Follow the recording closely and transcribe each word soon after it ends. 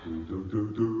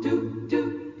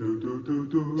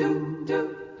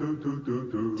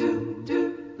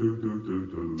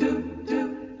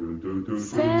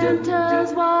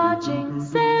Santa's watching,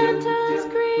 Santa's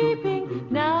creeping.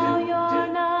 Now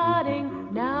you're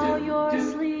nodding, now you're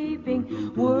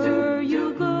sleeping. Were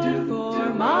you good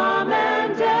for Mom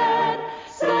and Dad?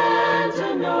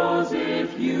 Santa knows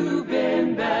if you've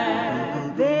been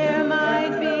bad. There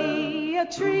might be a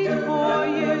treat for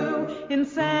you in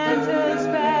Santa's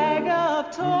bag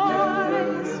of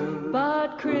toys,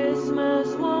 but Christmas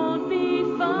won't be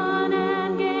fun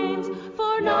and games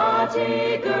for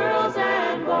naughty girls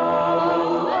and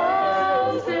boys.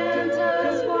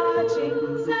 Santa's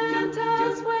watching,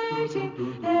 Santa's waiting,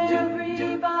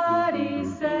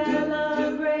 everybody's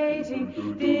celebrating.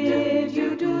 Did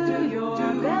you do your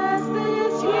best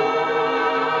this year?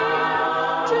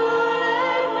 Too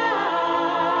late now,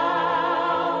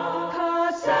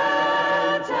 'cause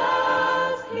Santa's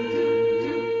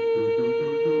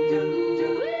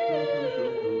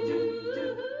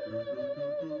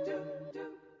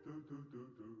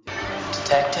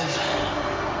Detective,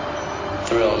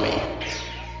 thrill me.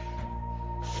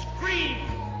 Scream!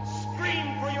 Scream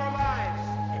for your lives!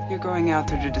 You're going out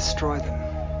there to destroy them,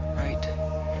 right?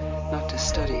 Not to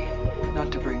study,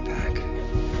 not to bring back.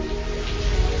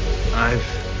 I've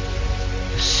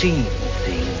seen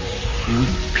things you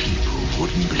people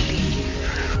wouldn't believe.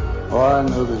 Oh, I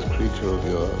know this creature of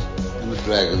yours. When the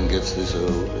dragon gets this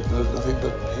old, it knows nothing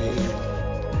but pain.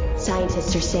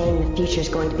 Scientists are saying the future is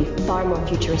going to be far more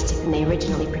futuristic than they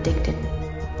originally predicted.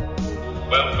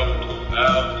 Welcome to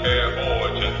Altair 4,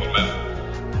 gentlemen.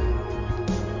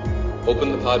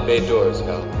 Open the pod bay doors,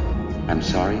 Hal. I'm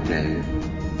sorry, Dave.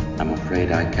 I'm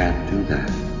afraid I can't do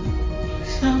that.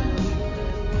 Some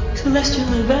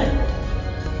celestial event.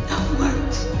 How it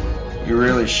works. You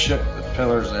really shook the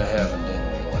pillars of heaven,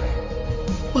 didn't you,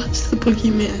 Blake? What's the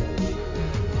boogeyman?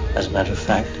 As a matter of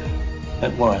fact,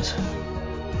 it was.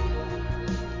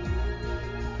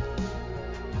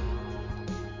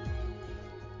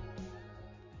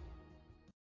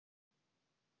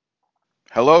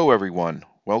 Hello, everyone.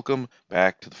 Welcome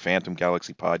back to the Phantom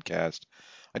Galaxy podcast.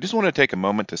 I just want to take a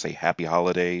moment to say happy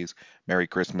holidays, Merry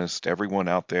Christmas to everyone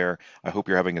out there. I hope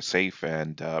you're having a safe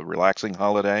and relaxing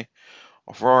holiday.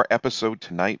 For our episode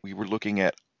tonight, we were looking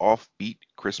at offbeat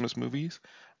Christmas movies.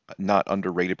 Not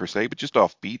underrated per se, but just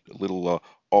offbeat, a little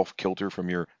off kilter from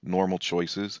your normal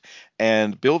choices.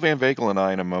 And Bill Van Vagel and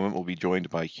I, in a moment, will be joined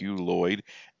by Hugh Lloyd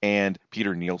and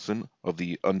Peter Nielsen of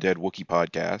the Undead Wookiee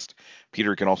podcast.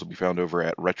 Peter can also be found over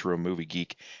at Retro Movie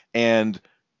Geek. And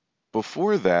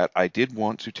before that, I did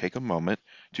want to take a moment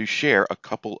to share a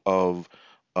couple of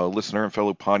listener and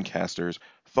fellow podcasters'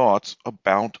 thoughts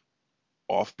about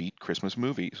offbeat Christmas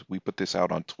movies. We put this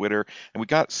out on Twitter and we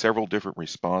got several different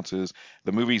responses.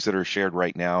 The movies that are shared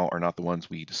right now are not the ones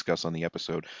we discuss on the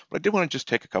episode, but I did want to just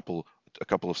take a couple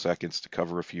of seconds to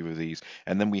cover a few of these.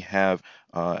 And then we have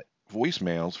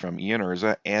voicemails from Ian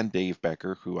Urza and Dave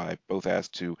Becker, who I both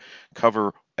asked to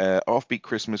cover an offbeat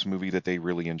Christmas movie that they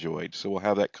really enjoyed. So we'll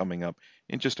have that coming up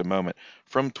in just a moment.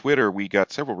 From Twitter, we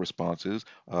got several responses.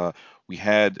 We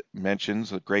had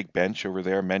mentions, Greg Bench over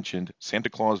there mentioned Santa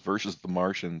Claus versus the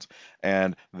Martians,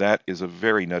 and that is a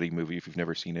very nutty movie if you've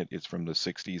never seen it. It's from the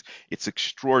 60s. It's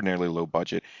extraordinarily low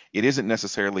budget. It isn't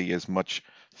necessarily as much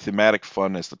thematic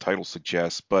fun as the title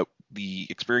suggests, but the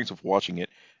experience of watching it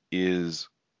is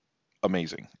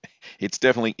amazing. It's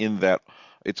definitely in that,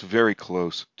 it's very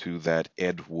close to that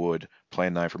Ed Wood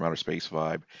Plan 9 from Outer Space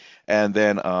vibe. And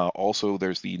then also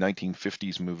there's the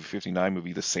 1950s movie, 59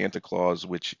 movie, The Santa Claus,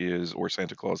 which is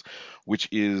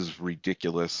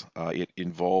ridiculous. It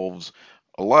involves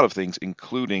a lot of things,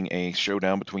 including a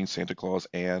showdown between Santa Claus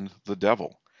and the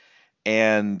devil.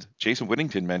 And Jason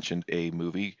Whittington mentioned a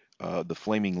movie, the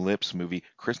Flaming Lips movie,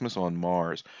 Christmas on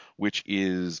Mars, which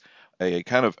is a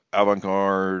kind of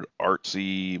avant-garde,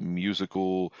 artsy,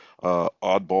 musical,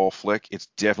 oddball flick. It's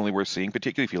definitely worth seeing,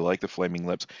 particularly if you like the Flaming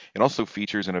Lips. It also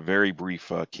features in a very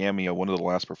brief cameo one of the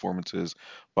last performances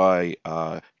by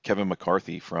Kevin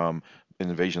McCarthy from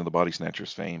Invasion of the Body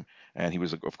Snatchers fame. And he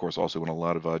was, of course, also in a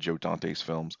lot of Joe Dante's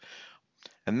films.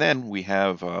 And then we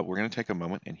have, we're going to take a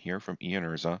moment and hear from Ian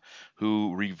Urza,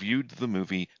 who reviewed the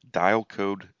movie Dial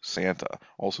Code Santa,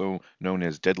 also known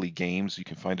as Deadly Games. You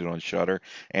can find it on Shudder.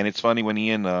 And it's funny, when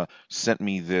Ian sent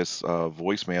me this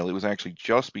voicemail, it was actually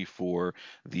just before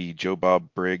the Joe Bob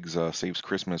Briggs Saves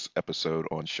Christmas episode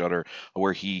on Shudder,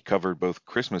 where he covered both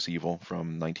Christmas Evil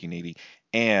from 1980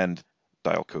 and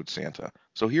Dial Code Santa.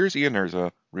 So here's Ian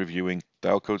Urza reviewing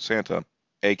Dial Code Santa,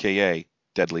 aka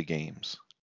Deadly Games.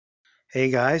 Hey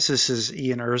guys, this is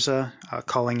Ian Urza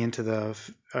calling into the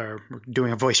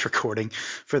doing a voice recording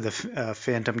for the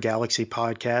Phantom Galaxy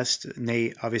podcast.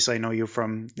 Nate, obviously I know you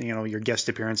from your guest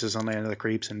appearances on Land of the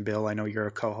Creeps, and Bill, I know you're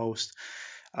a co-host.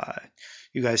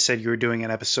 You guys said you were doing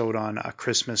an episode on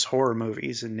Christmas horror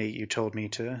movies, and Nate, you told me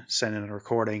to send in a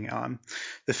recording.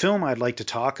 The film I'd like to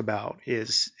talk about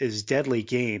is Deadly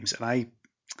Games, and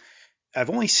I've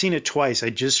only seen it twice. I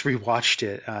just rewatched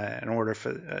it in order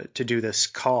to do this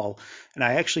call, and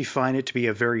I actually find it to be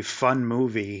a very fun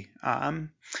movie.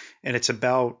 And it's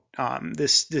about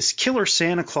this killer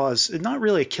Santa Claus. Not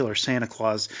really a killer Santa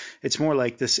Claus. It's more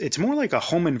like this. It's more like a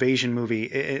home invasion movie,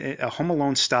 a Home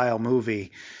Alone style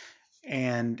movie.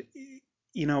 And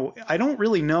I don't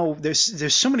really know.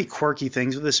 There's so many quirky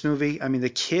things with this movie. I mean, the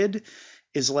kid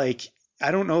is like, I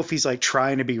don't know if he's like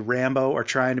trying to be Rambo or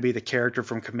trying to be the character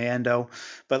from Commando,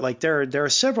 but like there are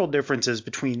several differences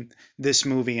between this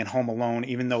movie and Home Alone,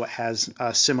 even though it has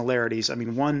similarities. I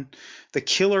mean, one, the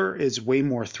killer is way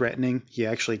more threatening. He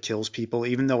actually kills people,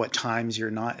 even though at times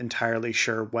you're not entirely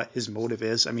sure what his motive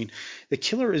is. I mean, the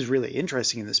killer is really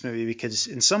interesting in this movie because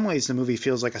in some ways the movie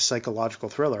feels like a psychological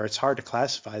thriller. It's hard to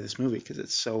classify this movie because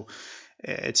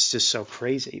it's just so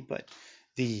crazy, but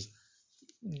the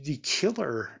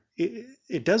killer,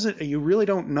 it doesn't, you really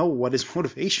don't know what his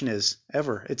motivation is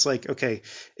ever. It's like, okay,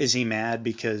 is he mad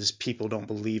because people don't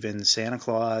believe in Santa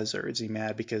Claus, or is he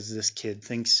mad because this kid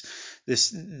thinks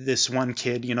this one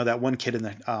kid, that one kid in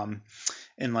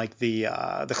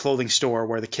the clothing store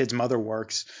where the kid's mother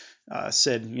works,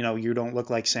 said, you don't look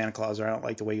like Santa Claus, or I don't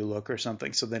like the way you look, or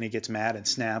something. So then he gets mad and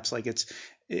snaps. Like,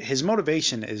 his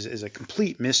motivation is a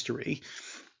complete mystery.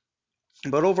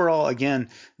 But overall, again,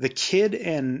 the kid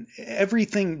and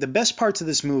everything, the best parts of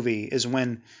this movie is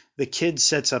when the kid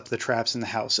sets up the traps in the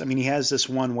house. I mean, he has this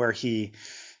one where he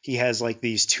has like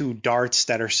these two darts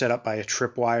that are set up by a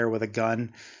tripwire with a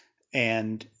gun.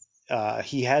 And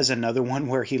he has another one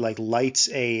where he like lights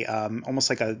a almost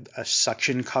like a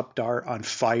suction cup dart on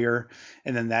fire.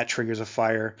 And then that triggers a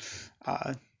fire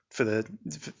for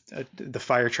the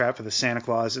fire trap for the Santa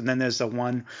Claus. And then there's the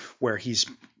one where he's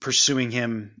pursuing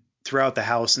him throughout the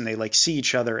house, and they like see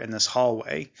each other in this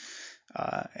hallway.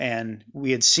 And we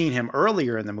had seen him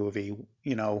earlier in the movie,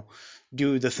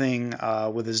 do the thing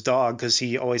with his dog, because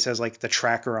he always has like the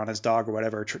tracker on his dog or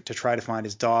whatever to try to find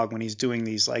his dog when he's doing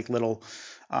these like little,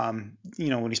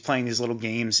 when he's playing these little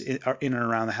games in and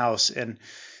around the house. And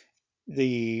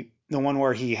the one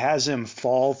where he has him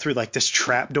fall through like this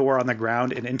trap door on the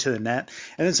ground and into the net.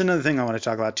 And that's another thing I want to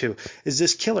talk about too, is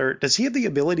this killer, does he have the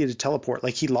ability to teleport?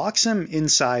 Like, he locks him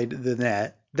inside the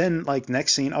net, then like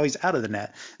next scene, oh, he's out of the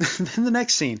net. Then the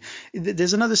next scene,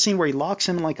 there's another scene where he locks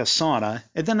him in like a sauna,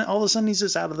 and then all of a sudden he's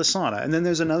just out of the sauna. And then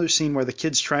there's another scene where the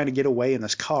kid's trying to get away in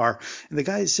this car, and the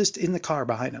guy is just in the car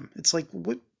behind him. It's like,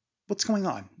 what's going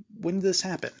on? When did this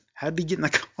happen? How did he get in the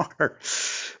car?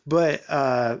 But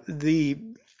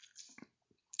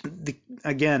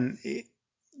again,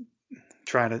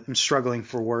 I'm struggling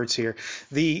for words here.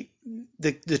 The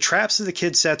traps that the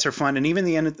kid sets are fun, and even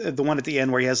the one at the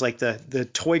end where he has like the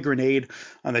toy grenade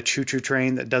on the choo-choo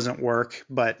train that doesn't work.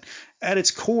 But at its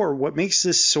core, what makes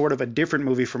this sort of a different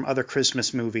movie from other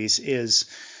Christmas movies is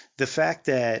the fact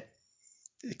that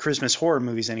Christmas horror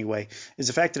movies anyway, is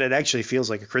the fact that it actually feels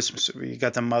like a Christmas movie. You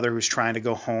got the mother who's trying to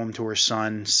go home to her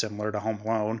son, similar to Home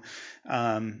Alone,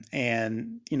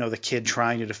 and the kid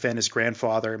trying to defend his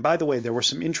grandfather. And by the way, there were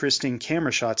some interesting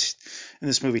camera shots in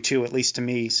this movie too, at least to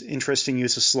me. Interesting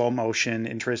use of slow motion,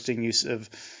 interesting use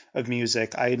of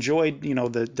music. I enjoyed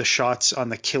the shots on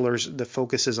the killers, the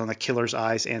focuses on the killer's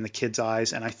eyes and the kid's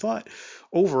eyes, and I thought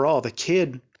overall the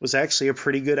kid was actually a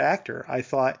pretty good actor. I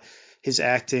thought his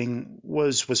acting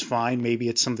was fine. Maybe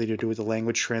it's something to do with the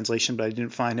language translation, but I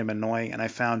didn't find him annoying, and I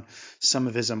found some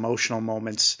of his emotional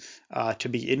moments to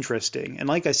be interesting. And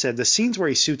like I said, the scenes where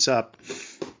he suits up,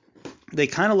 they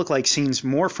kind of look like scenes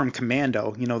more from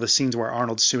Commando, the scenes where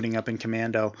Arnold's suiting up in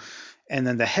Commando. And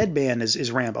then the headband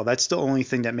is Rambo. That's the only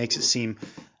thing that makes it seem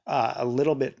a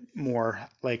little bit more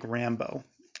like Rambo.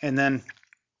 And then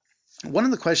one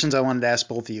of the questions I wanted to ask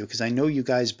both of you, because I know you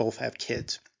guys both have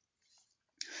kids,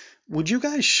 would you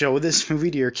guys show this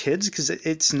movie to your kids? Because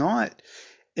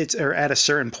or at a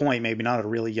certain point, maybe not a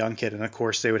really young kid, and of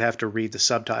course they would have to read the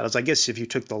subtitles. I guess if you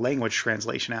took the language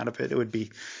translation out of it, it would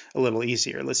be a little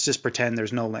easier. Let's just pretend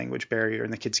there's no language barrier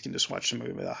and the kids can just watch the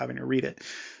movie without having to read it.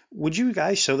 Would you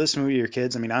guys show this movie to your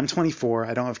kids? I mean, I'm 24.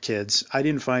 I don't have kids. I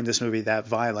didn't find this movie that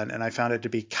violent, and I found it to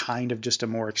be kind of just a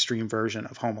more extreme version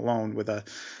of Home Alone with a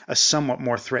somewhat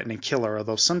more threatening killer,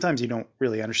 although sometimes you don't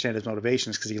really understand his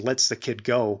motivations because he lets the kid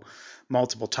go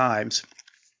multiple times.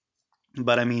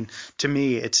 But I mean, to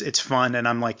me, it's fun, and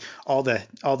I'm like all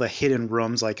the hidden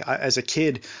rooms. Like as a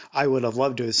kid, I would have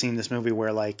loved to have seen this movie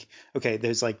where like, okay,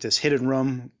 there's like this hidden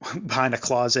room behind a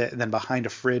closet, and then behind a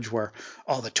fridge where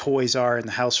all the toys are in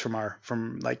the house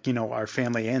from like our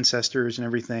family ancestors and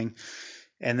everything,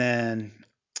 and then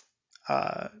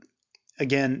uh,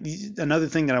 again, another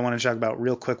thing that I want to talk about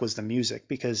real quick was the music,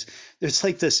 because there's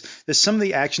like there's some of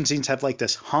the action scenes have like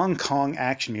this Hong Kong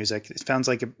action music. It sounds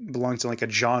like it belongs to like a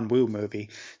John Woo movie.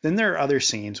 Then there are other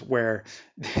scenes where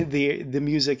the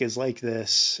music is like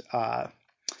this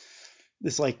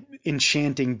like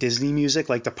enchanting Disney music,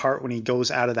 like the part when he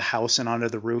goes out of the house and onto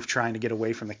the roof trying to get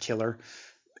away from the killer.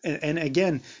 And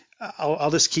again, I'll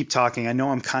just keep talking. I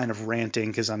know I'm kind of ranting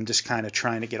because I'm just kind of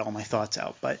trying to get all my thoughts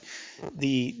out. But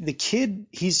the kid,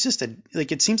 he's just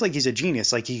like, it seems like he's a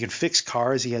genius. Like he can fix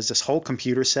cars. He has this whole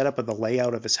computer set up of the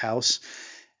layout of his house,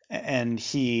 and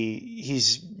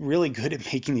he's really good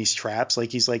at making these traps.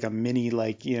 Like he's like a mini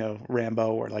like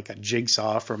Rambo, or like a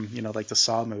Jigsaw from like the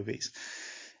Saw movies.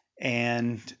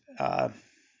 And let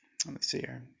me see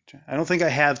here. I don't think I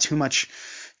have too much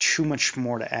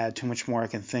more to add, too much more I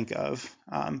can think of.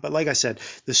 But like I said,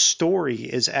 the story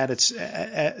is at its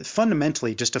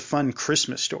fundamentally just a fun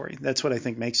Christmas story. That's what I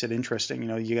think makes it interesting.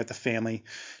 You got the family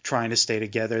trying to stay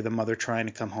together, the mother trying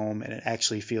to come home, and it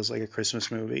actually feels like a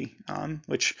Christmas movie,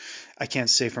 which I can't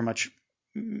say for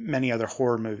many other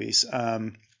horror movies.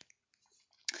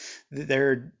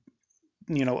 They're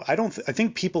I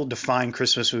think people define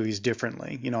Christmas movies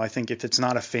differently. I think if it's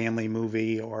not a family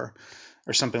movie or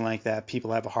something like that,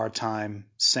 people have a hard time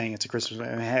saying it's a Christmas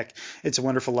movie. I mean, heck, It's a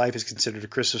Wonderful Life is considered a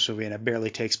Christmas movie, and it barely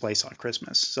takes place on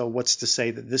Christmas. So what's to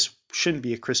say that this shouldn't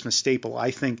be a Christmas staple?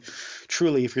 I think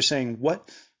truly, if you're saying what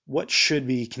should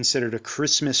be considered a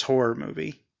Christmas horror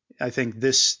movie, I think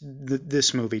this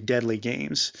movie, Deadly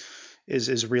Games,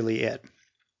 is really it.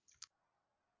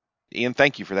 Ian,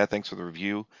 thank you for that. Thanks for the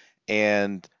review.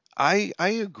 And I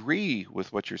agree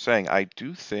with what you're saying. I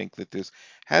do think that this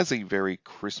has a very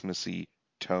Christmassy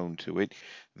tone to it.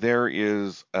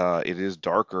 It is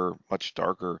darker, much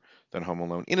darker than Home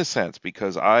Alone in a sense,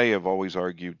 because I have always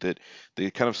argued that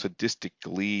the kind of sadistic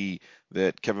glee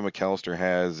that Kevin McAllister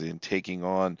has in taking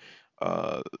on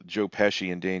Joe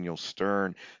Pesci and Daniel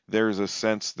Stern, there's a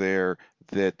sense there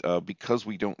that because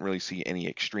we don't really see any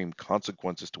extreme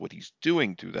consequences to what he's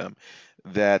doing to them,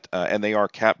 that and they are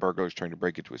cat burglars trying to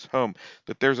break into his home,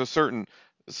 that there's a certain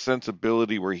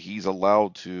sensibility where he's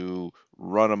allowed to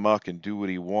run amok and do what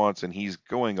he wants, and he's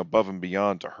going above and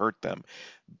beyond to hurt them.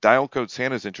 Dial Code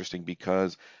Santa is interesting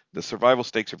because the survival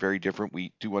stakes are very different.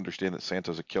 We do understand that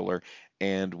Santa's a killer,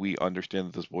 and we understand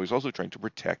that this boy is also trying to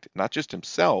protect not just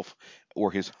himself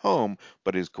or his home,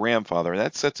 but his grandfather. And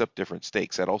that sets up different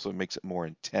stakes. That also makes it more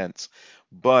intense.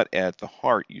 But at the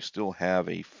heart, you still have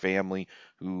a family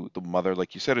who the mother,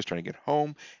 like you said, is trying to get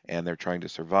home, and they're trying to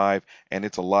survive. And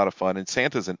it's a lot of fun. And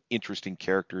Santa's an interesting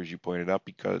character, as you pointed out,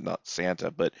 because not Santa,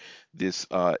 but this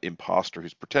imposter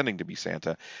who's pretending to be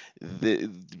Santa,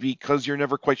 because you're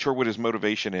never quite sure what his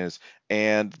motivation is,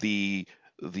 and the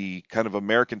kind of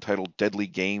American title Deadly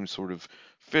Game sort of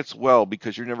fits well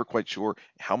because you're never quite sure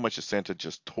how much is Santa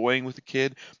just toying with the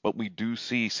kid, but we do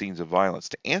see scenes of violence.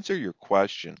 To answer your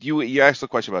question, you asked the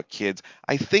question about kids.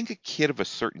 I think a kid of a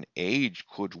certain age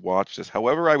could watch this.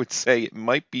 However, I would say it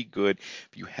might be good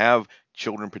if you have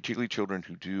children, particularly children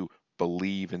who do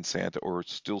believe in Santa or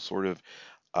still sort of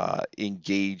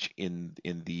engage in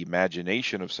the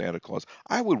imagination of Santa Claus.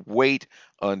 I would wait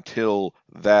until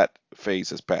that phase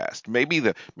has passed. Maybe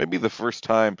the first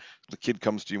time the kid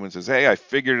comes to you and says, "Hey, I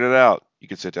figured it out," you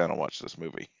can sit down and watch this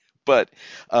movie. But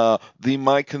the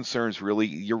my concerns really,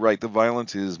 you're right. The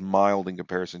violence is mild in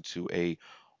comparison to a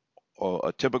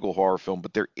typical horror film,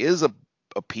 but there is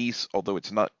a piece, although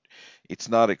it's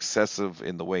not excessive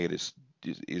in the way it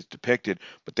is depicted,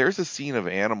 but there's a scene of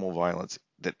animal violence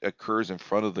that occurs in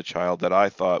front of the child that I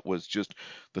thought was just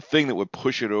the thing that would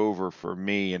push it over for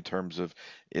me in terms of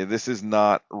this is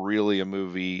not really a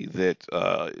movie that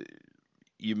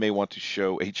you may want to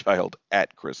show a child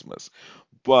at Christmas.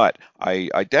 But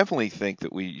I definitely think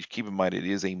that we keep in mind it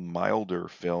is a milder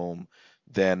film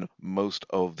than most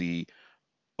of the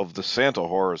Santa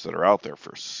horrors that are out there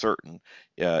for certain.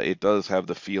 It does have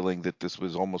the feeling that this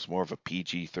was almost more of a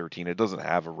PG-13. It doesn't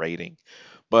have a rating,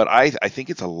 but I think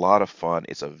it's a lot of fun.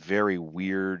 It's a very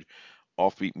weird,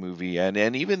 offbeat movie, and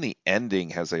even the ending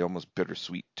has a almost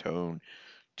bittersweet tone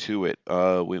to it.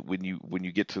 When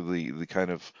you get to the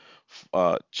kind of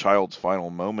child's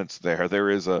final moments,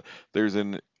 there's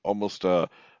an almost an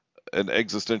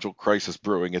existential crisis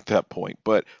brewing at that point,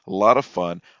 but a lot of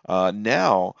fun.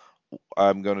 Now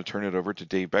I'm going to turn it over to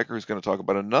Dave Becker, who's going to talk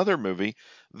about another movie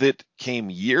that came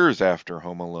years after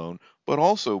Home Alone, but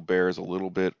also bears a little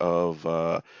bit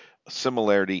of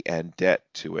similarity and debt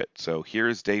to it. So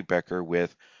here's Dave Becker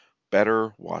with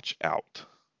Better Watch Out.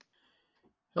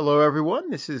 Hello, everyone.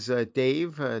 This is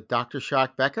Dave, Dr.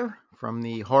 Shock Becker from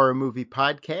the Horror Movie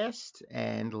Podcast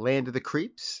and Land of the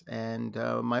Creeps, and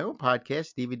my own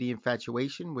podcast, DVD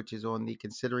Infatuation, which is on the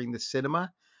Considering the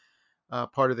Cinema,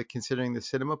 part of the Considering the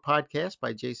Cinema podcast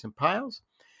by Jason Piles.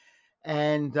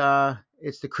 And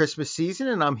it's the Christmas season,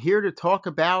 and I'm here to talk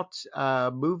about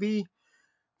a movie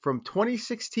from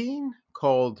 2016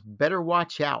 called Better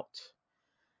Watch Out.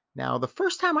 Now, the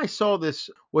first time I saw this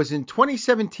was in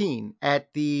 2017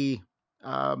 at the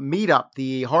meetup,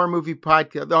 the horror movie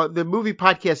podcast, the Movie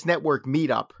Podcast Network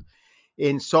meetup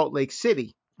in Salt Lake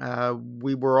City.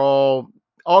 We were all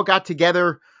got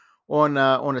together on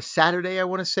a Saturday, I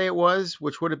want to say it was,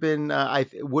 which would have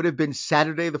been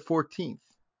Saturday the 14th.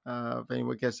 If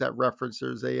anyone gets that reference,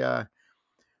 there's a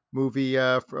movie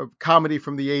comedy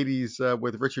from the 80s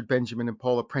with Richard Benjamin and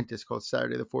Paula Prentice called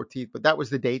Saturday the 14th. But that was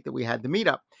the date that we had the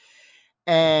meetup.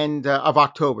 And of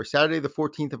October, Saturday the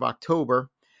 14th of October,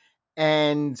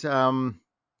 and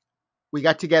we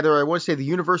got together. I want to say the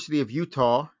University of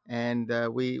Utah, and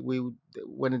we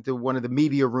went into one of the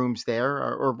media rooms there,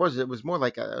 or was it? It was more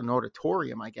like an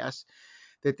auditorium, I guess,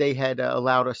 that they had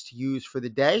allowed us to use for the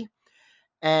day.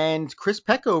 And Chris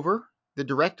Peckover, the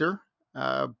director,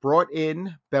 brought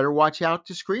in Better Watch Out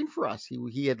to screen for us.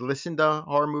 He had listened to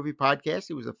Horror Movie Podcast.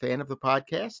 He was a fan of the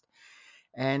podcast,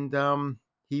 and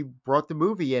he brought the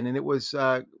movie in, and it was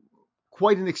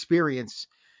quite an experience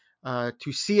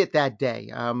to see it that day.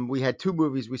 We had two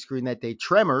movies we screened that day,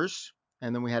 Tremors,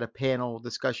 and then we had a panel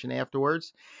discussion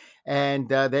afterwards, and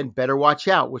then Better Watch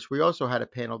Out, which we also had a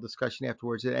panel discussion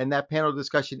afterwards. And that panel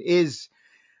discussion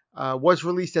was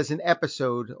released as an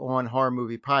episode on Horror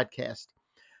Movie Podcast.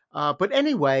 But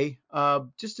anyway,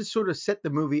 just to sort of set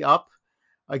the movie up,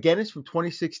 again, it's from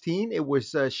 2016. It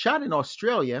was shot in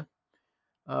Australia,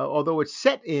 although it's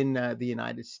set in the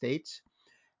United States.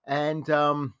 And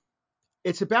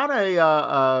it's about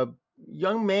a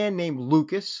young man named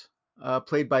Lucas,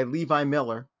 played by Levi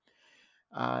Miller.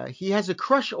 He has a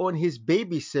crush on his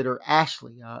babysitter,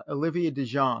 Ashley, Olivia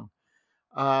DeJonge.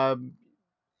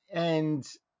 And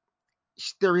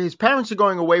his parents are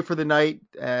going away for the night.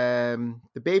 The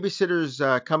babysitter's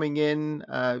coming in.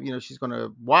 She's going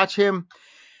to watch him.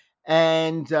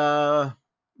 And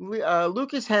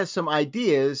Lucas has some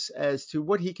ideas as to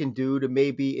what he can do to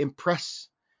maybe impress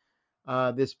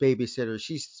this babysitter.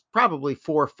 She's probably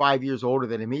 4 or 5 years older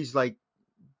than him. He's like,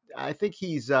 I think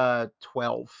he's 12,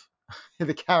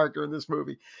 the character in this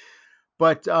movie.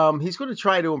 But he's going to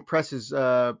try to impress his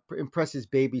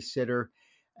babysitter.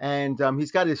 And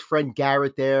he's got his friend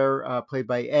Garrett there, played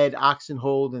by Ed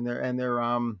Oxenhold, and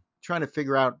they're trying to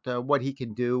figure out what he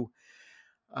can do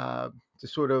to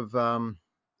sort of,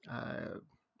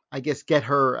 I guess, get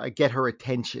her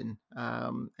attention.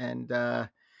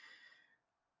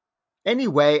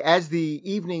 Anyway, as the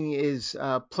evening is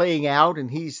playing out, and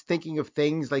he's thinking of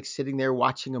things like sitting there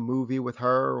watching a movie with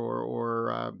her,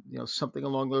 or something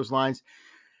along those lines.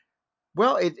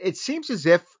 Well, it seems as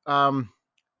if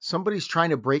somebody's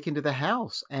trying to break into the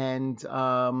house, and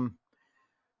the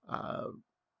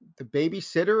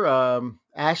babysitter,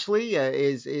 Ashley,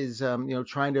 is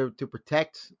trying to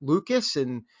protect Lucas,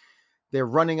 and they're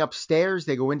running upstairs.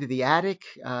 They go into the attic.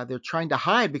 They're trying to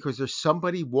hide because there's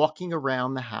somebody walking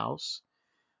around the house.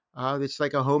 It's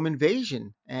like a home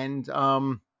invasion, and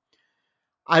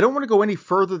I don't want to go any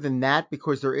further than that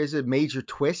because there is a major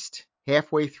twist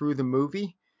halfway through the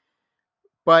movie.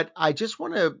 But I just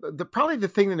want to, probably the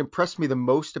thing that impressed me the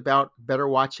most about Better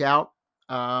Watch Out,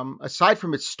 aside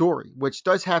from its story, which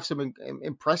does have some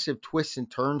impressive twists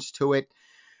and turns to it.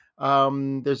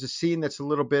 There's a scene that's a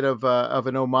little bit of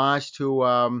an homage to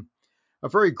a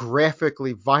very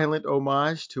graphically violent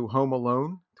homage to Home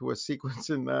Alone, to a sequence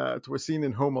to a scene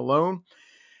in Home Alone.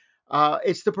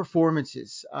 It's the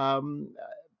performances.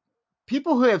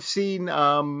 People who have seen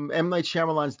M. Night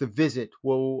Shyamalan's The Visit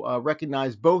will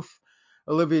recognize both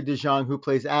Olivia DeJonge, who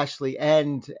plays Ashley,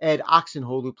 and Ed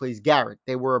Oxenhold, who plays Garrett.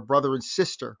 They were a brother and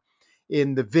sister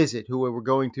in The Visit, who were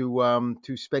going to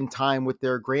spend time with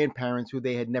their grandparents who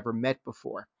they had never met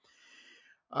before.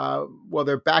 Well,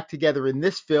 they're back together in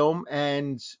this film,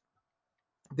 and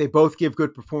they both give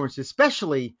good performances,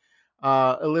 especially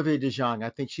Olivia DeJonge. I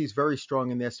think she's very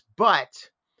strong in this, but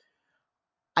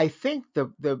I think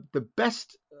the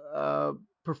best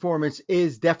performance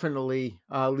is definitely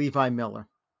Levi Miller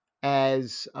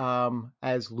as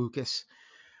Lucas.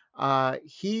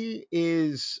 He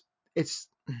is.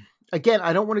 again,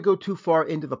 I don't want to go too far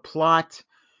into the plot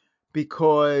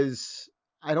because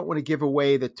I don't want to give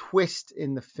away the twist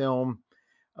in the film,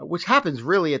 which happens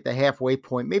really at the halfway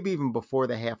point, maybe even before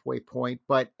the halfway point.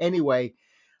 But anyway,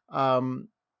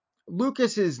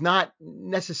 Lucas is not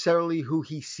necessarily who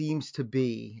he seems to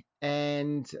be.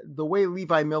 And the way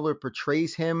Levi Miller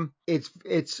portrays him,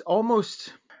 it's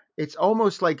almost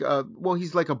like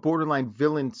he's like a borderline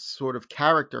villain sort of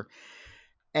character.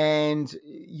 And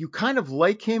you kind of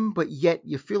like him, but yet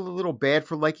you feel a little bad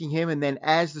for liking him. And then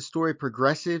as the story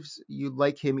progresses, you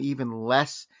like him even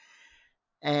less.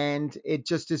 And it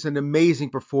just is an amazing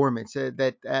performance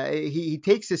that he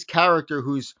takes this character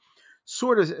who's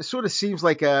sort of seems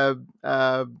like a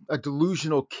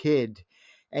delusional kid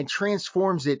and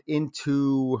transforms it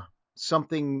into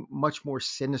something much more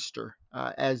sinister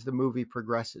as the movie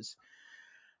progresses.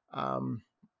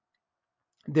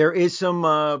 There is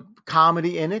some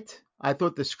comedy in it. I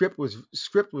thought the script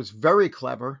was very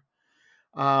clever.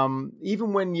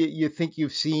 Even when you think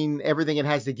you've seen everything it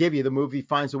has to give you, the movie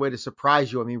finds a way to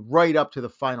surprise you. I mean, right up to the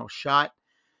final shot.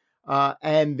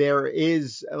 And there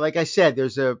is, like I said,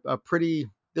 there's a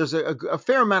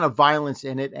fair amount of violence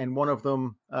in it, and one of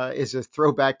them is a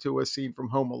throwback to a scene from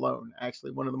Home Alone,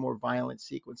 actually, one of the more violent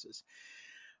sequences.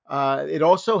 It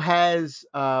also has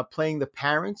playing the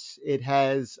parents. It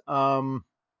has 1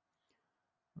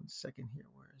 second here.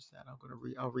 Where is that?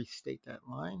 I'll restate that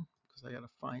line because I got to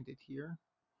find it here.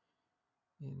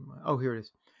 Here it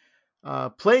is.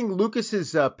 Playing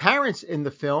Lucas's parents in the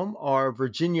film are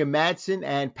Virginia Madsen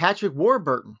and Patrick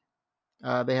Warburton.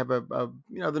 They have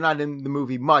they're not in the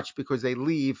movie much because they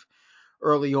leave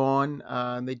early on.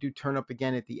 And they do turn up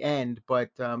again at the end,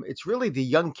 but it's really the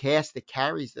young cast that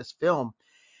carries this film,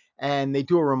 and they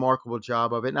do a remarkable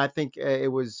job of it. And I think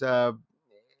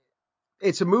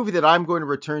it's a movie that I'm going to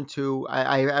return to.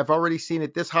 I've already seen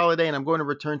it this holiday, and I'm going to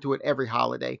return to it every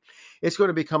holiday. It's going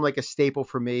to become like a staple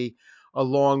for me,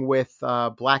 along with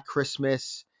Black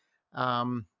Christmas,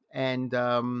 and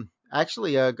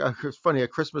actually, it's funny, A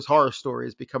Christmas Horror Story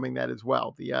is becoming that as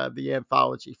well, the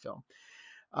anthology film.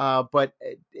 But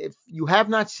if you have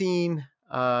not seen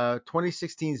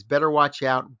 2016's Better Watch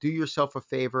Out, do yourself a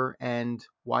favor and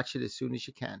watch it as soon as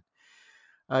you can.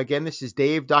 Again, this is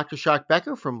Dave, Dr. Shock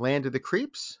Becker from Land of the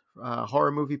Creeps,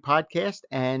 horror movie podcast,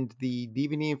 and the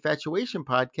DVD Infatuation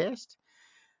podcast.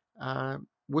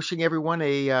 Wishing everyone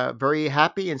a very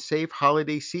happy and safe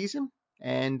holiday season,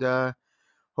 and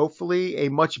hopefully a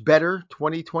much better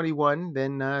 2021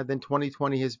 than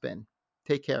 2020 has been.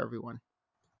 Take care, everyone.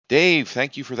 Dave,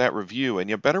 thank you for that review. And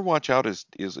you Better Watch Out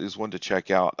is one to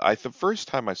check out. The first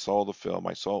time I saw the film,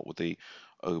 I saw it with a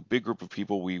big group of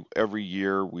people. Every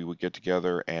year we would get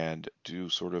together and do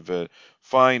sort of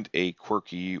find a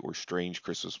quirky or strange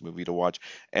Christmas movie to watch.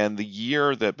 And the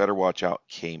year that Better Watch Out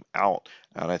came out,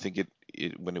 and I think it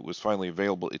when it was finally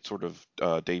available, it sort of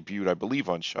debuted, I believe,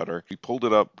 on Shudder. We pulled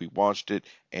it up, we watched it,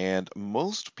 and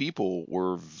most people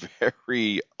were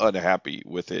very unhappy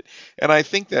with it. And I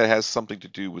think that has something to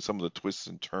do with some of the twists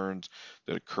and turns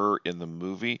that occur in the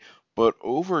movie. But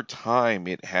over time,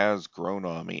 it has grown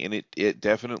on me, and it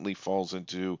definitely falls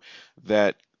into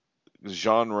that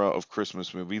genre of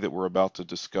Christmas movie that we're about to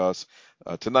discuss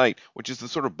tonight, which is the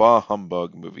sort of bah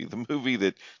humbug movie, the movie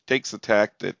that takes the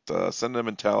tack that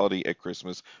sentimentality at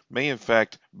Christmas may in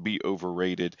fact be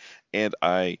overrated, and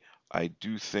I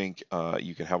do think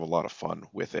you can have a lot of fun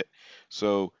with it.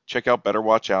 So check out Better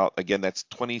Watch Out. Again, that's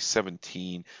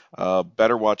 2017.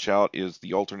 Better Watch Out is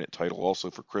the alternate title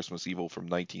also for Christmas Evil from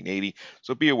 1980.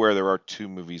 So be aware there are two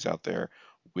movies out there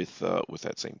with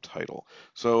that same title.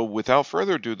 So without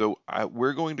further ado, though,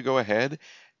 we're going to go ahead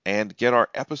and get our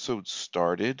episode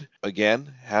started.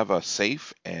 Again, have a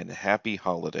safe and happy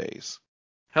holidays.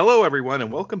 Hello, everyone,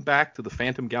 and welcome back to the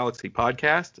Phantom Galaxy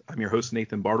podcast. I'm your host,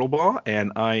 Nathan Bartlebaugh,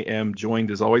 and I am joined,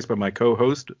 as always, by my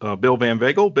co-host, Bill Van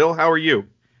Vagel. Bill, how are you?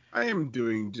 I am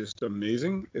doing just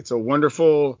amazing. It's a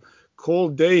wonderful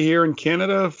cold day here in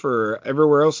Canada. For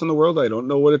everywhere else in the world, I don't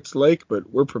know what it's like, but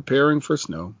we're preparing for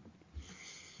snow.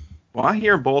 Well, I'm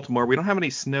here in Baltimore. We don't have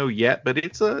any snow yet, but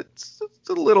it's a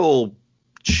little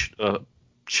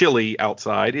chilly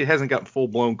outside. It hasn't gotten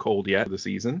full-blown cold yet this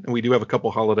season, and we do have a couple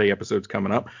holiday episodes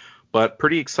coming up, but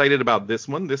pretty excited about this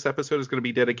one. This episode is going to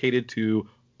be dedicated to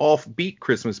offbeat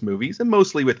Christmas movies, and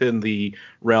mostly within the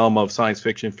realm of science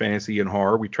fiction, fantasy, and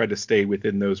horror. We tried to stay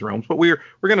within those realms, but we're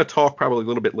going to talk probably a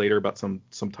little bit later about some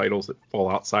titles that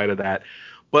fall outside of that.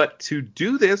 But to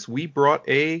do this, we brought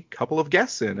a couple of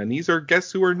guests in, and these are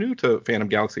guests who are new to Phantom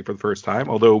Galaxy for the first time,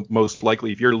 although most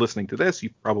likely if you're listening to this,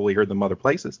 you've probably heard them other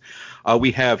places.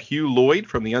 We have Hugh Lloyd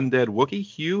from the Undead Wookiee.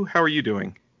 Hugh, how are you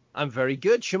doing? I'm very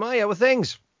good. Shemai, how are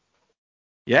things?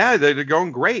 Yeah, they're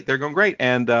going great. They're going great.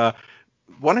 And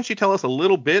why don't you tell us a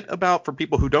little bit about, for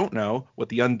people who don't know, what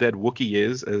the Undead Wookiee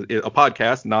is, a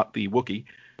podcast, not the Wookiee.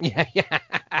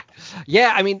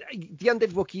 Yeah. I mean, the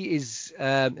Undead Wookiee is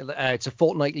it's a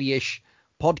fortnightly-ish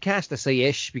podcast. I say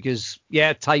ish because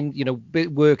time,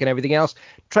 work and everything else.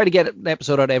 Try to get an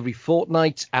episode out every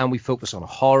fortnight, and we focus on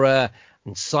horror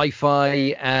and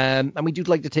sci-fi, and we do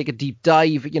like to take a deep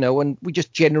dive, and we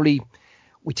just generally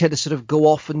we tend to sort of go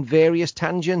off in various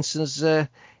tangents. As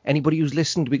anybody who's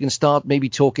listened, we can start maybe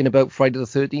talking about Friday the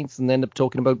 13th and end up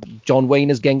talking about John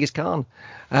Wayne as Genghis Khan.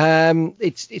 That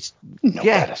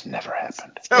has never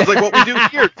happened. Sounds like what we do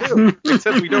here too,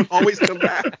 except we don't always come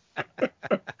back.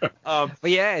 But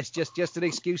yeah, it's just an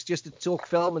excuse just to talk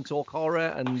film and talk horror,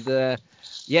 and we're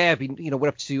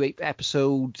up to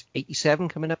episode 87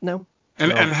 coming up now.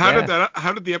 And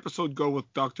how did the episode go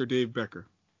with Dr. Dave Becker?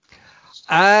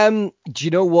 Do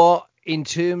you know what? In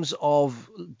terms of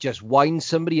just wind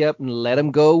somebody up and let him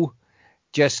go,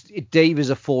 Dave is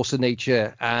a force of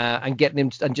nature, and getting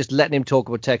him and just letting him talk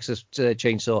about Texas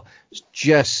Chainsaw,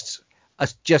 just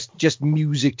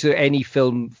music to any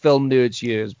film nerds'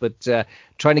 ears. But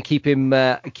trying to keep him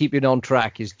on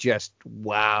track is just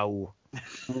wow.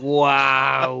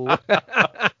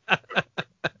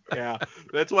 Yeah,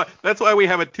 that's why we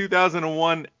have a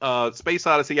 2001 Space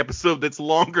Odyssey episode that's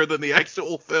longer than the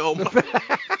actual film.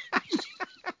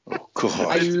 Oh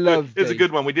God, it's a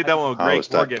good one. We did that one with Greg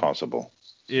Morgan. How is that possible?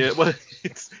 Yeah, well,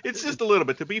 it's just a little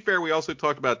bit. To be fair, we also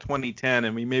talked about 2010,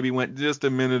 and we maybe went just a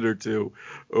minute or two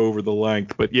over the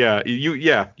length. But yeah,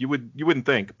 you wouldn't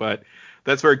think, but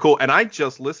that's very cool. And I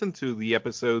just listened to the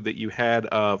episode that you had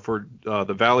for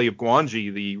the Valley of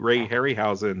Gwangi, the Ray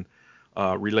Harryhausen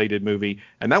related movie,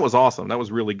 and that was awesome. That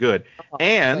was really good.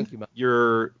 And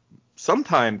your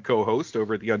sometime co-host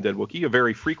over at the Undead Wookiee, a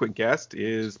very frequent guest,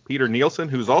 is Peter Nielsen,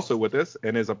 who's also with us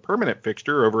and is a permanent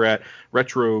fixture over at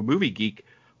Retro Movie Geek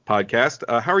podcast.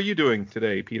 How are you doing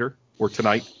today, Peter, or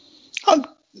tonight?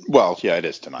 Well, yeah, it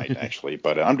is tonight actually,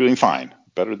 but I'm doing fine.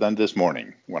 Better than this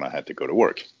morning when I had to go to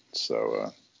work.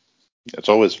 So it's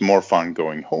always more fun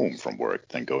going home from work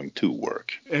than going to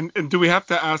work. And do we have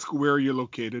to ask where you're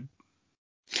located?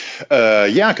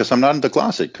 Yeah, because I'm not in the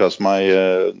closet, because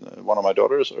my one of my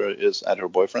daughters is at her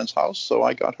boyfriend's house, so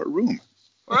I got her room.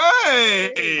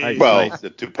 Hey! Well, the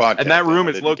two podcasts. And that room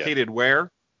is located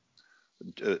where?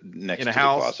 Next in a to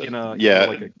house, the closet. in a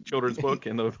like a children's book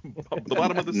in the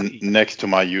bottom of the sea. Next to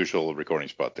my usual recording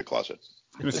spot, the closet.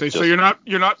 I was gonna say, so you're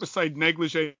not beside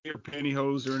negligee or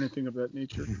pantyhose or anything of that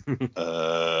nature.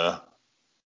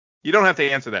 You don't have to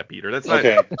answer that, Peter. That's not.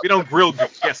 Okay. We don't grill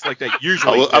guests like that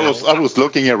usually. I was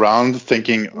looking around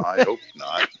thinking, I hope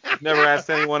not. Never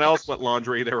asked anyone else what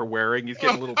laundry they were wearing. He's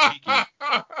getting a little cheeky.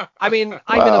 I mean,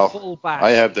 I'm in a full bath. I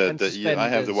have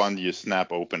the one you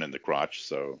snap open in the crotch,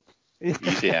 so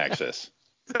easy access.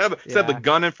 Does it have the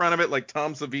gun in front of it like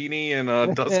Tom Savini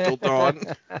and Dusk Till Dawn?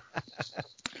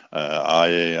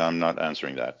 I'm not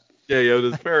answering that. Yeah,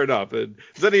 that's fair enough.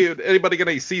 Does anybody get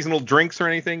any seasonal drinks or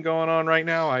anything going on right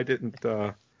now? I didn't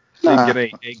get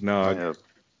any eggnog.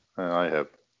 I have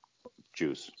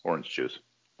juice, orange juice.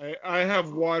 I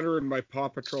have water in my Paw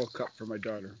Patrol cup for my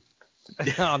daughter.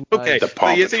 Okay,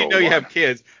 so you have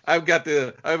kids. I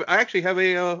actually have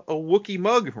a Wookiee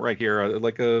mug right here,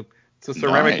 it's a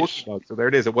ceramic Wookiee mug. So there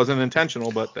it is. It wasn't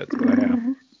intentional, but that's what I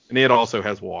have. And it also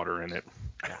has water in it.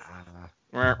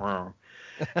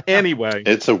 Anyway,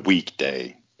 it's a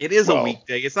weekday. It is a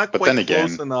weekday. It's not quite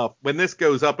close enough. When this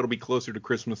goes up, it'll be closer to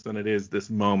Christmas than it is this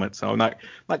moment. So I'm not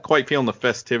quite feeling the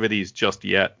festivities just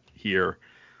yet here.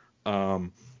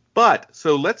 But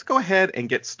so let's go ahead and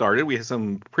get started. We have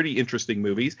some pretty interesting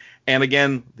movies. And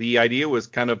again, the idea was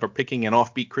kind of picking an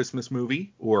offbeat Christmas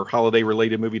movie or holiday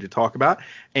related movie to talk about.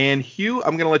 And Hugh,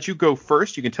 I'm going to let you go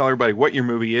first. You can tell everybody what your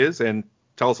movie is and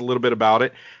tell us a little bit about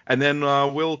it. And then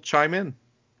we'll chime in.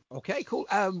 Okay, cool.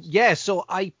 So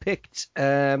I picked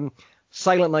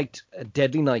Silent Night,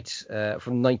 Deadly Night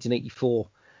from 1984.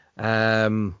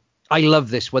 I love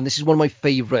this one. This is one of my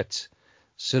favorite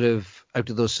sort of out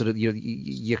of those sort of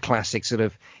your classic sort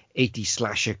of 80s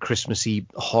slasher Christmassy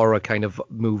horror kind of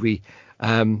movie.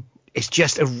 It's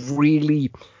just a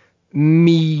really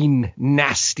mean,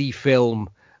 nasty film.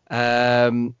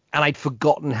 And I'd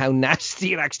forgotten how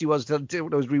nasty it actually was until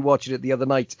I was rewatching it the other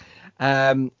night.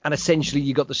 And essentially,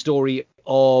 you got the story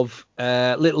of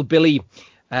little Billy,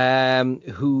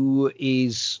 who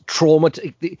is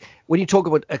traumatized. When you talk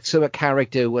about a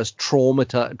character who has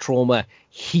trauma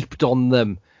heaped on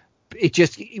them, it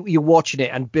just, you're watching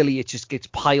it, and Billy, it just gets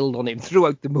piled on him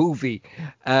throughout the movie.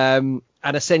 And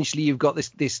essentially, you've got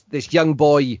this young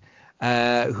boy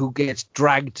who gets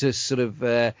dragged to sort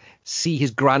of see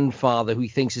his grandfather, who he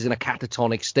thinks is in a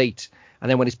catatonic state. And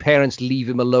then when his parents leave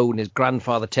him alone, his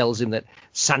grandfather tells him that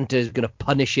Santa is going to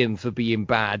punish him for being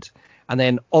bad. And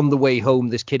then on the way home,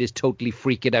 this kid is totally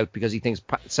freaking out because he thinks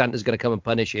Santa's going to come and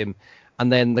punish him.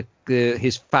 And then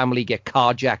his family get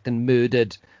carjacked and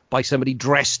murdered by somebody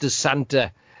dressed as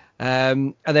Santa.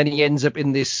 And then he ends up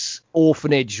in this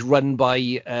orphanage run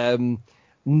by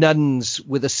nuns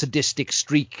with a sadistic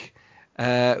streak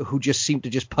who just seem to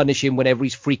just punish him whenever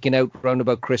he's freaking out around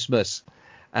about Christmas.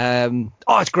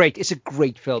 It's great. It's a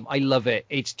great film. I love it.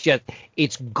 It's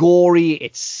gory.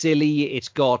 It's silly. It's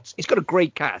got a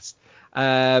great cast.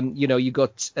 You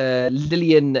got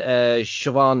Lillian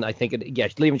Siobhan, I think.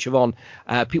 Yes, Lillian Siobhan.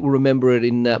 People remember it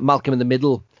in Malcolm in the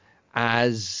Middle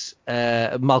as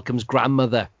Malcolm's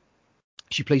grandmother.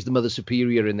 She plays the Mother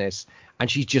Superior in this,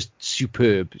 and she's just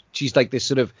superb. She's like this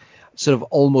sort of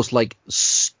almost like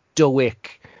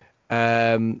stoic,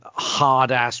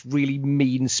 hard ass, really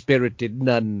mean spirited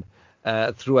nun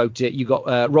throughout it. You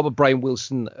got Robert Brian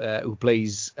Wilson who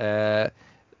plays the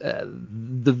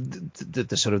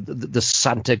sort of the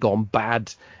Santa gone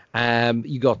bad.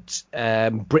 You got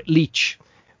Britt Leach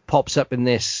pops up in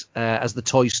this as the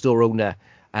toy store owner.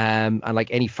 And like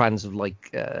any fans of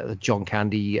like the John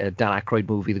Candy, Dan Aykroyd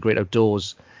movie, The Great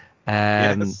Outdoors,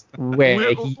 yes.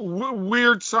 where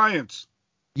Weird Science.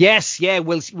 Yes, yeah,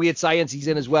 Weird Science he's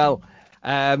in as well.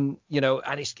 And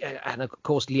of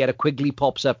course Lietta Quigley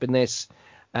pops up in this.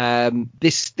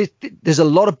 There's a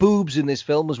lot of boobs in this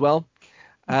film as well,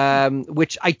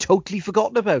 which I totally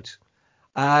forgotten about.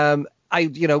 I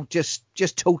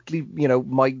just totally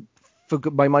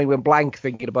my mind went blank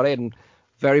thinking about it, and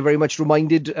very, very much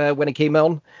reminded when it came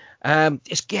on.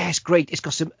 It's great. It's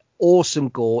got some awesome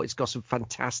gore. It's got some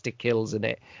fantastic kills in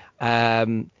it.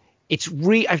 It's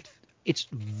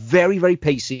very, very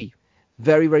pacey.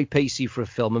 Very, very pacey for a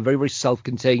film, and very, very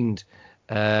self-contained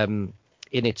in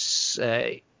its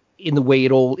in the way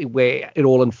it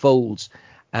all unfolds.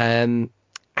 And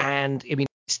I mean,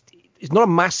 it's not a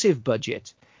massive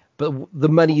budget, but the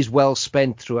money is well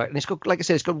spent throughout, and it's got, like I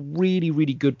said, it's got really,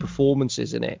 really good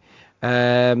performances in it.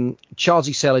 Charles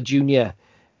E. Seller Jr.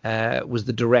 Was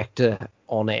the director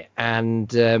on it,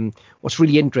 and what's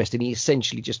really interesting, he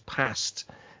essentially just passed.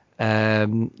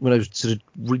 When I was sort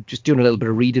of just doing a little bit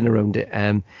of reading around it,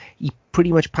 he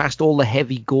pretty much passed all the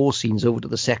heavy gore scenes over to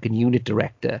the second unit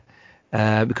director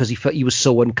because he felt he was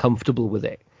so uncomfortable with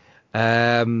it.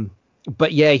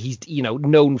 But yeah, he's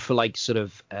known for like sort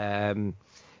of.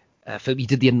 He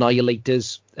did The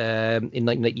Annihilators in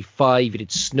 1995. He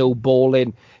did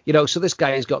Snowballing. So this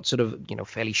guy has got sort of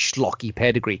fairly schlocky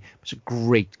pedigree. It's a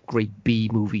great B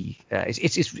movie.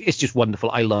 It's just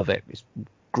wonderful. I love it. It's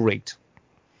great.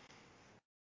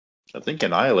 I think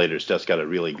Annihilators just got a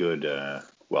really good,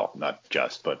 well, not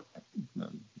just, but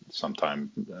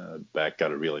sometime back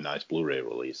got a really nice Blu-ray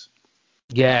release.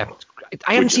 Yeah,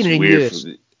 I haven't seen it in years.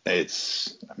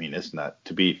 It's not,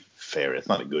 to be fair, it's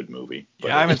not a good movie. But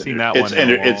yeah, I haven't seen that one.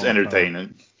 It's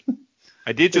entertaining.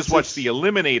 I did just watch The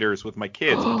Eliminators with my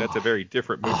kids, but that's a very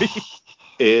different movie.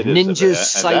 It is.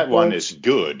 Ninjas, and that one is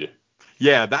good.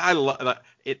 Yeah, I love that.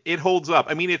 It holds up.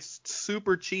 I mean, it's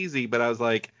super cheesy, but I was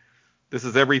like, this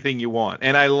is everything you want.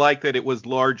 And I like that it was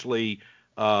largely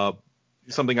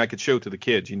something I could show to the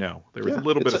kids. There was a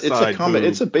little bit of side boob.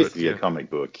 It's basically a comic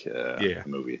book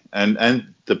movie.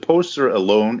 And the poster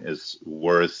alone is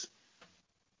worth.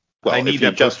 Well, I need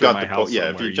that poster in my house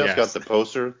somewhere. If you just got the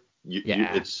poster,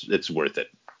 it's worth it.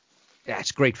 Yeah,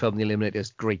 it's a great film. The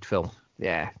Eliminators, great film.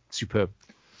 Yeah, superb.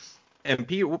 And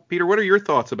Peter, what are your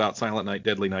thoughts about Silent Night,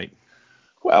 Deadly Night?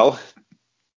 Well,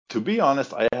 to be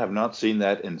honest, I have not seen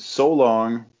that in so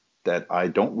long that I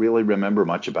don't really remember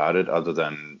much about it other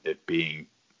than it being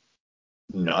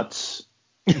nuts.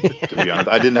 To be honest,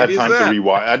 I didn't have time to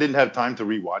rewatch. I didn't have time to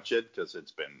rewatch it because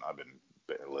I've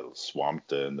been a little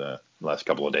swamped in the last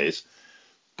couple of days.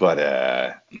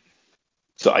 But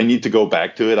so I need to go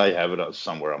back to it. I have it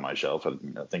somewhere on my shelf. I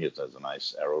think it has a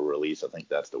nice Arrow release. I think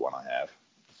that's the one I have.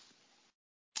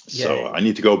 So I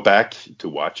need to go back to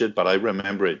watch it, but I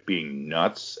remember it being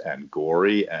nuts and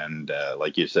gory and,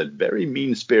 like you said, very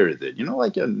mean-spirited.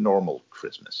 Like a normal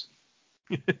Christmas.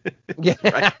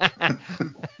 Yeah.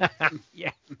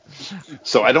 Yeah.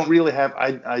 So I don't really have.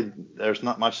 There's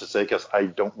not much to say because I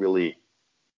don't really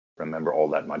remember all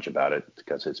that much about it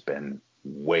because it's been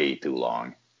way too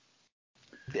long.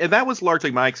 And that was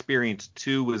largely my experience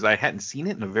too, was I hadn't seen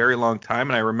it in a very long time,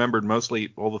 and I remembered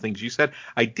mostly all the things you said.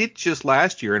 I did just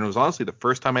last year, and it was honestly the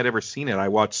first time I'd ever seen it. I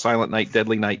watched Silent Night,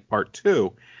 Deadly Night Part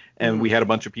 2, and we had a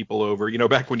bunch of people over,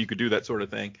 back when you could do that sort of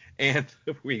thing, and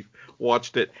we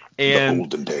watched it. And the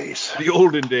olden days. The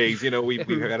olden days, we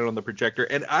had it on the projector,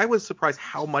 and I was surprised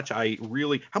how much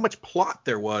plot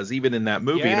there was even in that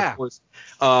movie. Yeah. And of course,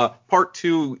 part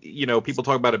 2, people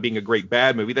talk about it being a great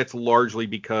bad movie. That's largely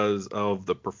because of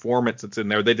the performance that's in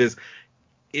there.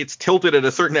 It's tilted at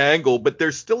a certain angle, but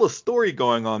there's still a story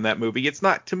going on in that movie. It's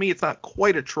not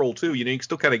quite a Troll 2. You can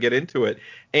still kind of get into it.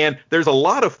 And there's a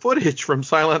lot of footage from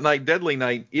Silent Night, Deadly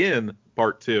Night in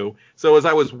part 2. So as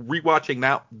I was rewatching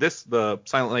the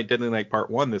Silent Night, Deadly Night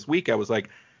part 1 this week, I was like,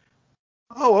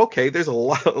 oh, okay, there's a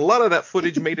lot of that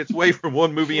footage made its way from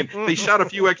one movie, and they shot a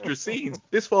few extra scenes.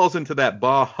 This falls into that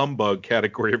bah humbug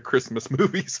category of Christmas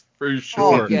movies for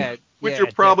sure, which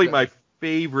are probably my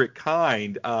favorite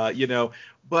kind,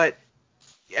 But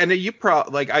and you I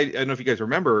don't know if you guys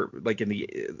remember, like in the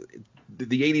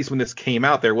 80s when this came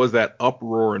out, there was that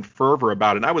uproar and fervor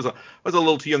about it. And I was a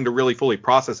little too young to really fully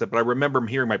process it, but I remember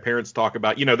hearing my parents talk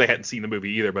about, they hadn't seen the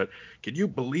movie either, but can you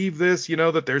believe this?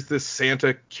 That there's this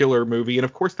Santa killer movie, and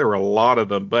of course there were a lot of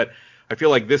them, but I feel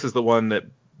like this is the one that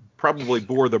probably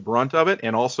bore the brunt of it,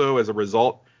 and also as a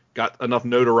result got enough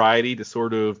notoriety to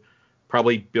sort of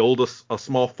probably build a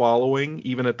small following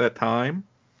even at that time.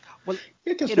 Well,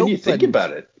 because when you think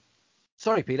about it.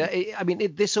 Sorry, Peter.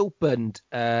 This opened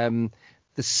the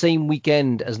same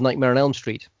weekend as Nightmare on Elm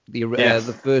Street,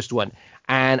 the first one,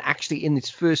 and actually in its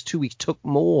first 2 weeks took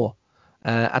more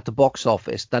at the box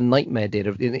office than Nightmare did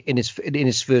in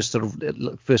its first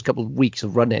first couple of weeks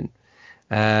of running,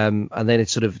 and then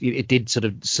it did sort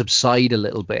of subside a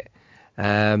little bit.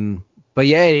 But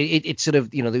yeah, it sort of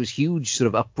there was huge sort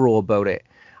of uproar about it,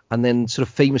 and then sort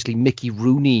of famously Mickey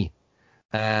Rooney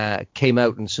came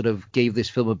out and sort of gave this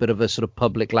film a bit of a sort of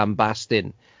public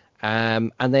lambasting,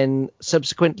 and then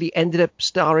subsequently ended up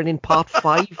starring in part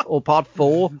 5 or part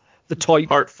 4,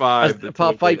 part 5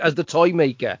 as the toy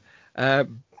maker,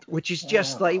 which is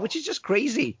just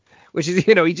crazy. Which is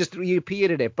he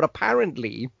appeared in it, but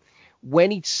apparently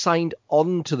when he signed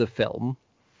on to the film,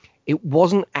 it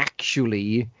wasn't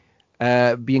actually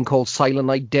being called Silent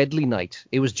Night, Deadly Night.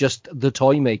 It was just the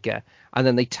toy maker, and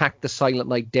then they tacked the Silent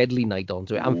Night, Deadly Night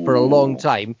onto it. And for a long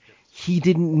time, he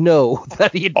didn't know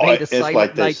that he had made a Silent Night. It's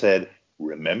like they said,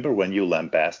 remember when you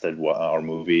lambasted our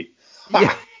movie?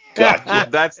 Yeah. Gotcha.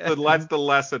 That's the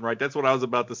lesson, right? That's what I was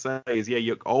about to say. Is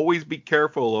you always be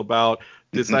careful about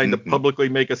deciding to publicly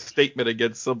make a statement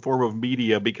against some form of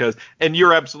media, and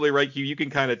you're absolutely right, Hugh. You can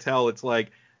kind of tell. It's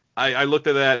like I looked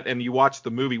at that, and you watch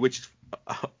the movie, which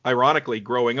ironically,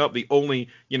 growing up, the only,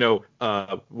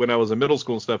 when I was in middle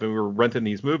school and stuff and we were renting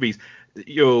these movies,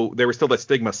 there was still that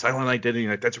stigma, Silent Night, Deadly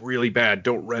Night, that's really bad,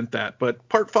 don't rent that. But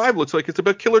part 5 looks like it's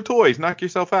about killer toys, knock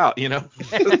yourself out, So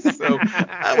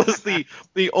that was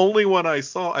the only one I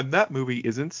saw, and that movie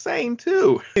is insane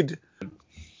too.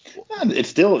 It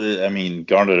still,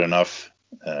 garnered enough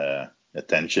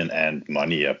attention and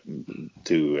money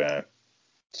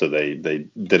so they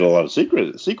did a lot of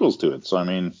sequels to it.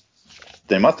 So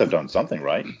they must have done something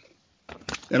right.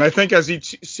 And I think as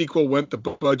each sequel went, the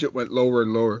budget went lower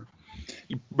and lower.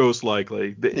 Most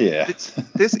likely. Yeah.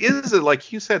 This is, like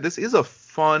Hugh said, this is a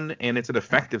fun and it's an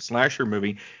effective slasher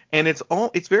movie. And it's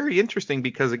very interesting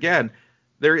because, again,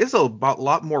 there is a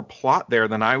lot more plot there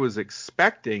than I was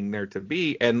expecting there to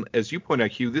be. And as you point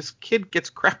out, Hugh, this kid gets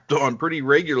crapped on pretty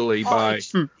regularly by...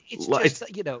 It's just,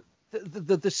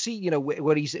 the scene,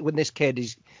 when this kid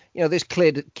is, this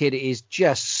kid is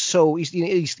just so, he's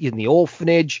in the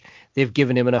orphanage. They've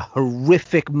given him a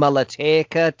horrific mullet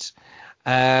haircut.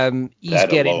 He's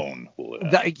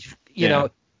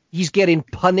getting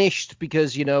punished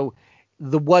because,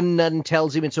 the one nun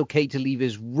tells him it's okay to leave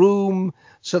his room.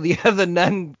 So the other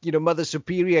nun, Mother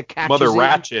Superior catches Mother him.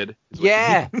 Ratched.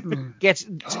 Yeah.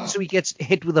 He gets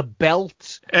hit with a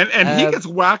belt. And he gets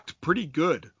whacked pretty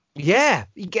good. Yeah,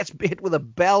 he gets hit with a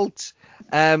belt,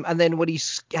 and then when he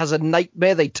has a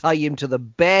nightmare, they tie him to the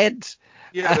bed.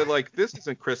 Yeah, they're like, this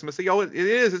isn't Christmassy. Oh, it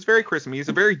is. It's very Christmassy. It's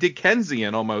a very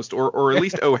Dickensian almost, or at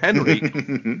least O. Henry.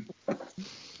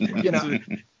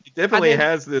 It definitely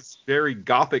has this very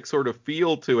gothic sort of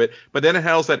feel to it, but then it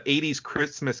has that 80s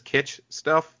Christmas kitsch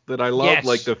stuff that I love. Yes.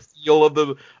 Like the feel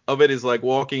of it is like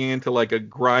walking into like a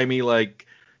grimy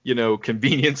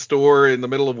convenience store in the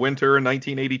middle of winter in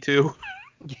 1982.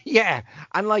 Yeah,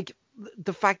 and like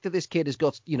the fact that this kid has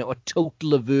got a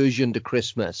total aversion to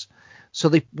Christmas.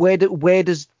 So where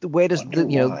does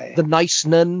the nice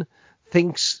nun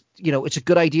thinks it's a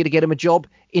good idea to get him a job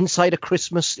inside a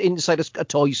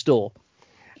toy store,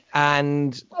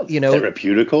 and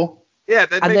therapeutical. Yeah,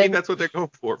 maybe that's what they're going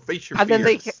for. Face your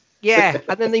fears. Yeah,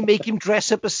 and then they make him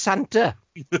dress up as Santa.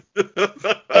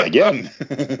 Again,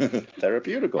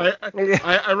 therapeutical.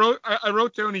 I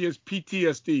wrote down he has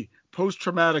PTSD,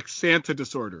 post-traumatic Santa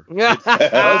disorder.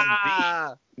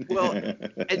 Well,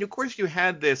 and of course you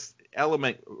had this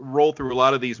element roll through a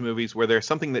lot of these movies where there's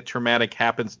something that traumatic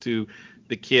happens to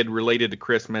the kid related to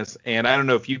Christmas. And I don't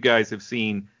know if you guys have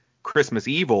seen Christmas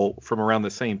Evil from around the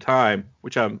same time,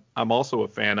 which I'm also a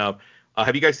fan of.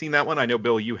 Have you guys seen that one? I know,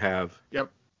 Bill, you have.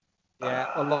 Yep.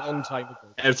 Yeah, a long time ago.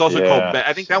 And it's also called.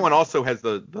 I think that one also has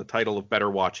the title of Better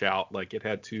Watch Out. Like it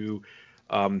had to.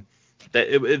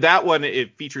 That one,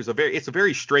 it features it's a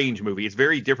very strange movie. It's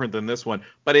very different than this one.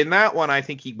 But in that one, I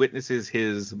think he witnesses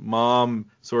his mom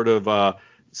sort of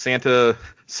Santa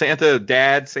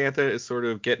is sort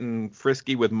of getting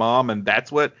frisky with mom, and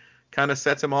that's what kind of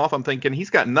sets him off. I'm thinking he's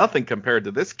got nothing compared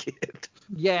to this kid.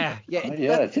 Yeah.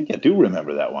 I think I do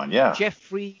remember that one. Yeah.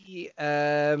 Jeffrey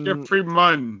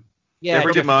Munn. Yeah,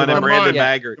 Jeffrey Munn and Brandon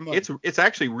Maggart. Munn. It's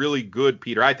actually really good,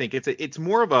 Peter. I think it's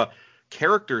more of a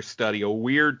character study, a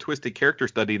weird, twisted character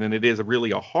study than it is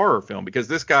really a horror film, because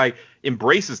this guy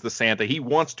embraces the Santa. He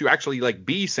wants to actually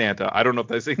be Santa. I don't know if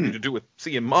that's anything to do with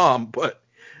seeing mom, but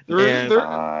there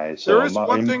is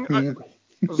one thing.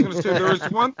 I was going to say there is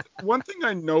one thing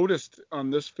I noticed on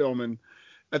this film, and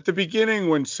at the beginning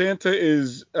when Santa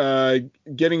is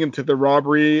getting into the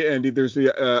robbery and there's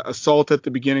the assault at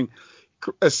the beginning,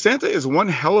 Santa is one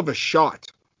hell of a shot,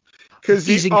 because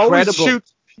he always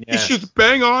shoots. Yes. He shoots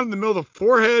bang on in the middle of the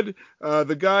forehead.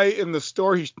 The guy in the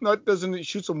store, he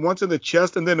shoots him once in the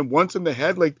chest and then once in the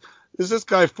head. Like, is this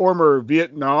guy former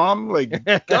Vietnam? Like,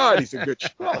 God, he's a good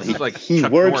shot. Well, he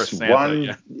works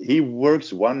he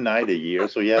works one night a year,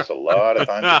 so he has a lot of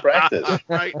time to practice.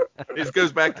 Right. This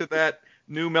goes back to that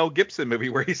new Mel Gibson movie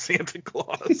where he's Santa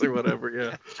Claus or whatever.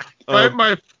 Yeah.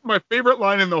 My favorite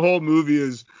line in the whole movie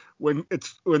is when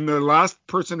the last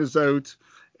person is out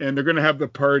and they're gonna have the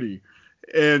party.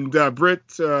 And Britt,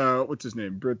 what's his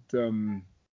name? Britt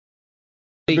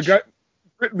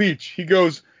Leach. He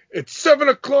goes, "It's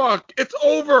 7:00. It's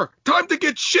over. Time to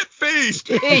get shit-faced."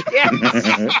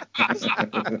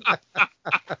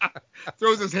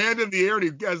 Throws his hand in the air and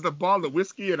he has the bottle of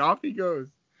whiskey and off he goes.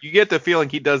 You get the feeling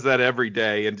he does that every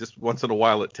day, and just once in a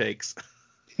while it takes.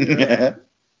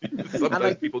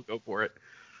 Sometimes people go for it.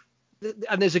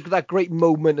 And there's that great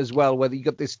moment as well where you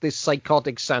got this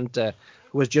psychotic Santa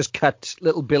who has just cut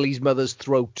little Billy's mother's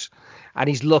throat, and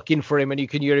he's looking for him, and you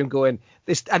can hear him going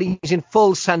this, and he's in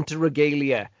full Santa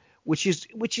regalia, which is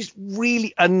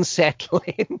really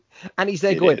unsettling. And he's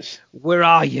there going, "Where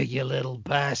are you, you little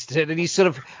bastard?" And he's sort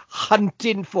of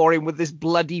hunting for him with this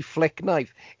bloody flick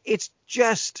knife. It's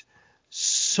just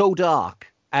so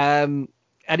dark, and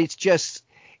it's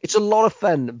a lot of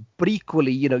fun, but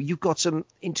equally, you've got some,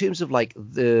 in terms of like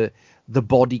the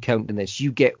body count in this,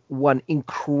 you get one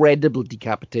incredible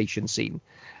decapitation scene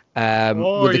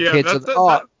with the kids.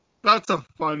 That's a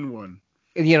fun one.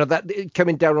 That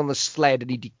coming down on the sled,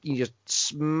 and he just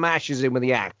smashes him with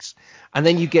the axe, and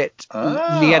then you get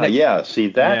Leanna. Yeah, see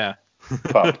that? Yeah.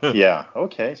 Popped. Yeah.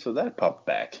 Okay, so that popped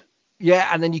back. Yeah,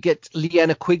 and then you get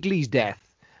Leanna Quigley's death.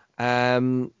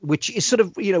 Which is sort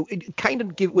of, it kind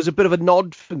of was a bit of a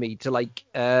nod for me to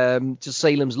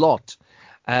Salem's Lot,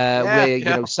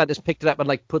 where Santa's picked it up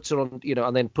and puts her on,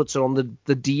 and then puts her on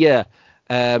the deer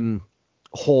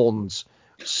horns.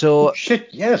 So shit,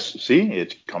 yes. See,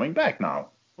 it's coming back now.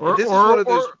 I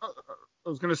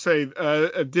was gonna say,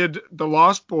 did the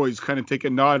Lost Boys kind of take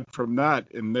a nod from that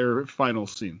in their final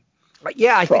scene?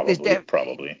 Yeah, I think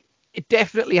probably. It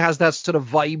definitely has that sort of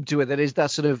vibe to it. That is that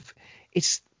sort of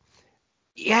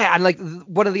Yeah, and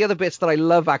one of the other bits that I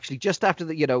love actually, just after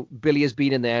Billy has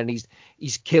been in there and he's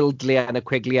killed Leanna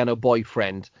Quigley and her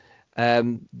boyfriend,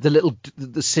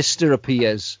 the sister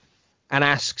appears and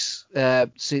asks,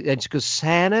 and she goes,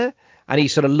 "Santa?" And he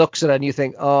sort of looks at her and you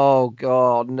think, oh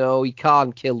God, no, he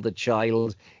can't kill the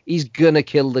child. He's gonna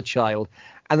kill the child.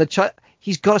 And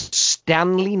he's got a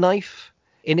Stanley knife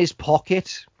in his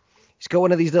pocket. He's got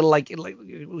one of these little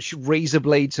razor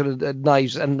blade sort of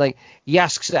knives, and he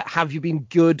asks her, "Have you been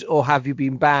good or have you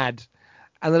been bad?"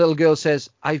 And the little girl says,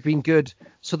 "I've been good."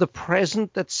 So the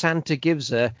present that Santa gives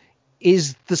her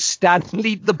is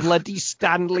the bloody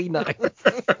Stanley knife.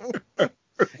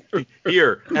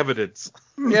 Here, evidence.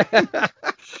 Yeah.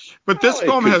 But this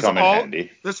film has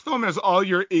all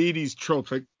your 80s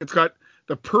tropes. Like, it's got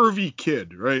the pervy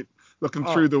kid, right, looking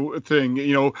through the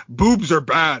thing. Boobs are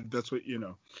bad. That's what .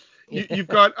 You've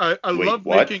got a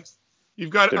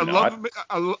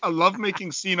love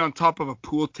making scene on top of a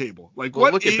pool table.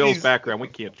 Look at Bill's background. We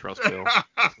can't trust Bill.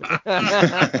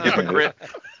 Hypocrite.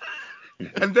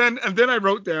 And then I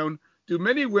wrote down, do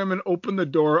many women open the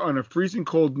door on a freezing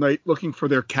cold night looking for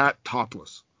their cat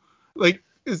topless? Like,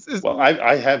 well,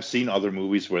 I have seen other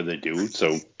movies where they do,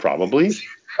 so probably.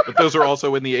 But those are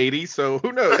also in the 80s, so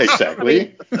who knows?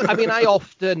 Exactly. I mean, I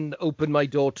often open my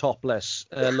door topless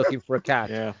looking for a cat.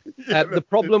 Yeah. The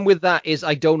problem with that is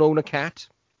I don't own a cat.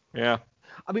 Yeah.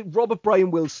 I mean, Robert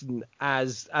Brian Wilson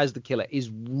as the killer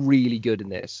is really good in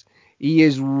this. He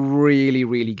is really,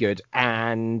 really good.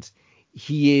 And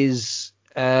he is...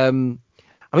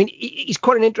 I mean, he's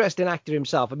quite an interesting actor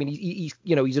himself. I mean, he's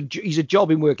a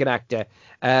jobbing working actor,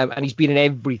 and he's been in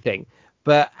everything.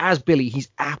 But as Billy, he's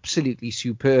absolutely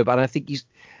superb, and I think he's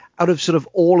out of sort of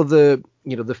all of the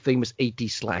the famous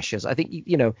 80s slashers. I think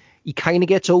he kind of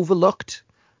gets overlooked.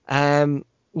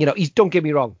 He's, don't get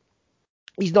me wrong,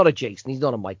 he's not a Jason, he's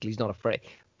not a Michael, he's not a Freddy,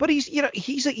 but he's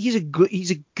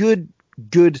a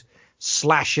good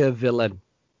slasher villain.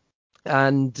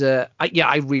 And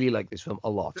I really like this film a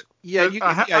lot. Yeah, you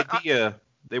get the idea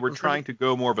they were trying to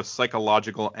go more of a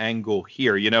psychological angle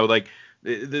here. Like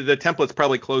the template's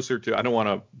probably closer to, I don't want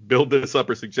to build this up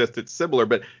or suggest it's similar,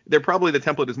 but the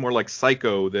template is more like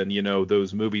Psycho than,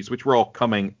 those movies, which were all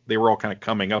kind of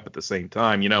coming up at the same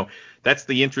time. That's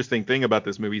the interesting thing about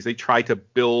this movie is they try to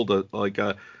build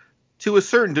to a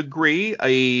certain degree,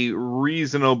 a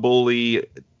reasonably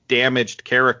damaged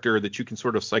character that you can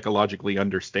sort of psychologically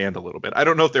understand a little bit. I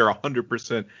don't know if they're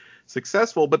 100%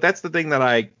 successful, but that's the thing that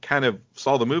I kind of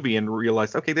saw the movie and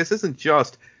realized, okay, this isn't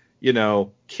just,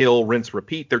 kill, rinse,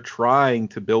 repeat. They're trying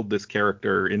to build this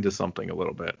character into something a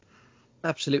little bit.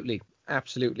 Absolutely.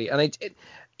 And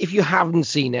if you haven't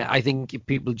seen it, I think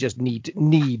people just need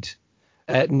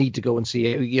to go and see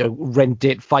it, rent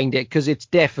it, find it, because it's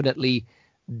definitely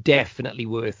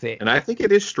worth it. And I think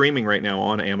it is streaming right now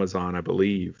on Amazon, I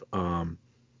believe.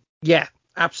 Yeah,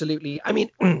 absolutely. I mean,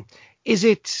 is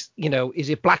it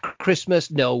Black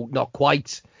Christmas? No, not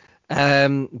quite.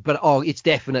 But it's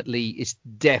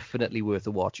definitely worth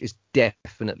a watch. It's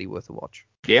definitely worth a watch.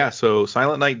 Yeah. So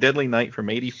Silent Night, Deadly Night from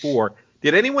 '84.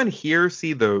 Did anyone here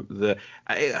see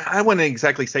I wouldn't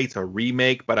exactly say it's a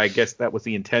remake, but I guess that was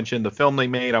the intention. The film they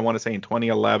made, I want to say in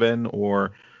 2011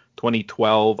 or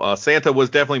 2012. Santa was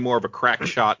definitely more of a crack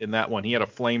shot in that one. He had a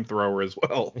flamethrower as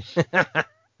well.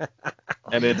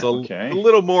 And it's a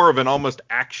little more of an almost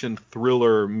action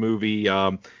thriller movie.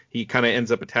 He kind of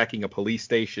ends up attacking a police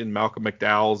station. Malcolm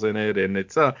McDowell's in it, and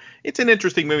it's an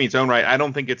interesting movie in its own right. I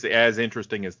don't think it's as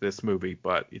interesting as this movie,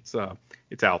 but it's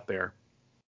out there.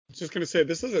 I was just gonna say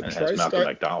this is a TriStar. Malcolm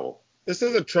McDowell. This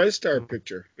is a TriStar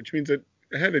picture, which means it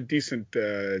had a decent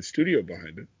studio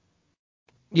behind it.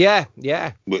 Yeah.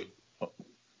 But,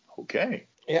 okay.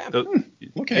 Yeah.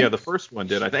 Yeah, the first one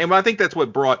did. I think that's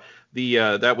what brought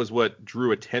that was what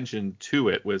drew attention to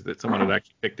it, was that someone had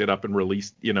actually picked it up and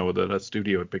released, that a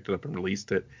studio had picked it up and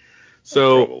released it.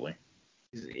 So probably.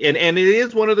 And it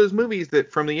is one of those movies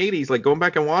that from the 80s, like going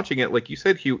back and watching it, like you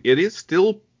said, Hugh, it is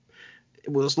still.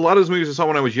 It was a lot of those movies I saw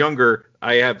when I was younger.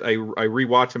 I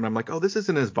rewatched them and I'm like, oh, this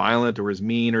isn't as violent or as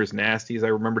mean or as nasty as I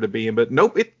remembered it being. But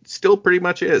nope, it still pretty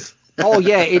much is. Oh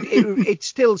yeah, it's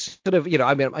still sort of,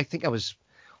 I mean, I think I was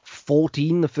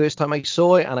 14 the first time I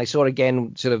saw it, and I saw it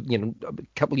again sort of, a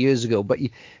couple of years ago. But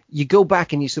you go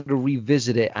back and you sort of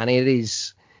revisit it, and it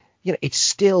is, it's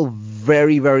still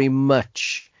very, very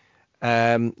much.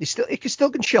 It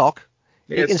still can shock.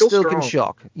 Yeah, it still can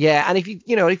shock. Yeah, and if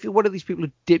you're one of these people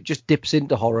who just dips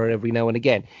into horror every now and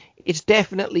again, it's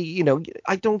definitely,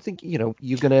 I don't think,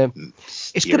 you're gonna.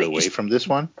 It's Steer away from this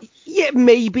one. Yeah,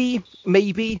 maybe.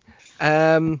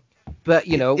 But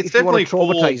it's if you want to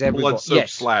traumatize everyone, blood-soaked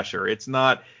slasher. It's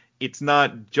not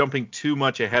jumping too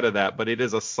much ahead of that, but it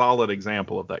is a solid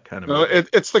example of that kind of movie.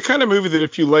 It's the kind of movie that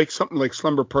if you like something like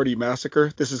Slumber Party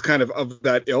Massacre, this is kind of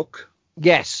that ilk.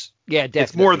 Yes. Yeah, definitely.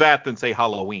 It's more that than, say,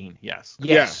 Halloween. Yes.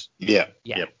 Yes. Yeah.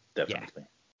 Definitely. Yeah.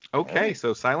 Okay,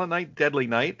 so Silent Night, Deadly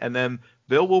Night, and then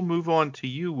Bill will move on to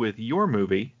you with your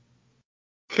movie.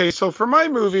 Okay, so for my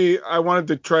movie, I wanted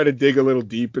to try to dig a little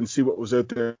deep and see what was out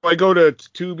there. I go to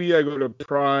Tubi, I go to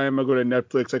Prime, I go to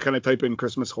Netflix. I kind of type in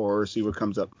Christmas horror, see what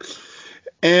comes up.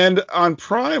 And on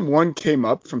Prime, one came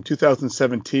up from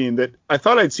 2017 that I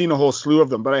thought I'd seen a whole slew of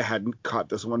them, but I hadn't caught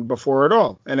this one before at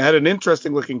all. And it had an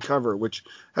interesting looking cover, which,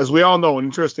 as we all know, an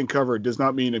interesting cover does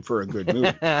not mean it for a good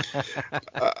movie.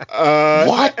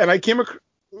 What? And I came across.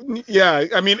 Yeah,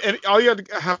 I mean, and all you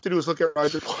have to do is look at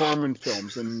Roger Corman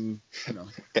films, and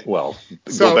Well,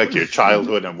 go back to your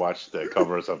childhood and watch the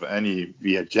covers of any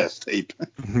VHS tape.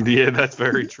 Yeah, that's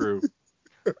very true.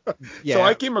 Yeah. So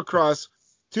I came across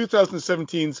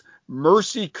 2017's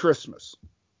Mercy Christmas,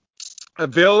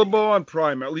 available on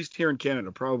Prime, at least here in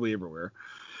Canada, probably everywhere.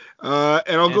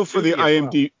 And I'll go for the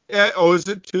IMDb. Well. Oh, is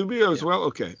it Tubi as well?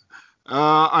 Okay.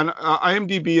 On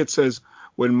IMDb, it says,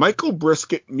 when Michael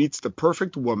Brisket meets the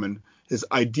perfect woman, his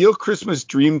ideal Christmas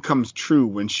dream comes true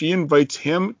when she invites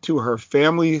him to her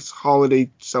family's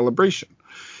holiday celebration.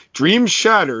 Dreams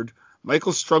shattered,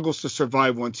 Michael struggles to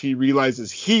survive once he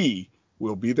realizes he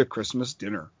will be the Christmas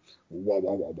dinner. Wah,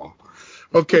 wah, wah, wah.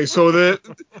 Okay, so the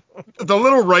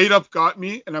little write-up got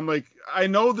me, and I'm like, I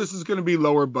know this is going to be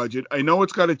lower budget. I know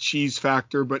it's got a cheese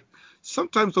factor, but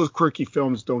sometimes those quirky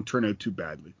films don't turn out too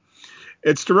badly.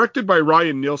 It's directed by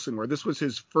Ryan Nielsen, where this was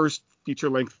his first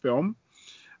feature-length film.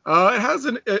 It has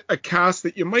a cast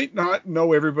that you might not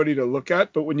know everybody to look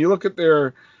at, but when you look at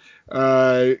their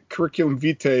curriculum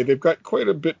vitae, they've got quite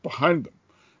a bit behind them.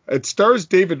 It stars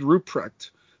David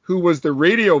Ruprecht, who was the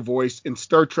radio voice in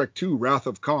Star Trek II, Wrath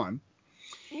of Khan.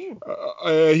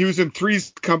 He was in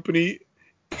Three's Company,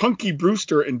 Punky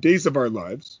Brewster, and Days of Our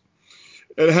Lives.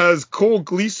 It has Cole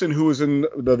Gleason, who was in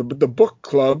the Book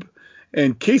Club,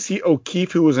 and Casey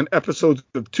O'Keefe, who was in episodes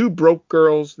of Two Broke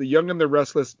Girls, The Young and the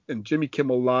Restless, and Jimmy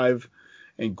Kimmel Live,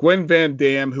 and Gwen Van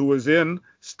Dam, who was in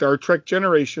Star Trek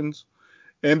Generations,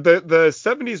 and the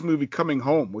 70s movie Coming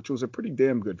Home, which was a pretty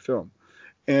damn good film,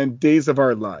 and Days of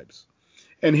Our Lives.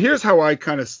 And here's how I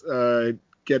kind of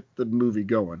get the movie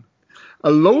going.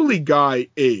 A lowly guy,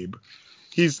 Abe,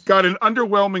 he's got an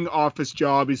underwhelming office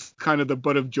job. He's kind of the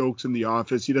butt of jokes in the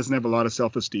office. He doesn't have a lot of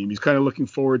self-esteem. He's kind of looking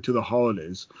forward to the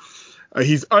holidays.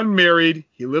 He's unmarried.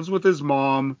 He lives with his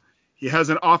mom. He has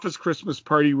an office Christmas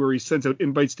party where he sends out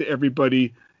invites to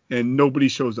everybody, and nobody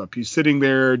shows up. He's sitting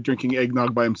there drinking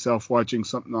eggnog by himself, watching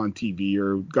something on TV,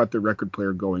 or got the record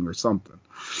player going or something.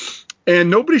 And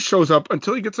nobody shows up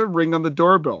until he gets a ring on the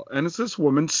doorbell, and it's this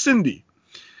woman, Cindy.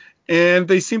 And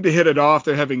they seem to hit it off.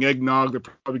 They're having eggnog. They're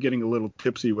probably getting a little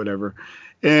tipsy, whatever.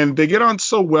 And they get on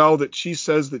so well that she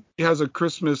says that she has a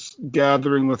Christmas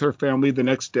gathering with her family the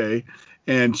next day,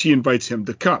 and she invites him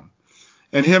to come.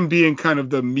 And him being kind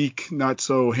of the meek, not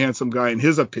so handsome guy in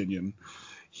his opinion,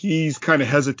 he's kind of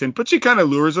hesitant, but she kind of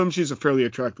lures him. She's a fairly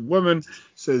attractive woman,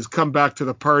 says, come back to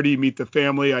the party, meet the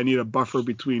family. I need a buffer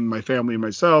between my family and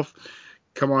myself.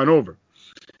 Come on over.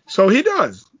 So he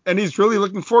does. And he's really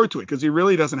looking forward to it because he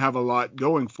really doesn't have a lot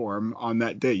going for him on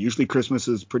that day. Usually Christmas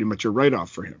is pretty much a write-off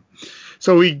for him.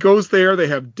 So he goes there. They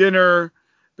have dinner.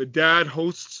 The dad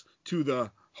hosts to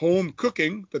the home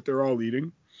cooking that they're all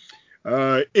eating.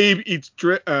 Abe eats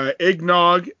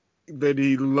eggnog that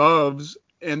he loves,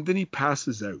 and then he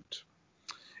passes out.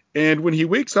 And when he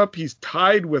wakes up, he's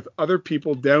tied with other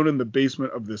people down in the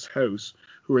basement of this house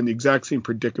who are in the exact same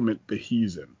predicament that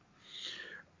he's in.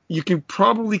 You can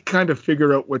probably kind of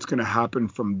figure out what's going to happen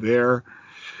from there.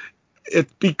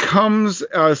 It becomes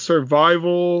a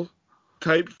survival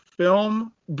type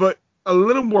film, but a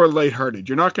little more lighthearted.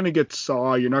 You're not going to get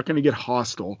Saw. You're not going to get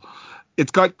Hostel.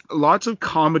 It's got lots of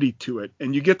comedy to it,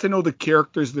 and you get to know the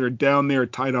characters that are down there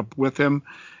tied up with him,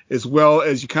 as well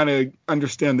as you kind of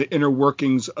understand the inner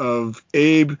workings of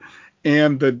Abe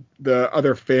and the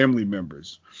other family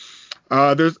members.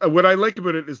 What I like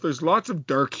about it is there's lots of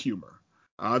dark humor.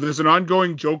 There's an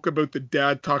ongoing joke about the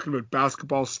dad talking about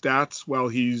basketball stats while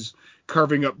he's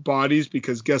carving up bodies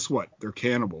because guess what? They're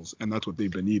cannibals, and that's what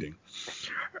they've been eating.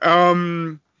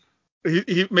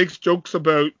 He makes jokes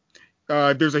about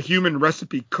there's a human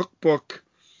recipe cookbook.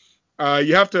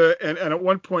 You have to, and at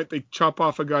one point they chop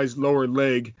off a guy's lower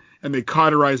leg and they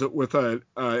cauterize it with an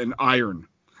iron.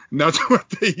 And that's what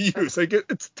they use. Like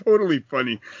it's totally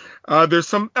funny. There's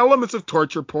some elements of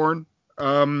torture porn.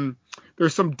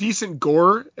 There's some decent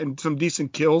gore and some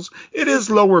decent kills. It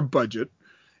is lower budget,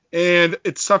 and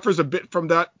it suffers a bit from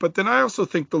that. But then I also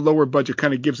think the lower budget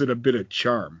kind of gives it a bit of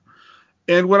charm.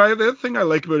 And the other thing I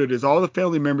like about it is all the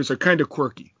family members are kind of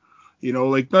quirky. You know,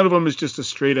 like none of them is just a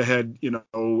straight ahead,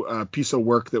 piece of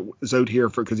work that is out here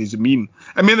because he's a mean.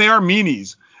 I mean, they are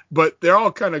meanies, but they're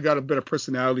all kind of got a bit of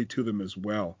personality to them as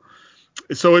well.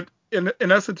 So in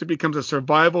essence, it becomes a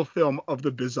survival film of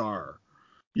the bizarre.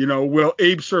 Will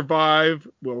Abe survive?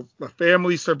 Will the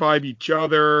family survive each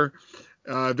other?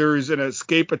 There's an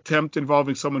escape attempt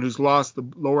involving someone who's lost the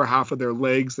lower half of their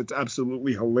legs. That's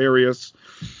absolutely hilarious.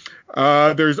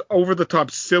 There's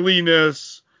over-the-top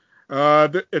silliness.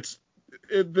 It's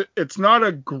not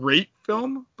a great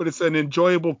film, but it's an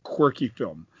enjoyable, quirky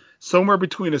film. Somewhere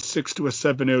between a 6 to a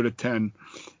 7 out of 10.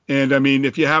 And I mean,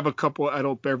 if you have a couple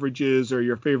adult beverages or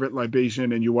your favorite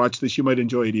libation and you watch this, you might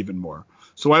enjoy it even more.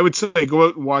 So I would say go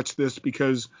out and watch this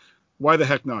because why the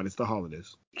heck not? It's the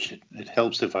holidays. It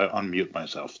helps if I unmute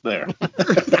myself. There.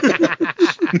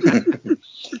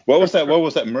 What was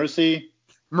that? Mercy?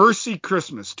 Mercy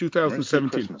Christmas, 2017.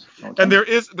 Mercy Christmas. Okay. And there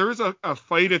is a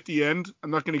fight at the end.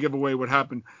 I'm not going to give away what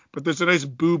happened, but there's a nice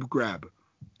boob grab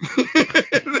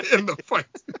in the fight.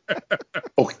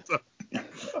 Okay.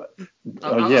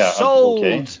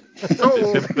 Sold.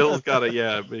 Okay. Bill's got to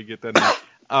get that now.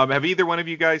 Have either one of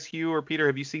you guys, Hugh or Peter,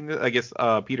 have you seen this? I guess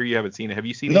Peter, you haven't seen it. Have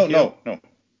you seen it? No.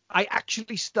 I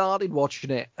actually started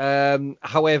watching it.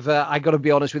 However, I got to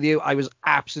be honest with you, I was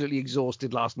absolutely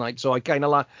exhausted last night. So I kind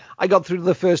of I got through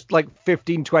the first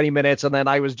 15, 20 minutes and then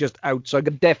I was just out. So I'm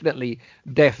definitely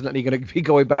going to be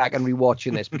going back and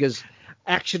rewatching this because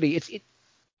actually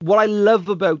what I love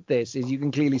about this is you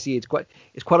can clearly see it's quite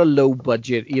a low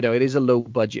budget. It is a low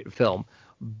budget film,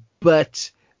 but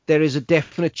there is a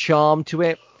definite charm to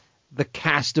it. The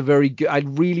cast are very good. I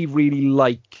really, really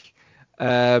like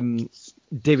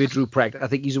David Ruprecht. I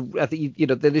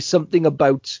think there is something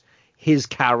about his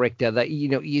character that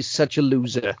he is such a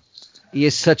loser. He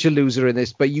is such a loser in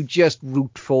this, but you just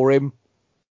root for him.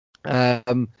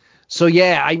 So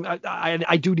yeah,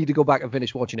 I do need to go back and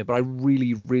finish watching it, but I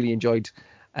really, really enjoyed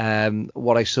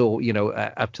what I saw,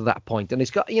 up to that point. And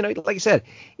it's got, like I said,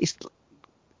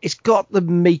 it's got the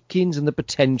makings and the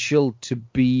potential to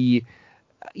be,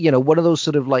 one of those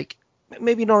sort of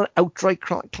maybe not an outright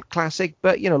classic,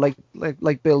 but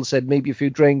like Bill said, maybe a few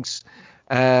drinks,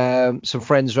 some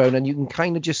friends around, and you can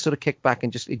kind of just sort of kick back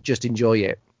and just enjoy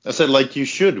it. I said like you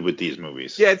should with these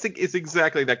movies. Yeah, it's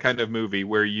exactly that kind of movie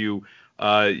where you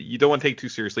don't want to take too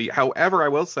seriously. However, I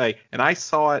will say, and I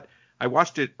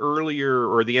watched it earlier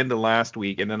or the end of last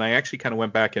week, and then I actually kind of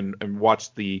went back and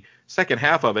watched the second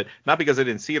half of it, not because I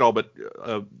didn't see it all, but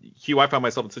Hugh, I found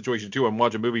myself in a situation too. I'm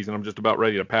watching movies and I'm just about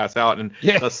ready to pass out. And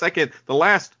the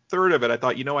last third of it, I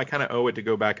thought, I kind of owe it to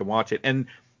go back and watch it. And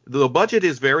the budget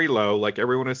is very low, like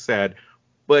everyone has said,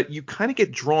 but you kind of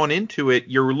get drawn into it.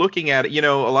 You're looking at it,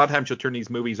 a lot of times you'll turn these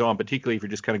movies on, particularly if you're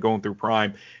just kind of going through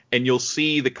Prime, and you'll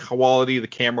see the quality of the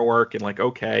camera work and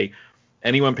okay,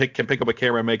 anyone can pick up a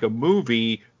camera and make a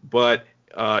movie, but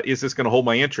is this going to hold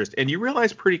my interest? And you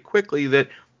realize pretty quickly that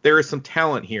there is some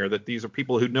talent here, that these are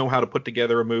people who know how to put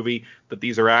together a movie, that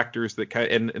these are actors that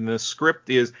and the script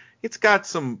it's got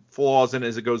some flaws in it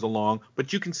as it goes along,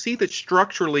 but you can see that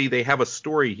structurally they have a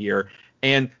story here.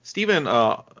 And Stephen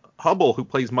Hubble, who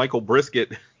plays Michael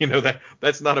Brisket,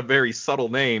 that's not a very subtle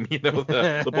name.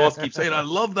 The boss keeps saying, "I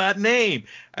love that name,"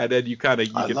 and then you get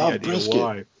the idea Brisket.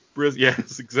 why.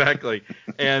 Yes, exactly.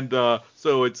 And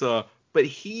so it's but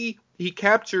he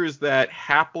captures that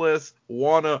hapless,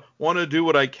 wanna do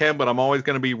what I can, but I'm always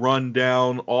going to be run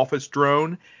down office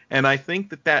drone. And I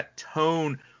think that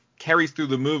tone carries through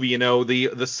the movie.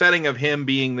 The setting of him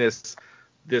being this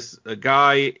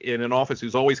guy in an office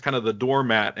who's always kind of the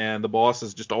doormat, and the boss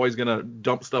is just always going to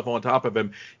dump stuff on top of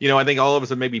him. I think all of us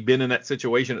have maybe been in that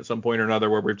situation at some point or another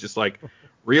where we're just like,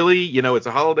 really, it's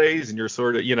the holidays and you're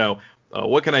sort of,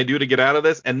 what can I do to get out of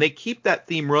this? And they keep that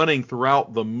theme running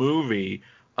throughout the movie.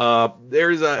 I don't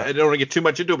want to get too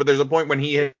much into it, but there's a point when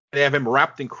they have him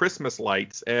wrapped in Christmas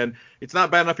lights, and it's not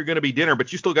bad enough you're going to be dinner,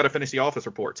 but you still got to finish the office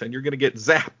reports, and you're going to get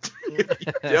zapped if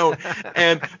you don't.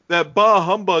 And that bah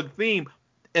humbug theme.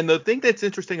 And the thing that's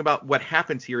interesting about what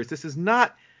happens here is this is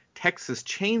not Texas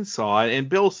Chainsaw, and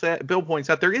Bill points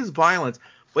out there is violence,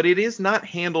 but it is not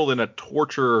handled in a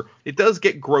torture. It does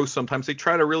get gross sometimes. They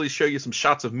try to really show you some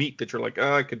shots of meat that you're like,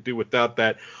 I could do without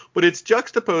that. But it's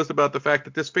juxtaposed about the fact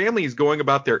that this family is going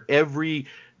about their everyday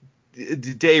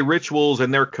rituals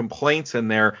and their complaints,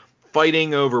 and their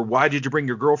fighting over why did you bring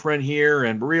your girlfriend here,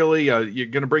 and really you're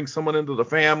going to bring someone into the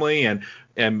family, and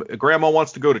grandma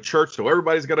wants to go to church, so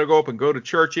everybody's got to go up and go to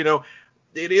church.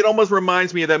 It almost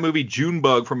reminds me of that movie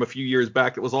Junebug from a few years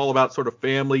back that was all about sort of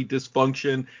family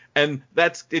dysfunction. And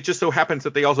it just so happens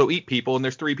that they also eat people, and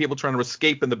there's 3 people trying to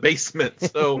escape in the basement.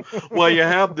 So while you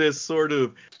have this sort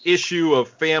of issue of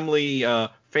family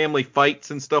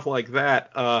fights and stuff like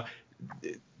that,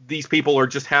 these people are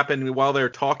just happening while they're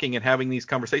talking and having these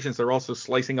conversations, they're also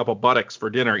slicing up a buttocks for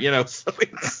dinner, so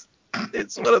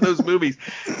it's one of those movies.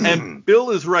 And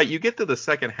Bill is right. You get to the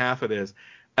second half of this,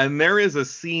 and there is a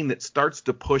scene that starts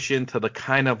to push into the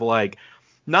kind of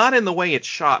not in the way it's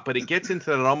shot, but it gets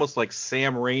into that almost like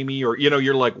Sam Raimi, or,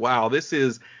 you're like, wow,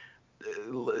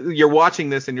 you're watching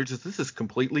this and this is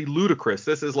completely ludicrous.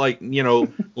 This is like,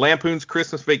 Lampoon's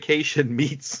Christmas Vacation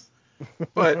meets.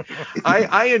 But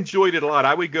I enjoyed it a lot.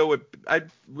 I would go with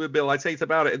Bill. I'd say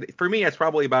for me, it's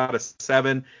probably about a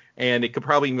 7, and it could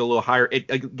probably be a little higher.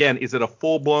 Again, is it a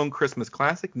full-blown Christmas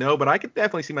classic? No, but I could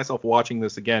definitely see myself watching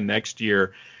this again next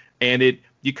year. And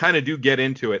you kind of do get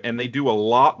into it, and they do a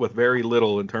lot with very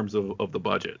little in terms of the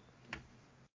budget.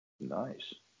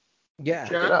 Nice.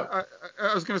 Yeah.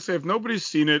 I was going to say, if nobody's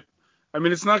seen it, I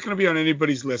mean, it's not going to be on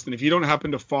anybody's list, and if you don't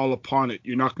happen to fall upon it,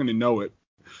 you're not going to know it.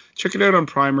 Check it out on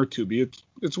Prime or Tubi.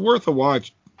 It's worth a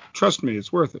watch. Trust me,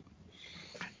 it's worth it.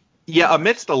 Yeah,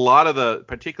 amidst a lot of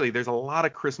particularly, there's a lot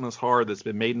of Christmas horror that's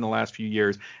been made in the last few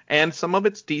years, and some of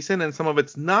it's decent and some of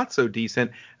it's not so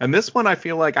decent. And this one I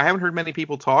feel like I haven't heard many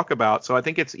people talk about, so I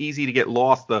think it's easy to get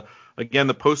lost. The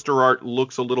poster art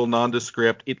looks a little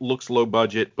nondescript. It looks low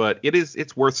budget, but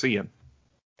it's worth seeing.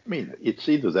 I mean, it's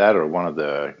either that or one of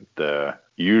the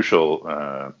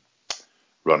usual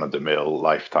run-of-the-mill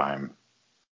Lifetime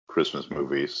Christmas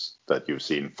movies that you've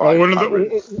seen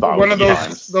 500,000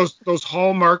 times. Those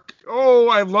Hallmark. Oh,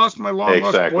 I've lost my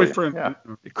long-lost boyfriend. Yeah.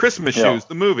 Christmas Shoes,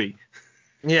 the movie.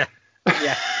 Yeah.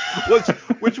 Yeah.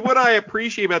 Which what I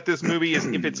appreciate about this movie is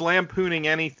if it's lampooning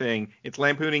anything, it's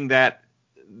lampooning that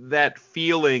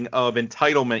feeling of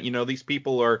entitlement. You know, these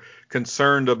people are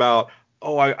concerned about,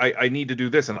 oh, I need to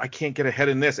do this and I can't get ahead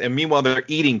in this. And meanwhile, they're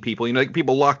eating people, you know, like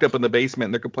people locked up in the basement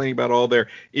and they're complaining about all their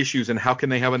issues and how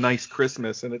can they have a nice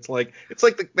Christmas. And it's like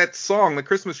that song, the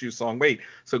Christmas Shoes song. Wait,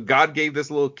 so God gave this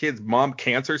little kid's mom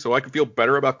cancer so I could feel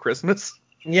better about Christmas?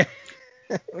 Yeah.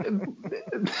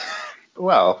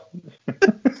 Well,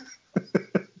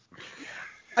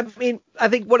 I mean, I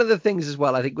think one of the things as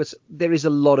well, I think there is a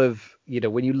lot of, you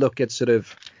know, when you look at sort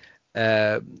of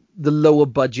the lower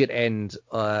budget end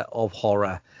of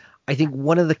horror, I think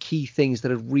one of the key things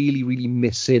that are really, really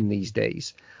missing these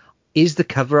days is the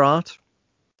cover art.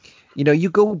 You know, you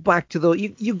go back to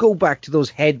those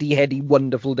heady,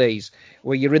 wonderful days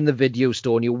where you're in the video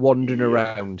store and you're wandering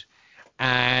around,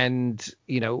 and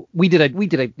you know, we did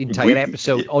an entire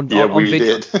episode on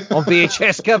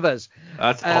VHS covers.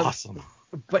 That's awesome.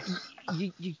 But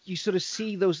you sort of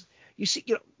see those. You see,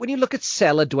 you know, when you look at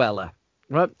Cellar Dweller.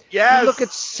 Right. Yes. You look at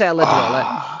Cellar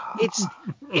Dweller.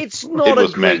 It's not. It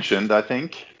was mentioned, I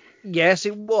think. Yes,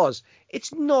 it was.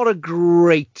 It's not a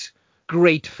great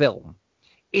film.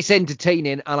 It's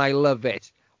entertaining and I love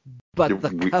it. But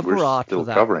the cover art for that. We're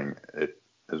still covering it,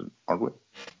 aren't we?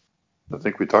 I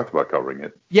think we talked about covering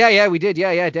it. Yeah, we did.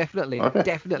 Yeah, definitely. Okay.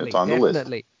 Definitely. It's on the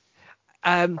list.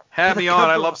 Have me on.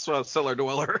 I love Cellar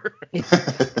Dweller.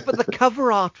 But the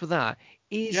cover art for that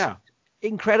is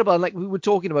incredible. And like we were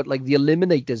talking about, like the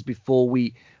Eliminators before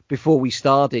we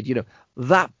started, you know,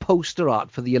 that poster art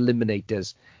for the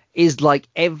Eliminators is like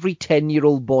every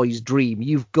 10-year-old boy's dream.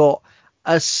 You've got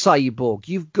a cyborg,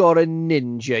 you've got a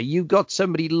ninja, you've got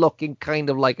somebody looking kind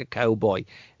of like a cowboy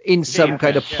in some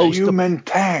kind of human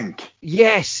tank.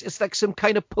 Yes, it's like some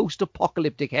kind of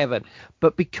post-apocalyptic heaven.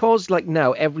 But because like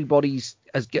now everybody's,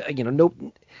 as you know,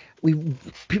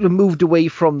 people have moved away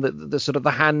from the sort of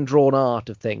the hand-drawn art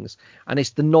of things, and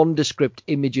it's the nondescript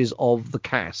images of the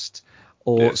cast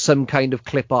or some kind of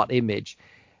clip art image.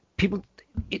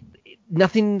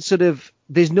 Nothing sort of,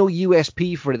 there's no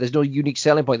USP for it. There's no unique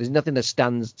selling point. There's nothing that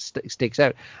sticks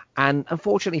out. And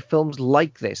unfortunately, films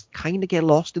like this kind of get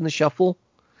lost in the shuffle.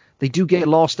 They do get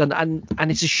lost, and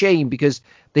it's a shame because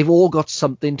they've all got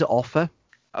something to offer.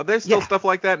 There's still stuff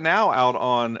like that now out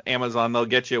on Amazon. They'll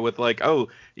get you with like, oh,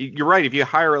 you're right. If you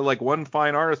hire like one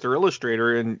fine artist or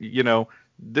illustrator, and you know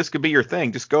this could be your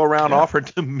thing, just go around offering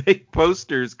to make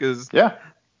posters because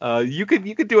you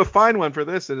could do a fine one for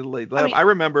this. And I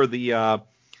remember the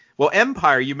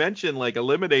Empire. You mentioned like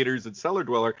Eliminators and Cellar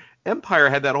Dweller. Empire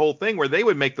had that whole thing where they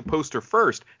would make the poster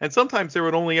first, and sometimes there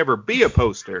would only ever be a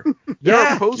poster. There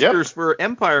are posters for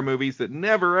Empire movies that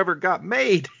never ever got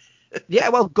made. Yeah,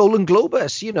 well, Golden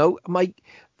Globus, you know,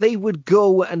 they would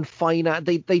go and find out.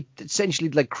 They essentially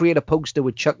like create a poster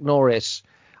with Chuck Norris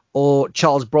or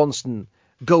Charles Bronson,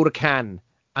 go to Cannes,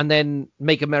 and then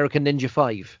make American Ninja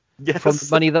 5 from the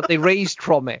money that they raised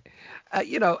from it.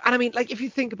 You know, and I mean, like if you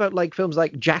think about like films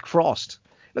like Jack Frost,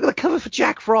 look at the cover for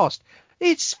Jack Frost.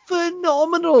 It's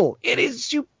phenomenal. It is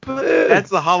superb.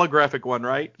 That's the holographic one,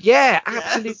 right? Yeah,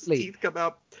 absolutely. Teeth come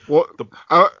out. Well,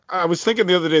 I was thinking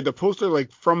the other day, the poster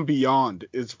like From Beyond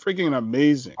is freaking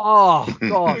amazing. Oh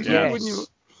God, yes.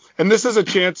 And this is a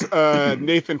chance,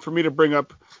 Nathan, for me to bring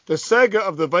up the saga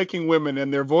of the Viking women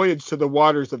and their voyage to the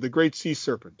waters of the Great Sea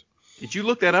Serpent. Did you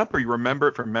look that up, or you remember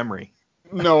it from memory?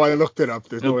 No, I looked it up.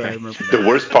 There's no way I remember that. The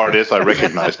worst part is I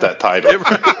recognize that title. We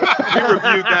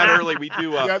reviewed that early. We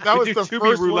do. That was the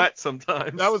Tubi roulette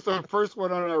sometimes. That was the first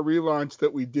one on our relaunch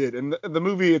that we did, and the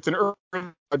movie. It's an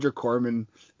Roger Corman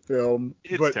film,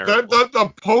 but terrible.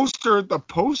 The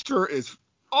poster is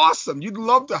awesome. You'd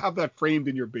love to have that framed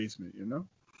in your basement, you know.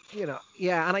 You know,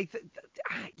 yeah, and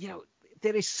you know,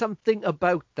 there is something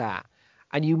about that,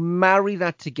 and you marry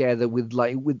that together with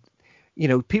you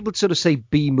know, people sort of say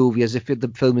B movie as if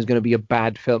the film is going to be a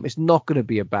bad film. It's not going to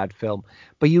be a bad film,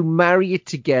 but you marry it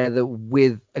together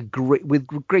with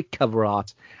great cover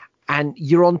art, and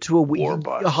you're onto a War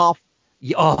Bus. half.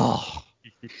 Oh,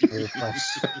 War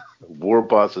Bus. War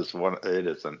Bus is it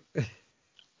is an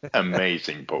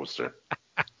amazing poster.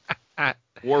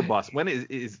 War Bus.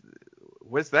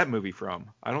 Where's that movie from?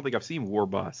 I don't think I've seen War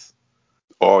Bus.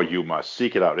 Oh, you must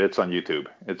seek it out. It's on YouTube.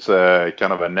 It's a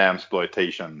kind of a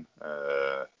Namsploitation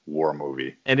war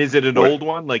movie. And is it an old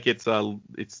one? Like it's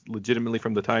legitimately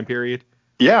from the time period?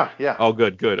 Yeah. Oh,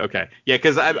 good. Okay. Yeah,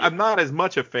 because I'm not as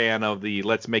much a fan of the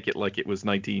let's make it like it was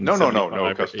 1975. No,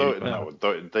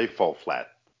 because they fall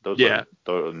flat. Those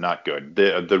are not good.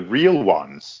 The real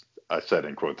ones, I said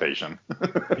in quotation.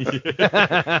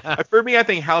 For me, I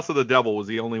think House of the Devil was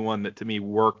the only one that to me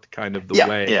worked kind of the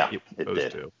way it was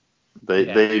supposed to.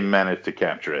 They managed to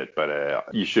capture it,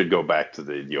 but you should go back to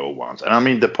the old ones. And I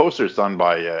mean, the poster is done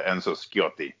by Enzo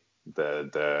Schiotti,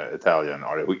 the Italian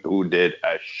artist who did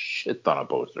a shit ton of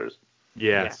posters.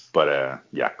 Yes. But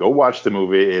go watch the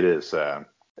movie. It is. And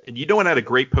you know what had a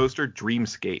great poster?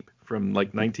 Dreamscape from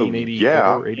like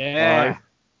 1984, 85.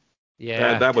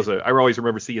 Yeah. That was I always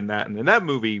remember seeing that, and that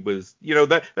movie was, you know,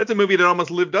 that's a movie that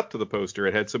almost lived up to the poster.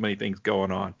 It had so many things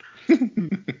going on.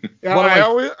 I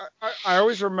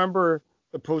always remember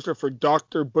the poster for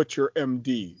Dr. Butcher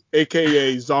MD,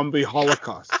 aka Zombie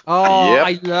Holocaust. Oh, yep.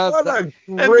 I love that.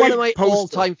 One of my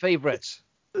all-time favorites.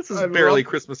 This is barely a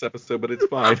Christmas episode, but it's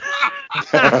fine.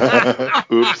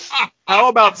 Oops. How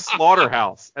about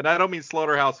Slaughterhouse? And I don't mean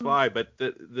Slaughterhouse 5, but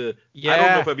I don't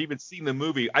know if I've even seen the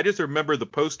movie. I just remember the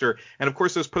poster, and of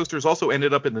course those posters also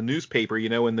ended up in the newspaper. You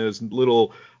know, in those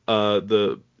little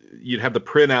you'd have the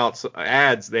printouts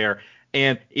ads there.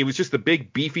 And it was just the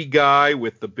big beefy guy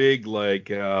with the big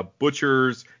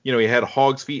butchers. You know, he had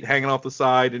hog's feet hanging off the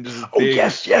side and just big.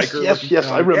 Yes.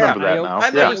 I remember that now.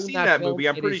 I've never seen that movie.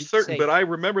 I'm pretty certain, but I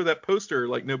remember that poster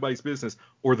like nobody's business.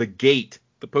 Or The Gate,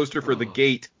 the poster for The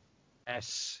Gate.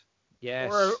 Yes.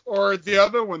 Or the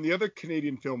other one, the other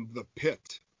Canadian film, The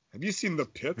Pit. Have you seen The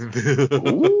Pit?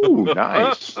 Ooh,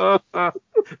 nice.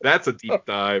 That's a deep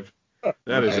dive.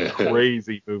 That is a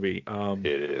crazy movie. It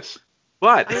is.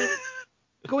 But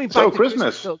going back to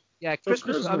Christmas.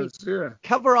 Christmas. I mean,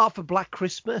 cover art for Black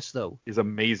Christmas though is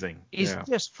amazing. Is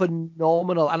just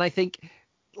phenomenal, and I think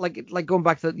like going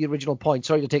back to the original point.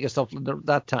 Sorry to take us off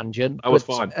that tangent. That was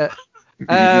fun.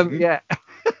 Yeah.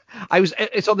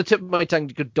 It's on the tip of my tongue.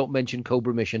 Don't mention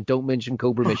Cobra Mission. Don't mention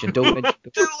Cobra Mission. Don't mention.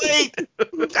 Too late.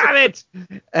 Damn it.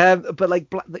 But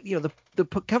like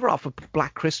the cover art for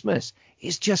Black Christmas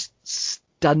is just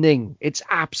stunning. It's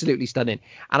absolutely stunning.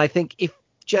 And I think if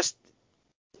just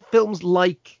films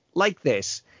like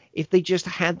this, if they just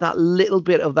had that little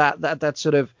bit of that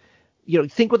sort of, you know,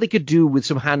 think what they could do with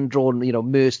some hand-drawn, you know,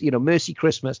 Mercy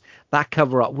Christmas, that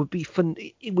cover art would be fun.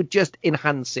 It would just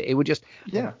enhance it. It would just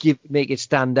make it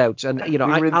stand out. And, you know,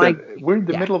 we're in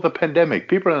the middle of a pandemic.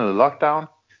 People are in a lockdown.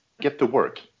 Get to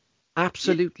work.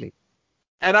 Absolutely.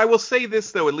 And I will say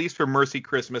this, though, at least for Mercy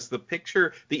Christmas, the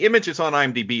image that's on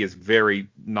IMDb is very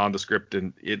nondescript,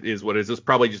 and it is what it is. It's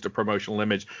probably just a promotional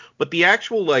image. But the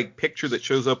actual, picture that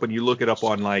shows up when you look it up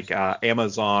on,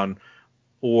 Amazon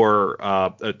or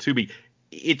Tubi,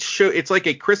 it's like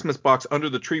a Christmas box under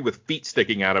the tree with feet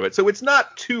sticking out of it. So it's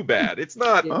not too bad. It's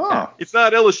not it's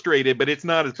not illustrated, but it's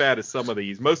not as bad as some of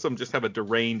these. Most of them just have a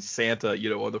deranged Santa, you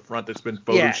know, on the front that's been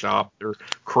photoshopped or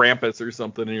Krampus or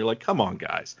something, and you're like, come on,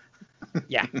 guys.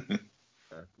 Yeah.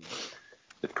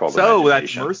 So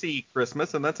that's Mercy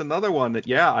Christmas, and that's another one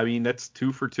that, I mean, that's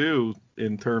 2 for 2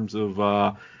 in terms of,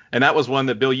 and that was one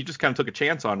that, Bill, you just kind of took a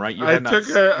chance on, right? I took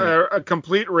a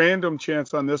complete random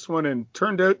chance on this one, and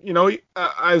turned out, you know,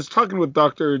 I was talking with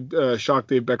Dr. Shock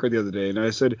Dave Becker the other day, and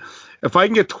I said, if I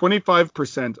can get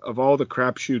 25% of all the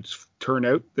crapshoots turn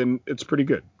out, then it's pretty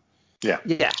good. Yeah,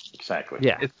 exactly.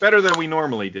 Yeah, it's better than we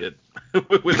normally did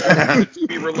with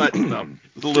the roulette stuff.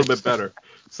 It's a little bit better.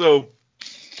 So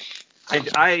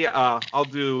I'll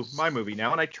do my movie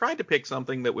now, and I tried to pick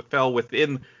something that fell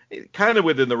within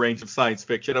the range of science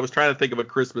fiction. I was trying to think of a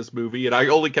Christmas movie, and I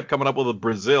only kept coming up with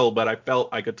Brazil, but I felt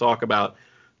I could talk about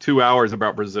 2 hours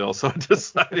about Brazil, so I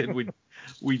decided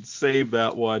we'd save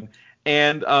that one.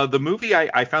 And the movie,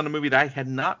 I found a movie that I had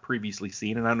not previously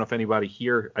seen, and I don't know if anybody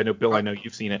here, I know, Bill, I know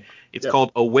you've seen it. It's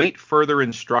called Await Further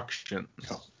Instructions.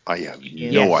 Oh, I have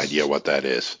no idea what that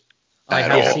is. I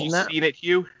have seen that. Seen it,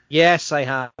 Hugh? Yes, I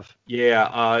have. Yeah.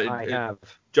 I have.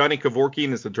 Johnny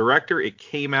Kevorkian is the director. It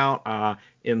came out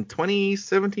in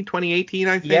 2017, 2018,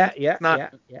 I think. Yeah.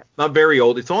 Not very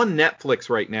old. It's on Netflix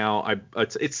right now.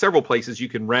 It's several places you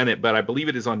can rent it, but I believe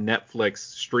it is on Netflix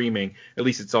streaming. At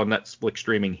least it's on Netflix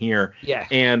streaming here. Yeah.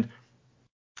 And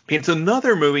it's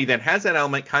another movie that has that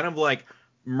element, kind of like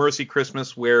Mercy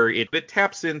Christmas, where it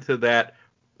taps into that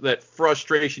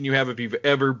frustration you have if you've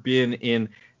ever been in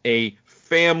a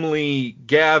family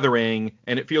gathering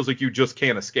and it feels like you just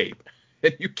can't escape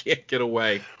and you can't get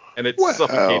away, and it's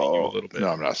suffocating you a little bit. No,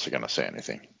 I'm not going to say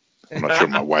anything. I'm not sure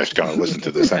my wife's going to listen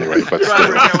to this anyway. But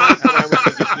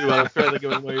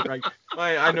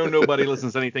I know nobody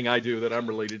listens to anything I do that I'm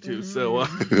related to, so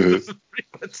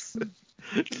it's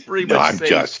pretty much I'm safe.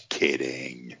 Just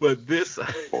kidding. But this,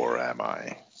 or am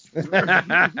I?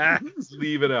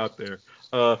 Leave it out there.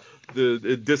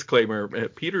 The disclaimer: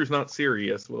 Peter's not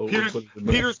serious.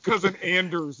 Peter's cousin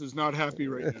Anders is not happy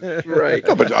right now. Right.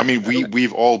 No, but I mean,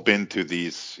 we've all been to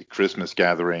these Christmas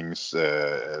gatherings,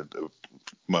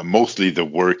 mostly the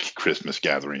work Christmas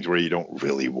gatherings, where you don't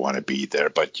really want to be there,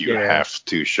 but you have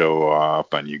to show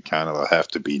up, and you kind of have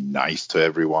to be nice to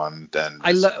everyone. Then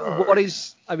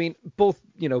both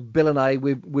Bill and I,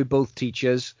 we're both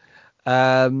teachers,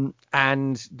 and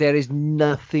there is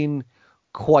nothing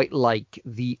quite like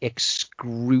the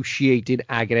excruciating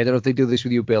agony. I don't know if they do this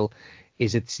with you, Bill.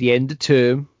 It's the end of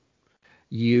term.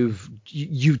 You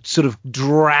sort of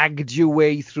dragged your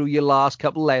way through your last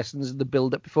couple lessons in the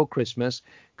build up before Christmas,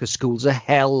 because schools are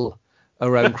hell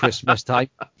around Christmas time.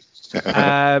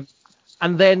 And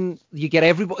then you get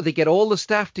everybody, they get all the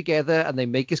staff together and they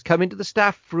make us come into the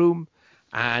staff room,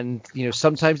 and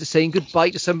sometimes they're saying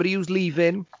goodbye to somebody who's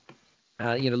leaving.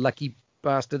 Lucky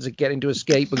bastards are getting to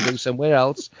escape and go somewhere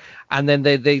else, and then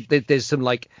there's some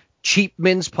like cheap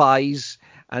mince pies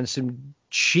and some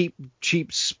cheap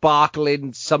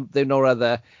sparkling something or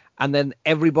other, and then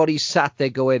everybody's sat there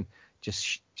going,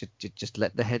 just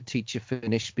let the head teacher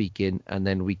finish speaking, and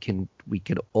then we can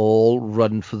all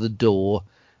run for the door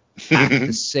at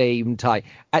the same time.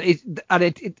 And I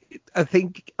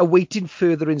think awaiting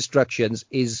further instructions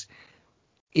is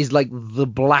like the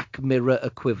Black Mirror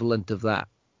equivalent of that.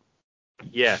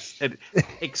 Yes,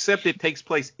 except it takes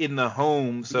place in the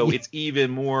home, so it's even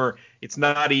more. It's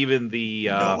not even the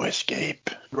no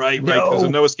escape. Right. There's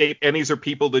no escape, and these are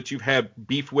people that you've had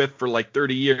beef with for like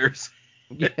 30 years.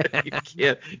 You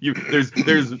can't.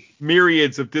 There's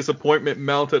myriads of disappointment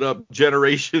mounted up,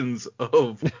 generations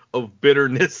of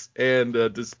bitterness and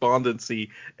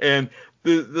despondency, and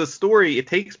the story, it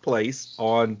takes place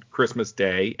on Christmas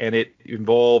Day, and it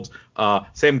involves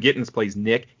Sam Gittins plays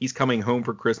Nick. He's coming home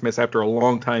for Christmas after a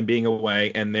long time being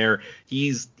away, and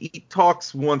he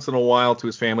talks once in a while to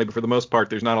his family, but for the most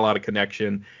part, there's not a lot of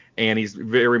connection, and he's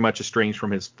very much estranged from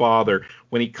his father.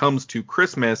 When he comes to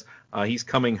Christmas, he's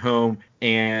coming home,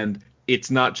 and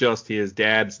it's not just his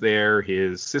dad's there,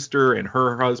 his sister and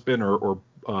her husband, or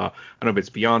I don't know if it's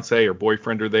fiance or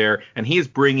boyfriend are there, and he is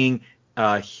bringing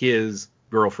his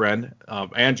girlfriend,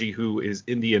 Angie, who is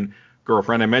Indian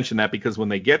girlfriend. I mentioned that because when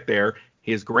they get there,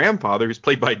 his grandfather, who's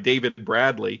played by David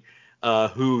Bradley,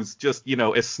 who's just,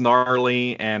 as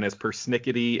snarly and as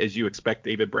persnickety as you expect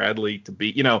David Bradley to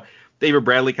be. David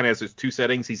Bradley kind of has his two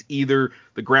settings. He's either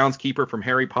the groundskeeper from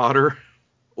Harry Potter,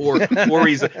 or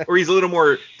he's a little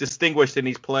more distinguished, and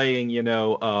he's playing,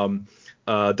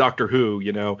 Doctor Who,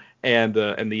 and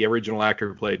the original actor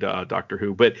who played Doctor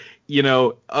Who. But,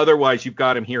 otherwise you've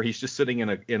got him here. He's just sitting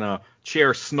in a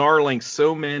chair snarling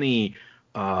so many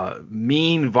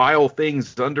mean, vile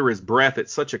things under his breath at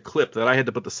such a clip that I had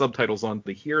to put the subtitles on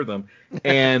to hear them.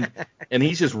 And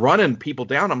he's just running people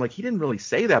down. I'm like, he didn't really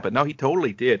say that, but no, he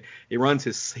totally did. He runs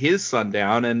his son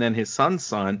down, and then his son's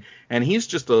son, and he's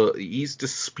just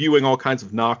spewing all kinds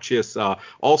of noxious,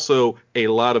 also a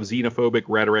lot of xenophobic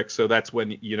rhetoric. So that's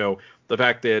when, the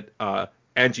fact that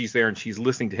Angie's there and she's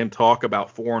listening to him talk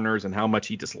about foreigners and how much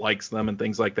he dislikes them and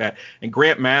things like that. And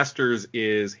Grant Masters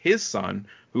is his son,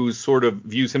 who sort of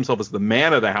views himself as the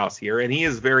man of the house here, and he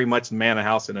is very much the man of the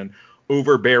house and an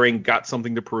overbearing, got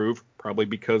something to prove, probably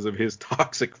because of his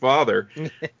toxic father.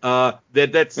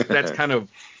 That's kind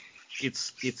of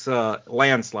it's a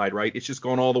landslide, right? It's just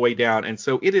going all the way down, and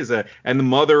so it is and the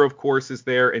mother, of course, is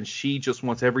there, and she just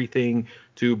wants everything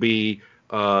to be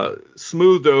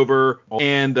smoothed over,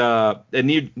 and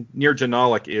Nir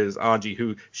Janalik is Angie,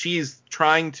 who she's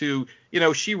trying to,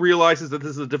 she realizes that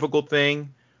this is a difficult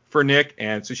thing for Nick,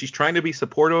 and so she's trying to be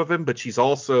supportive of him, but she's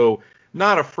also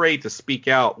not afraid to speak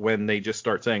out when they just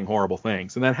start saying horrible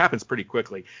things, and that happens pretty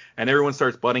quickly, and everyone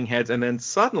starts butting heads, and then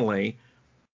suddenly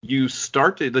the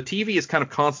TV is kind of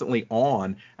constantly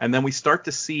on, and then we start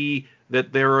to see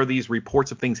that there are these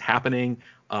reports of things happening.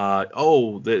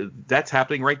 That's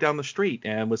happening right down the street.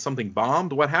 And was something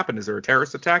bombed? What happened? Is there a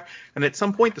terrorist attack? And at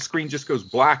some point, the screen just goes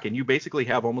black, and you basically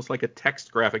have almost like a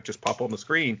text graphic just pop on the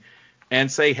screen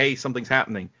and say, hey, something's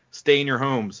happening. Stay in your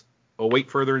homes. Await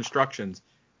further instructions.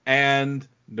 And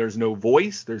there's no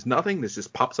voice. There's nothing. This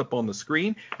just pops up on the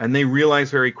screen. And they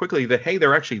realize very quickly that, hey,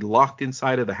 they're actually locked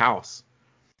inside of the house.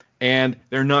 And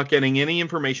they're not getting any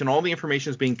information. All the information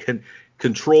is being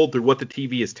controlled through what the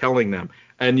TV is telling them.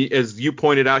 And as you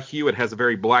pointed out, Hugh, it has a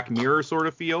very Black Mirror sort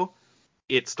of feel.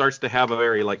 It starts to have a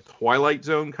very like Twilight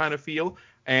Zone kind of feel.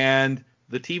 And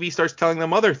the TV starts telling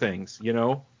them other things,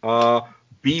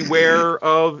 beware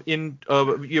of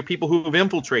people who have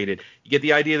infiltrated. You get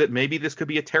the idea that maybe this could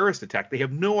be a terrorist attack. They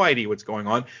have no idea what's going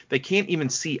on. They can't even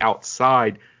see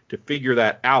outside to figure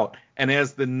that out. And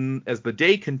as the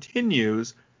day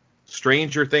continues,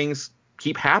 stranger things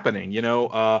keep happening.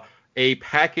 A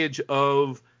package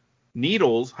of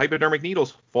needles, hypodermic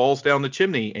needles, falls down the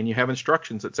chimney, and you have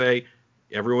instructions that say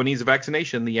everyone needs a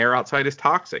vaccination. The air outside is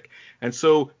toxic. And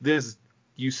so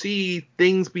you see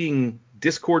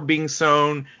discord being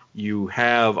sown. You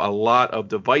have a lot of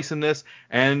divisiveness,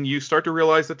 and you start to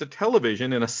realize that the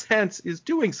television, in a sense, is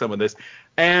doing some of this.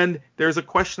 And there's a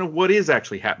question of what is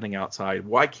actually happening outside.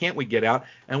 Why can't we get out?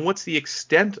 And what's the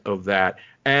extent of that?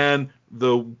 And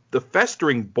the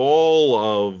festering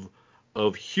ball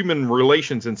of human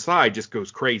relations inside just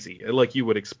goes crazy, like you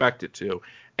would expect it to.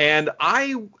 And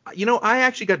I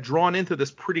actually got drawn into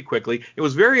this pretty quickly. It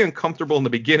was very uncomfortable in the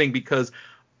beginning because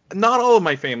not all of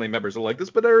my family members are like this,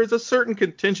 but there is a certain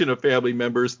contingent of family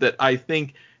members that I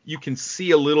think you can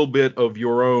see a little bit of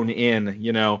your own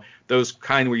in, those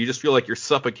kind where you just feel like you're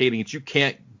suffocating and you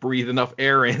can't breathe enough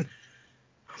air in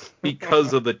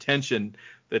because of the tension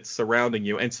that's surrounding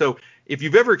you. And so if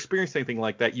you've ever experienced anything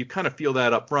like that, you kind of feel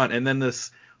that up front. And then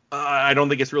this, I don't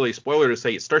think it's really a spoiler to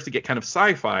say, it starts to get kind of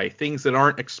sci-fi. Things that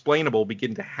aren't explainable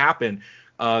begin to happen.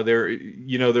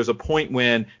 There's a point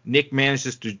when Nick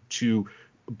manages to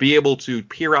be able to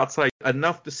peer outside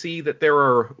enough to see that there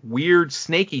are weird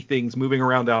snaky things moving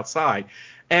around outside.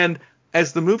 And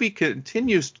as the movie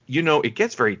continues, it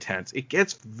gets very tense. It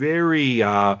gets very,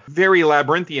 very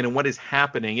labyrinthian in what is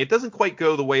happening. It doesn't quite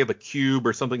go the way of a Cube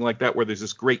or something like that, where there's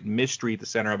this great mystery at the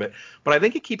center of it. But I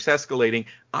think it keeps escalating.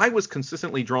 I was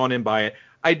consistently drawn in by it.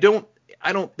 I don't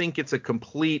think it's a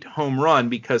complete home run,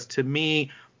 because to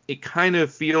me, it kind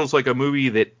of feels like a movie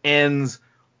that ends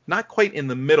not quite in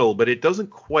the middle, but it doesn't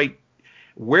quite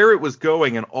where it was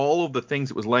going and all of the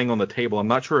things it was laying on the table. I'm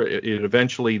not sure it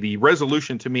eventually, the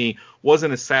resolution to me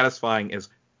wasn't as satisfying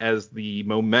as the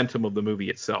momentum of the movie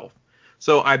itself.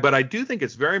 But I do think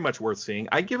it's very much worth seeing.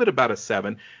 I give it about a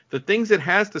 7. The things it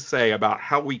has to say about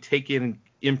how we take in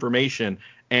information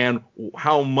and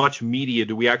how much media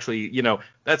do we actually,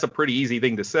 that's a pretty easy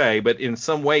thing to say, but in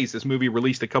some ways this movie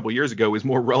released a couple years ago is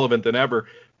more relevant than ever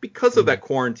because of that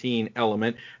quarantine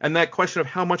element and that question of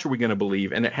how much are we going to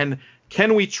believe, and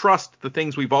can we trust the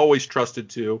things we've always trusted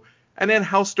to, and then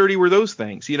how sturdy were those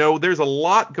things? There's a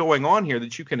lot going on here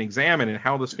that you can examine and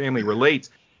how this family relates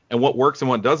and what works and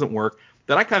what doesn't work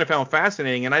that I kind of found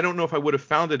fascinating, and I don't know if I would have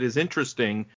found it as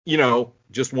interesting,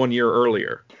 just 1 year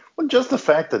earlier. Well, just the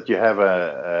fact that you have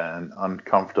an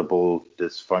uncomfortable,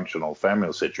 dysfunctional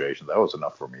family situation, that was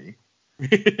enough for me.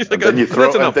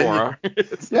 That's enough for her.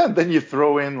 Then you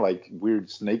throw in like weird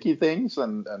snaky things,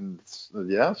 and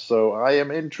so I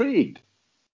am intrigued.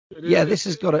 Yeah, this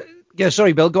has got a. Yeah,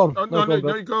 sorry, Bill, go on.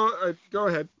 Go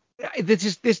ahead.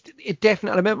 It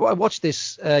definitely. I remember I watched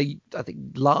this. I think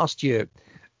last year,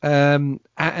 and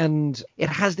it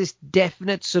has this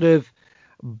definite sort of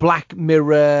Black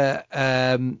Mirror,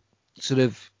 sort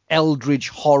of eldritch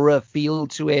horror feel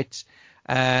to it.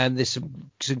 There's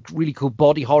some really cool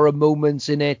body horror moments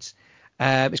in it.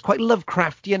 It's quite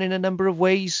Lovecraftian in a number of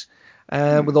ways,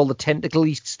 with all the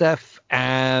tentacle-y stuff.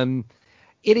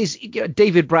 It is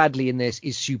David Bradley in this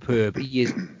is superb. He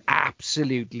is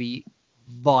absolutely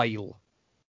vile.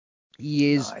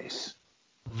 He is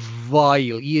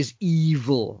vile. He is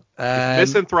evil. If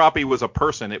misanthropy was a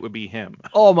person, it would be him.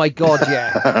 Oh my God,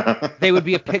 yeah. There would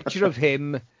be a picture of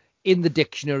him in the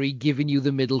dictionary giving you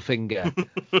the middle finger.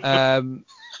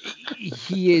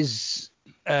 He is,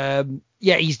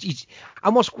 he's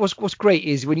and what's great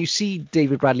is when you see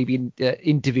David Bradley being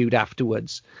interviewed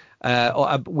afterwards,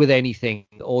 or with anything,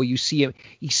 or you see him,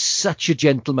 he's such a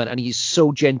gentleman, and he's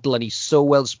so gentle, and he's so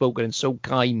well spoken and so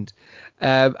kind,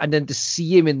 and then to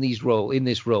see him in this role,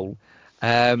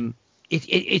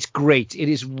 it's great. It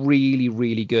is really,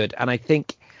 really good, and I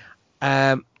think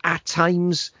at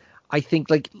times, I think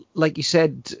like you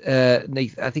said,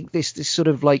 Nathan, I think this sort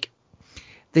of like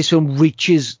this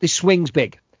swings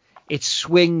big. It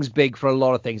swings big for a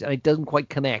lot of things, and it doesn't quite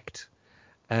connect.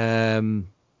 On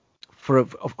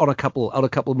a couple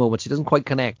of moments, it doesn't quite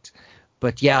connect.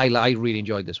 But yeah, I really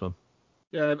enjoyed this one.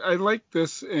 Yeah, I like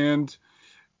this, and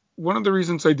one of the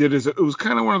reasons I did is it was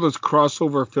kind of one of those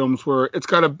crossover films where it's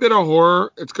got a bit of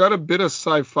horror, it's got a bit of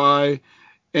sci-fi,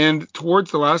 and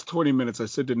towards the last 20 minutes, I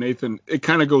said to Nathan, it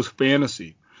kind of goes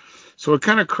fantasy. So it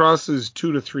kind of crosses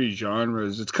 2 to 3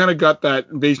 genres. It's kind of got that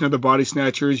Invasion of the Body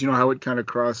Snatchers, how it kind of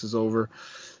crosses over.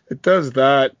 It does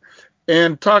that.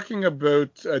 And talking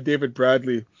about David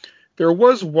Bradley, there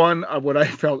was one, what I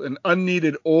felt, an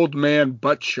unneeded old man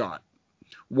butt shot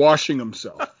washing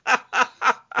himself.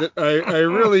 I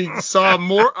really saw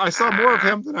more. I saw more of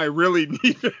him than I really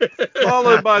needed.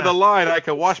 Followed by the line, "I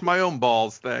can wash my own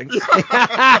balls, thanks."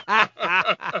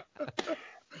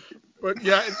 But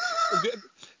yeah,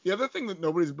 the other thing that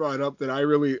nobody's brought up that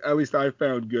at least I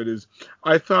found good is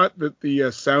I thought that the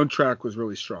soundtrack was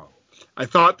really strong. I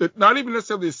thought that not even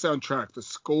necessarily the soundtrack, the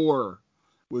score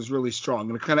was really strong,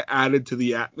 and it kind of added to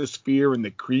the atmosphere and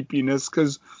the creepiness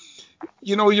because.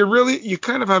 You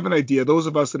kind of have an idea. Those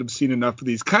of us that have seen enough of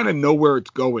these kind of know where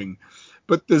it's going.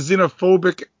 But the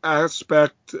xenophobic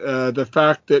aspect, the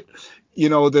fact that,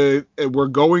 we're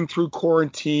going through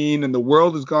quarantine and the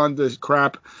world has gone to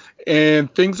crap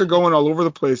and things are going all over the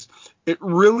place, it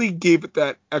really gave it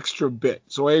that extra bit.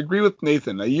 So I agree with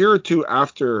Nathan. A year or two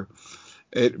after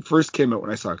it first came out when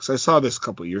I saw it, because I saw this a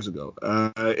couple of years ago,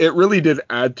 it really did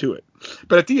add to it.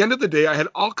 But at the end of the day, I had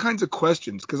all kinds of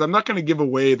questions, because I'm not going to give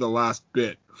away the last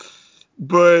bit.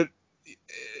 But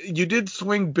you did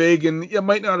swing big, and you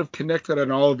might not have connected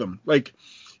on all of them. Like,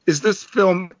 is this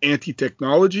film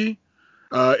anti-technology?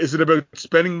 Is it about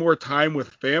spending more time with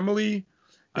family?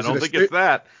 I don't think it's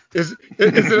that. Is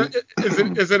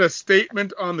it a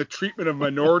statement on the treatment of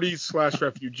minorities /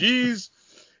 refugees?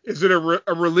 Is it a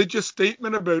religious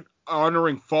statement about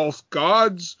honoring false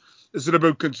gods? Is it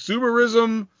about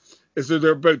consumerism? Is it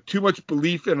about too much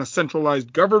belief in a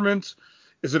centralized government?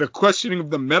 Is it a questioning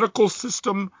of the medical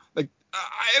system? Like,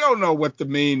 I don't know at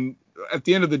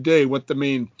the end of the day, what the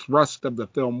main thrust of the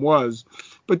film was,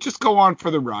 but just go on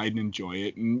for the ride and enjoy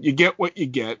it. And you get what you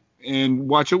get, and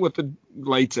watch it with the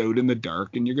lights out in the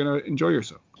dark, and you're going to enjoy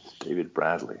yourself. David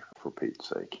Bradley, for Pete's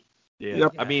sake. Yeah.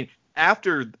 Yep. I mean,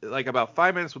 after like about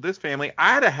 5 minutes with this family,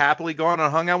 I'd have happily gone and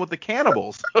hung out with the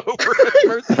cannibals over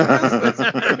Mercy Christmas.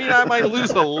 I mean, I might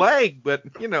lose a leg, but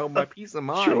my peace of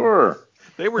mind. Sure.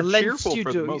 They were cheerful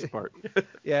for the most part.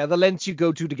 Yeah, the lengths you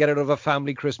go to get out of a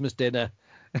family Christmas dinner.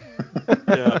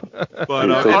 Yeah, but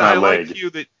I like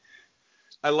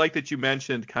that you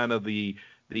mentioned kind of the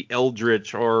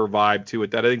eldritch horror vibe to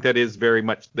it. That I think that is very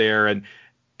much there, and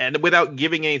without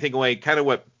giving anything away, kind of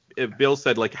what Bill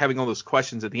said, like having all those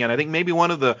questions at the end. I think maybe one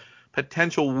of the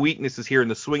potential weaknesses here in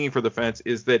the swinging for the fence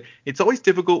is that it's always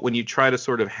difficult when you try to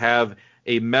sort of have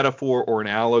a metaphor or an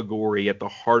allegory at the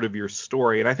heart of your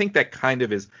story. And I think that kind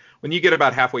of is when you get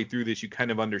about halfway through this, you kind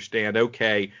of understand,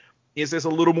 okay, is this a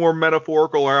little more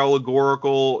metaphorical or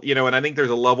allegorical? And I think there's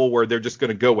a level where they're just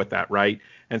going to go with that, right?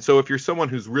 And so if you're someone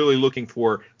who's really looking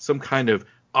for some kind of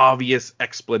obvious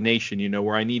explanation,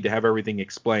 where I need to have everything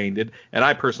explained, and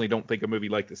I personally don't think a movie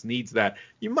like this needs that,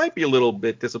 you might be a little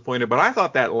bit disappointed. But I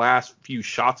thought that last few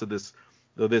shots of this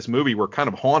movie were kind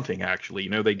of haunting, actually.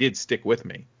 They did stick with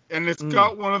me. And it's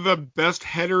got one of the best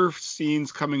header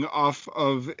scenes coming off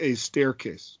of a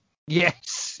staircase.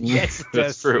 Yes, it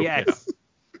That's true. Yes.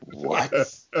 What?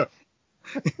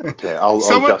 Okay, I'll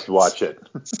just watch it.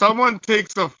 Someone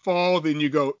takes a fall, then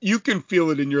you can feel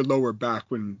it in your lower back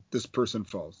when this person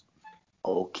falls.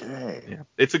 Okay. Yeah,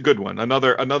 it's a good one.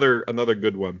 Another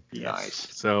good one. Nice.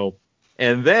 So,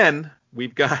 and then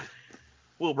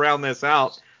we'll round this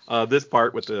out, this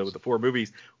part with the 4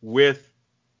 movies with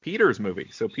Peter's movie.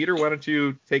 So Peter, why don't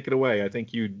you take it away? I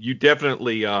think you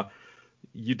definitely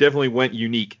went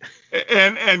unique.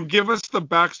 And give us the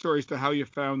backstory as to how you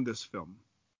found this film.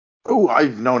 Oh,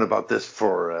 I've known about this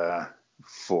for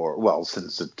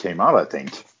since it came out, I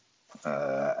think.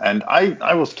 And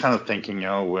I was kind of thinking,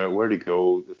 where to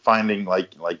go, finding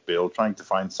like Bill, trying to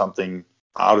find something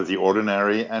out of the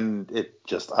ordinary, and it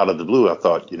just out of the blue, I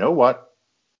thought, you know what?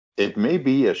 It may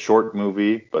be a short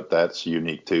movie, but that's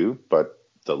unique too. But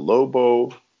the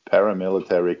Lobo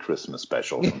Paramilitary Christmas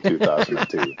Special from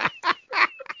 2002.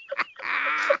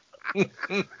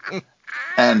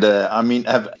 And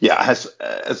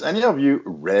has any of you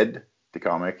read the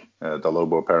comic, the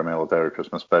Lobo Paramilitary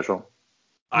Christmas Special?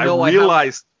 I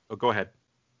realized. Oh, go ahead.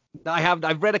 I haven't.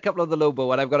 I've read a couple of the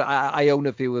Lobo, and I own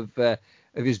a few of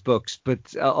of his books,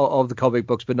 but of the comic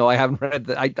books. But no, I haven't read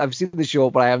that. I've seen the show,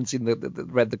 but I haven't seen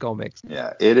read the comics.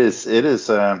 Yeah, it is.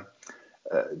 The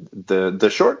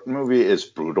short movie is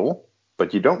brutal,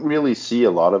 but you don't really see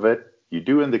a lot of it. You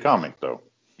do in the comic, though.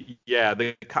 Yeah,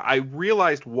 I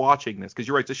realized watching this, because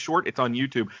you're right, it's a short, it's on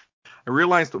YouTube. I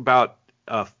realized about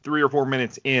 3 or 4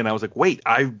 minutes in, I was like, wait,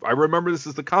 I remember this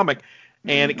is the comic.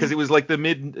 And because it was like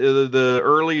the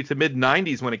early to mid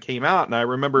 90s when it came out, and I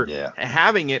remember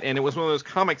having it, and it was one of those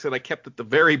comics that I kept at the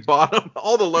very bottom.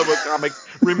 All the Lobo comics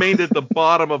remained at the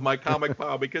bottom of my comic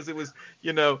pile, because it was,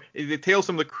 the Tales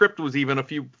from the Crypt was even a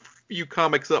few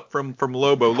comics up from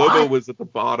Lobo. Lobo was at the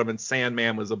bottom, and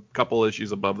Sandman was a couple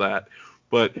issues above that.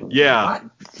 But yeah,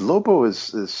 Lobo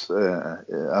is I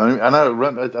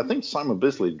think Simon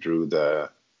Bisley drew the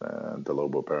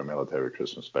Lobo Paramilitary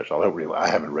Christmas Special. I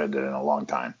haven't read it in a long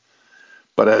time,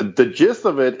 but the gist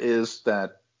of it is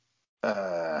that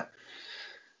and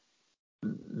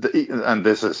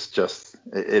this is just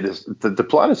the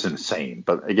plot is insane.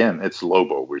 But again, it's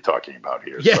Lobo we're talking about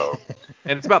here. Yeah. So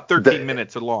and it's about 13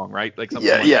 minutes long, right? Like something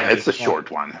it's a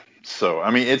short one. So I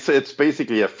mean, it's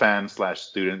basically a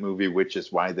fan/student movie, which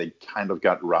is why they kind of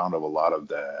got around of a lot of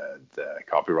the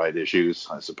copyright issues,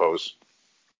 I suppose,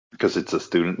 because it's a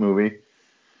student movie.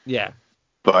 Yeah.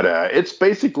 But it's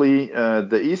basically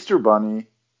the Easter Bunny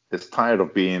is tired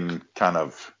of being kind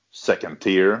of second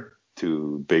tier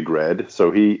to Big Red,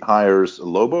 so he hires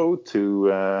Lobo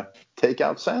to take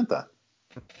out Santa.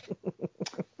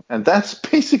 And that's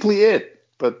basically it.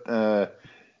 But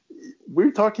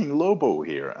we're talking Lobo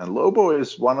here, and Lobo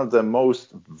is one of the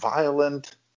most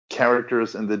violent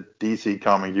characters in the DC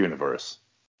comic universe,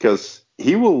 because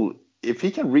if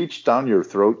he can reach down your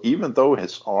throat, even though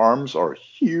his arms are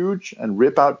huge, and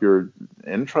rip out your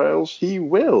entrails, he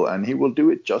will, and he will do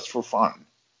it just for fun.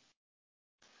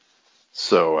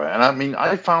 So, and I mean,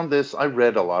 I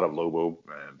read a lot of Lobo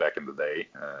back in the day,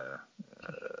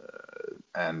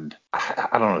 and I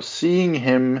don't know, seeing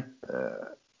him,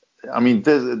 I mean,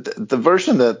 the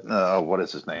version that, what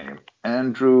is his name?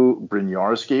 Andrew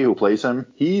Bryniarski, who plays him,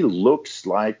 he looks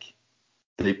like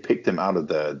they picked him out of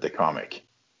the comic.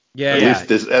 Yeah.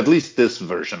 At least this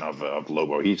version of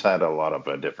Lobo. He's had a lot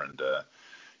of different.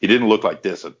 He didn't look like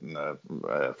this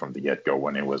from the get-go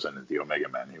when he was in the Omega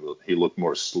Man. He looked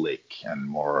more slick and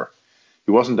more.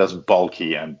 He wasn't as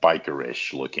bulky and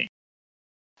bikerish looking.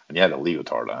 And he had a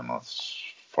leotard on, as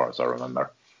far as I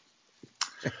remember.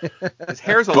 His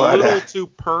hair's a little too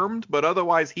permed, but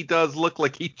otherwise he does look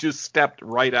like he just stepped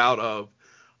right out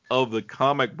of the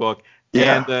comic book.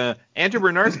 Yeah. And Andrew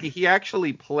Bryniarski, he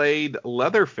actually played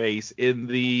Leatherface in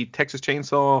the Texas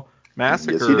Chainsaw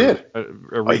Massacre. Yes, he did.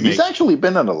 Remake. He's actually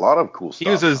been in a lot of cool stuff.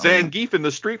 He was a Zangief in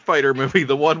the Street Fighter movie,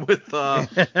 the one with Van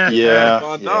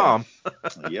Damme.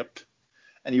 Yep.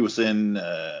 And he was in,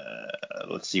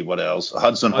 let's see, what else?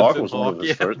 Hudson Hawk was one of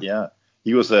his first. Yeah.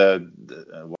 He was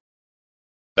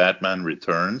Batman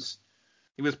Returns.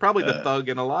 He was probably the thug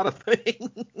in a lot of things.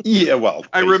 Yeah, well.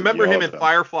 I remember him in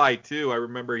Firefly, too. I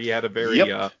remember he had a very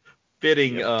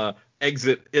fitting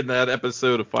exit in that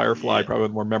episode of Firefly, probably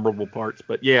the more memorable parts.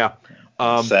 But yeah.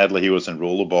 Sadly, he was in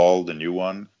Rollerball, the new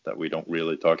one that we don't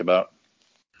really talk about.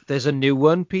 There's a new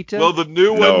one, Peter? Well, the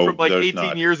new one from like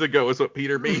 18 years ago is what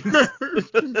Peter means.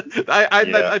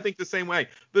 I think the same way.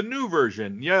 The new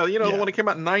version. Yeah, the one that came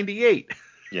out in 98.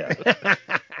 Yeah.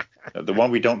 The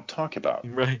one we don't talk about.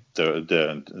 Right. But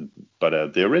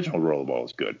the original Rollerball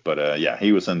is good. But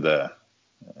he was in the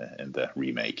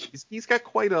remake. He's got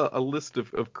quite a list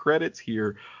of credits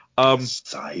here.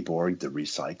 Cyborg the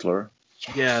Recycler.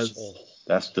 Yes.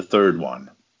 That's the third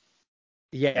one.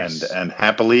 Yes. And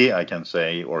happily, I can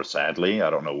say, or sadly, I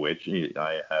don't know which,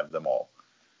 I have them all.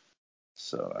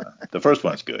 So the first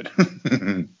one's good.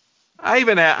 I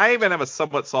even have a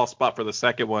somewhat soft spot for the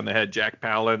second one that had Jack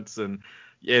Palance and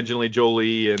Angelina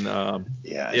Jolie and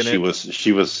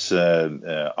she was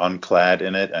unclad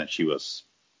in it, and she was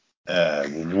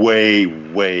way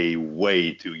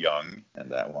too young in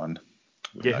that one.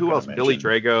 Who else? Billy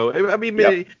Drago. I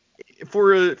mean,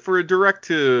 for a direct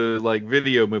to like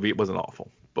video movie, it wasn't awful,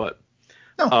 but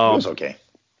it was okay.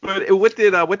 But what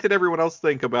did everyone else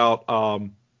think about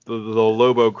the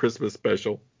Lobo Christmas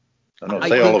special?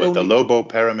 Say all of it. The Lobo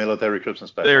Paramilitary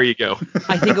Christmas Special. There you go.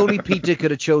 I think only Peter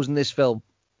could have chosen this film.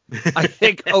 I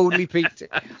think only Peter.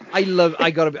 I loved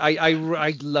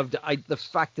it. The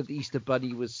fact that the Easter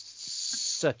Bunny was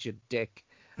such a dick.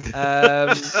 He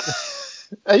was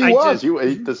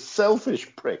the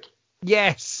selfish prick.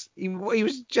 Yes, he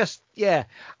was just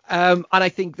and I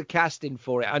think the casting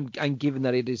for it, and given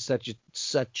that it is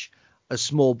such a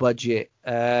small budget,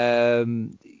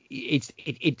 it's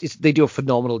they do a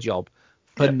phenomenal job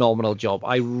phenomenal job.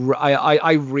 I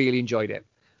really enjoyed it.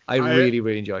 I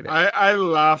really enjoyed it. I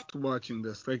laughed watching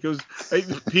this. Like, it was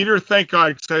Peter, thank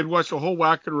God, because I'd watched a whole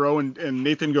whack in a row, and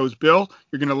Nathan goes, Bill,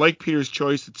 you're going to like Peter's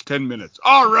choice. It's 10 minutes.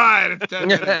 All right, it's 10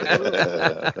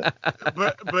 minutes.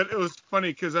 but it was funny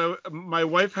because my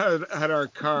wife had our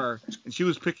car, and she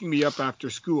was picking me up after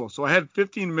school. So I had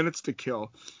 15 minutes to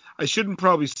kill. I shouldn't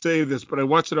probably say this, but I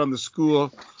watched it on the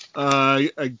school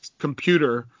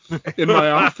computer in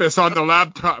my office on the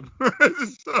laptop.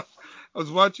 So I was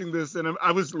watching this, and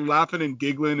I was laughing and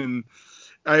giggling, and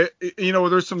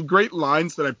there's some great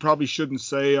lines that I probably shouldn't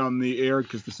say on the air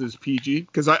because this is PG,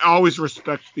 because I always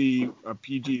respect the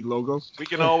PG logo. We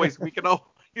can always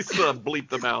bleep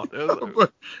them out.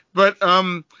 but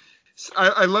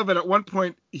I love it. At one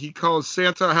point, he calls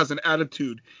Santa has an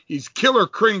attitude. He's Killer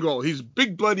Kringle. He's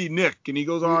Big Bloody Nick, and he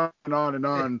goes on and on and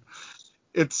on.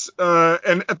 It's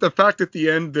and at the fact at the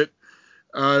end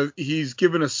that he's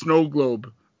given a snow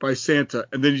globe by Santa,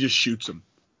 and then he just shoots him.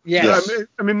 Yes.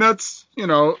 I mean that's,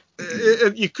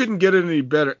 you couldn't get it any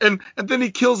better. And then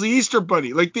he kills the Easter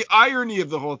Bunny. Like, the irony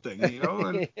of the whole thing, and he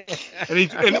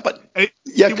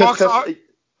walks off. I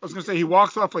was gonna say, he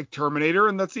walks off like Terminator,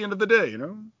 and that's the end of the day,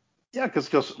 Yeah,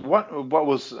 because what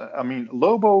was,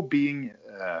 Lobo being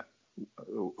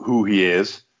who he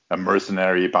is, a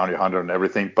mercenary, bounty hunter, and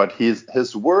everything, but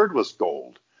his word was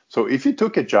gold. So if he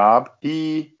took a job,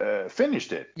 he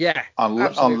finished it. Yeah.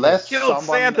 Unless killed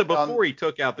Santa before he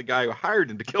took out the guy who hired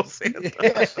him to kill Santa.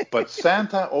 Yes, but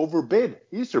Santa overbid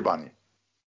Easter Bunny.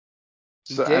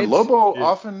 And Lobo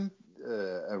often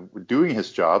doing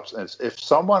his jobs, as if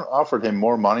someone offered him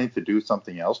more money to do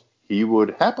something else, he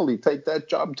would happily take that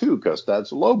job too, because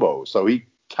that's Lobo. So he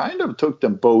kind of took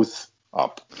them both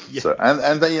up. Yeah. So,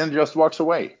 and then just walks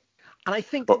away. And I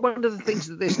think one of the things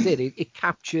that this did,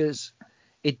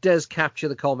 it does capture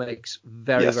the comics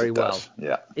very well. Does.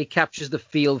 Yeah. It captures the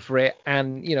feel for it,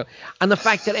 and and the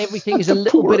fact that everything is a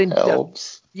little bit in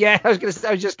elves. Yeah, I was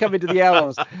just coming to the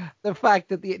elves. The fact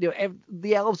that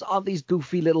the elves are these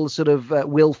goofy little sort of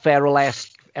Will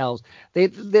Ferrell-esque elves.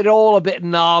 They're all a bit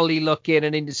gnarly looking,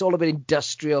 and it's all a bit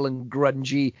industrial and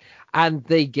grungy, and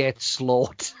they get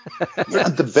slaughtered. Yeah,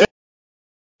 the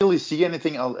really see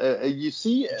anything else. You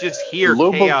see, just hear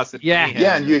Lobo, chaos. And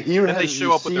and you hear, and they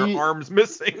show up with their arms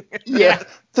missing. Yeah,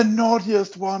 the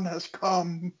naughtiest one has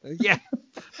come. Yeah,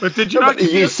 but did you not?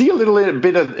 You see a little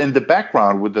bit of in the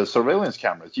background with the surveillance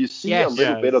cameras. You see a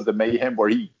little bit of the mayhem where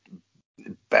he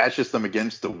bashes them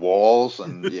against the walls,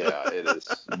 and it is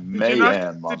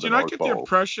mayhem. Did you not get the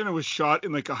impression it was shot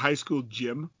in like a high school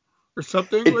gym? Or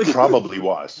something? It probably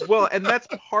was. Well, and that's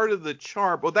part of the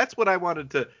charm. Well, that's what I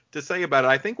wanted to say about it.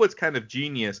 I think what's kind of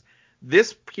genius,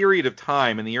 this period of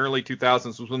time in the early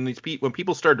 2000s was when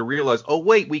people started to realize, oh,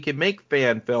 wait, we can make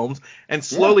fan films, and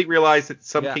slowly realize that in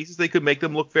some cases they could make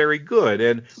them look very good.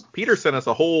 And Peter sent us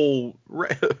a whole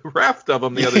raft of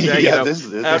them the other day.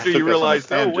 After you realized,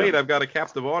 oh, wait, I've got a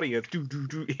captive audience.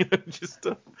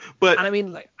 But and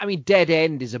I mean, Dead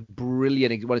End is a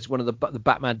brilliant. Well, it's one of the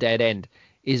Batman Dead End.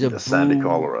 Is a Sandy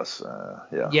Colorus,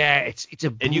 it's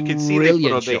a and you can see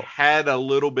they had a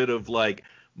little bit of like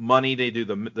money. They do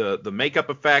the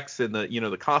makeup effects and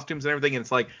the costumes and everything, and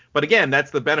it's like, but again, that's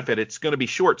the benefit. It's going to be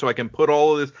short, so I can put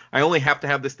all of this. I only have to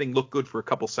have this thing look good for a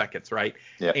couple seconds, right?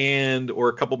 Yeah. Or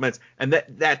a couple minutes, and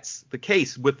that's the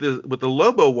case with the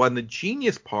Lobo one. The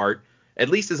genius part, at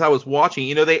least as I was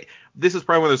watching, this is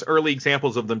probably one of those early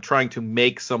examples of them trying to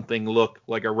make something look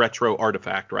like a retro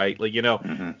artifact, right? Like,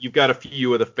 you've got a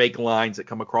few of the fake lines that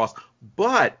come across,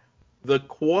 but the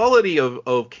quality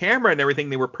of camera and everything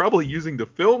they were probably using to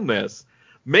film this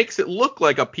makes it look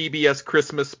like a PBS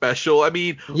Christmas special. I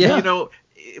mean,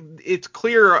 it's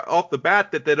clear off the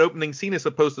bat that opening scene is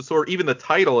supposed to sort, even the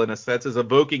title in a sense is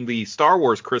evoking the Star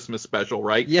Wars Christmas special,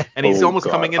 right? Yeah. And he's almost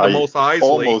coming into Mos Eisley.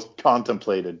 Almost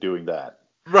contemplated doing that.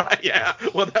 Right, yeah.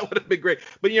 Well, that would have been great.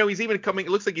 But, he's even coming,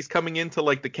 it looks like he's coming into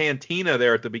like the cantina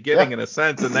there at the beginning in a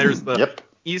sense. And there's the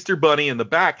Easter Bunny in the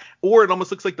back. Or it almost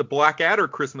looks like the Blackadder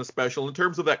Christmas special in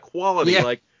terms of that quality. Yeah.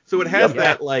 Like, so it has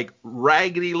that like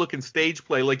raggedy looking stage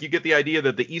play. Like you get the idea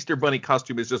that the Easter Bunny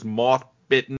costume is just moth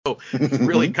bitten. It's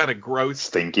really kind of gross.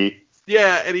 Stinky.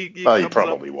 Yeah, and he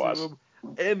probably was.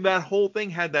 And that whole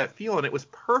thing had that feel, and it was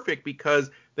perfect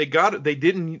because they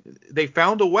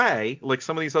found a way, like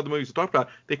some of these other movies we talked about,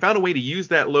 they found a way to use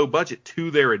that low budget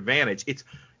to their advantage. It's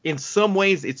in some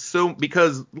ways it's so,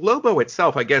 because Lobo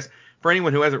itself, I guess, for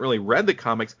anyone who hasn't really read the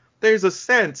comics, there's a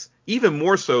sense, even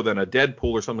more so than a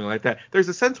Deadpool or something like that, there's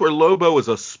a sense where Lobo is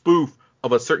a spoof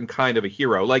of a certain kind of a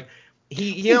hero. Like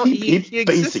He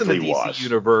exists in the DC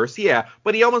universe, yeah,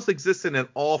 but he almost exists in an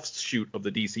offshoot of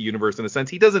the DC universe in a sense.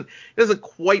 He doesn't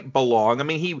quite belong. I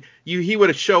mean, he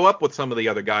would show up with some of the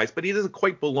other guys, but he doesn't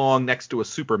quite belong next to a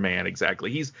Superman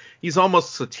exactly. He's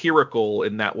almost satirical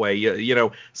in that way. You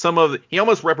know, he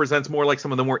almost represents more like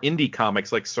some of the more indie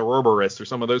comics like Cereberus or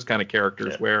some of those kind of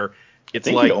characters where it's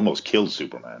I think he almost killed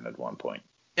Superman at one point.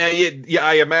 Yeah,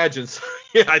 I imagine. So,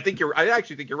 yeah, I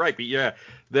actually think you're right, but yeah,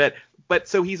 But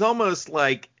so he's almost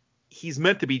like he's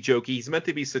meant to be jokey. He's meant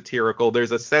to be satirical.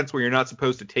 There's a sense where you're not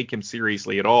supposed to take him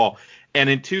seriously at all. And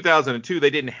in 2002, they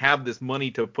didn't have this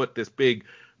money to put this big,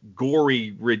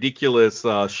 gory, ridiculous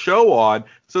show on.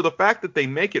 So the fact that they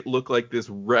make it look like this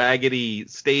raggedy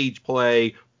stage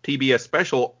play PBS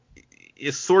special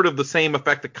is sort of the same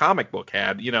effect the comic book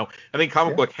had. You know, I think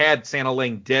comic book had Santa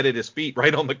laying dead at his feet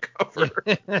right on the cover.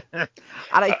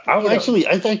 I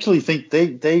actually think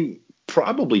they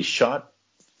probably shot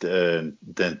the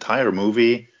entire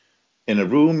movie in a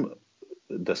room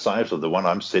the size of the one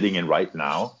I'm sitting in right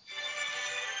now.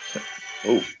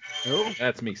 Oh,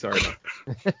 that's me. Sorry.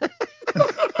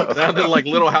 Sounded like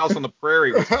Little House on the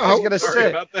Prairie. I was gonna say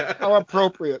about that. How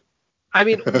appropriate. I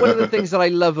mean, one of the things that I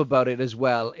love about it as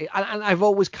well, and I've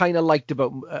always kind of liked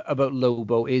about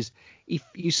Lobo, is if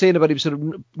you're saying about him sort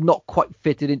of not quite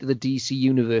fitted into the DC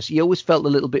universe, he always felt a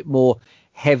little bit more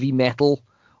heavy metal.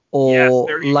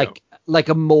 Or like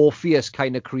a Morpheus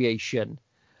kind of creation.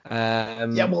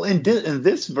 Well, in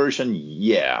this version,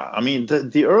 yeah. I mean,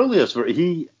 the earliest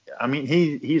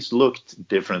he's looked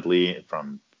differently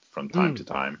from time to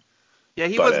time. Yeah,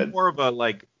 he was more of a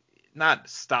not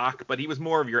stock, but he was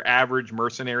more of your average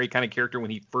mercenary kind of character when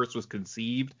he first was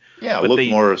conceived. Yeah, looked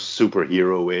more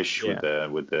superhero-ish with the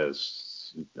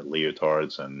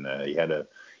leotards, and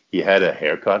he had a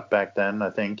haircut back then, I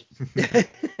think.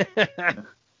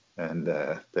 And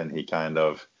then he kind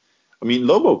of, I mean,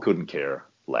 Lobo couldn't care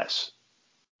less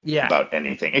about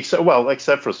anything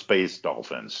except for space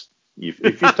dolphins. If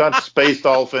you touch space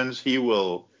dolphins, he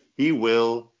will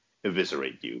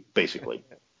eviscerate you, basically.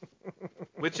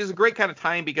 Which is a great kind of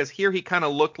time because here he kind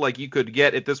of looked like you could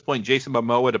get at this point Jason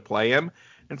Momoa to play him.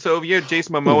 And so if you had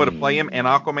Jason Momoa to play him and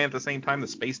Aquaman at the same time, the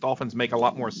space dolphins make a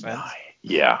lot more sense.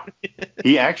 Yeah.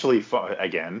 He actually fought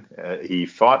Aquaman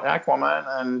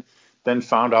and then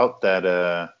found out that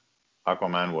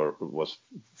Aquaman was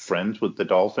friends with the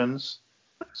dolphins,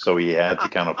 so he had to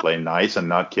kind of play nice and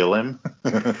not kill him,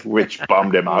 which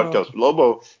bummed him out because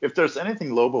Lobo, if there's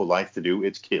anything Lobo likes to do,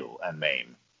 it's kill and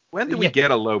maim. When do we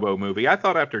get a Lobo movie? I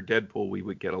thought after Deadpool we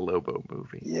would get a Lobo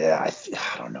movie. Yeah,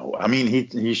 I don't know. I mean,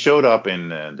 he showed up in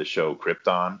the show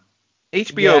Krypton.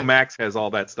 HBO Max has all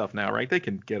that stuff now, right? They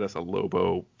can get us a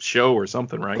Lobo show or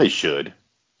something, right? They should.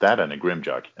 That and a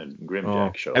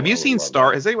Grimjack show. Have you seen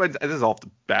Star? Has anyone? This is off the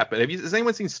bat, but has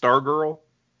anyone seen Stargirl?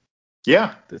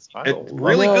 Yeah, it's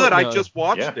really good. I just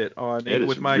watched it on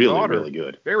with my daughter. Really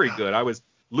good. Very good.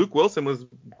 Luke Wilson was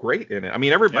great in it. I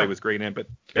mean, everybody was great in it, but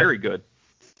very good.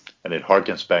 And it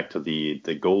harkens back to the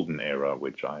golden era,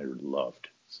 which I loved.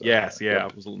 So,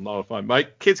 it was a lot of fun. My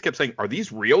kids kept saying, "Are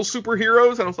these real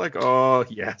superheroes?" And I was like, "Oh,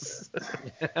 yes."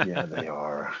 Yeah, they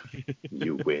are.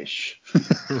 You wish.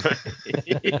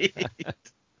 Right.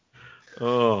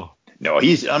 Oh. No,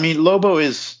 Lobo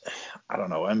is, I don't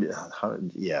know.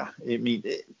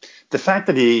 The fact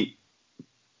that he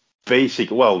they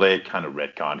kind of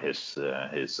retconned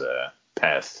his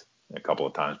past a couple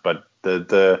of times, but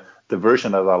the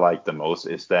version that I like the most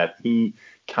is that he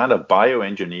kind of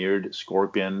bioengineered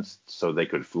scorpions so they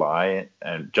could fly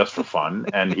and just for fun,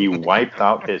 and he wiped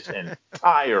out his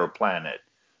entire planet.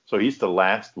 So he's the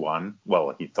last one.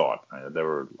 Well, he thought there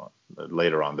were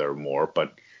later on there were more,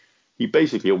 but he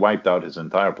basically wiped out his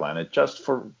entire planet just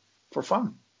for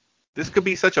fun. This could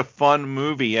be such a fun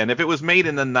movie, and if it was made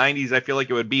in the 90s, I feel like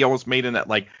it would be almost made in that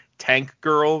Tank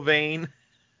Girl vein.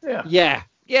 Yeah,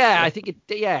 I think it.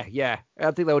 Yeah.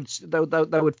 I think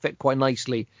that would fit quite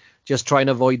nicely. Just trying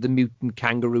to avoid the mutant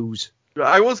kangaroos.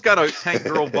 I always got a Tank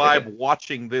Girl vibe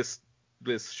watching this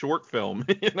short film.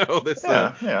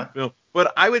 Film.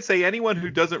 But I would say anyone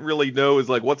who doesn't really know is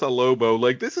like, what's a Lobo?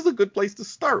 Like, this is a good place to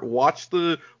start. Watch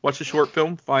the short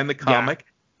film, find the comic,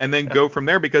 and then go from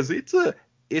there because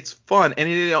it's fun and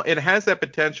it has that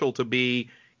potential to be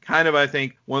kind of, I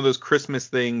think, one of those Christmas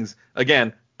things.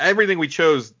 Again, everything we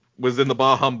chose was in the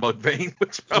Bah Humbug vein,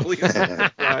 which probably is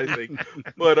surprising.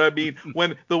 But I mean,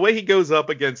 when the way he goes up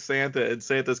against Santa and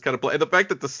Santa's kind of and the fact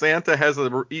that the Santa has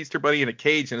an Easter bunny in a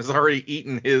cage and has already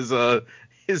eaten his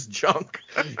junk.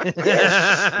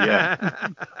 Yeah.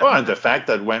 Well, and the fact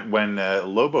that when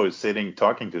Lobo is sitting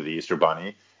talking to the Easter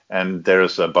bunny and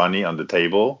there's a bunny on the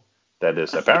table that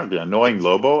is apparently annoying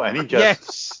Lobo, and he just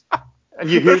yes. And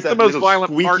you hear that's that the most little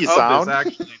violent squeaky part sound. of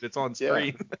this, actually, that's on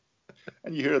screen. Yeah.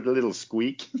 And you hear the little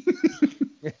squeak.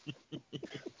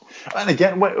 And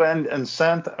again, and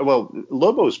Santa, well,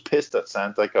 Lobo's pissed at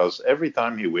Santa because every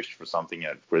time he wished for something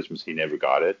at Christmas, he never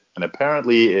got it. And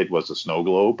apparently it was a snow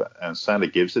globe, and Santa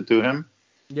gives it to him.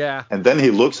 Yeah. And then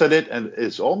he looks at it and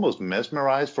is almost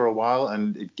mesmerized for a while,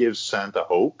 and it gives Santa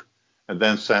hope. And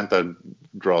then Santa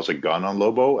draws a gun on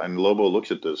Lobo, and Lobo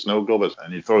looks at the snow globe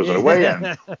and he throws it away,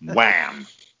 and wham!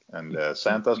 And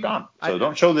Santa's gone. So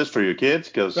don't show this for your kids,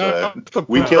 because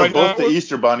we killed both the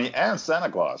Easter Bunny and Santa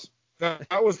Claus.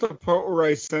 That was the part where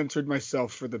I censored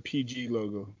myself for the PG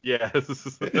logo. Yes.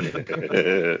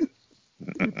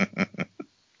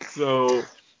 So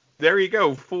there you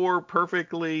go. 4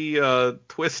 perfectly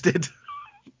twisted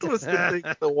things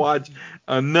to watch.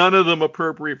 None of them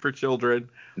appropriate for children.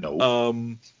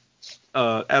 No.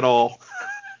 At all.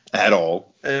 At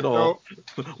all. At all.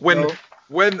 No.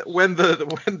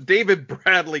 When David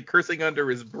Bradley cursing under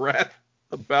his breath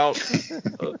about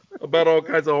all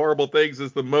kinds of horrible things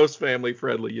is the most family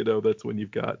friendly, that's when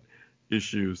you've got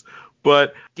issues.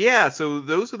 But yeah, so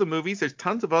those are the movies. There's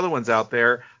tons of other ones out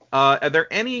there. Are there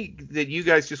any that you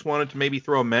guys just wanted to maybe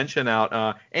throw a mention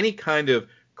out? Any kind of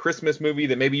Christmas movie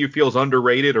that maybe you feel is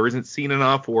underrated or isn't seen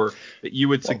enough, or that you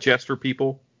would suggest for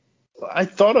people? I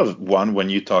thought of one when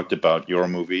you talked about your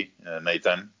movie,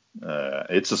 Nathan.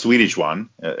 It's a Swedish one,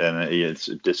 and it's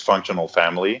a dysfunctional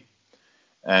family.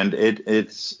 And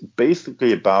it's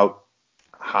basically about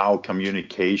how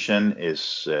communication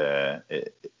is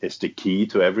the key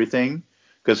to everything.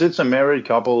 Because it's a married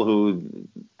couple who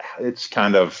it's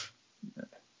kind of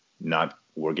not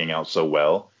working out so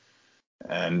well.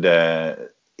 And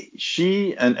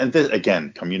she, and this,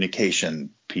 again, communication,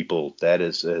 people, that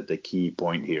is the key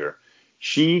point here.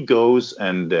 She goes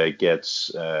and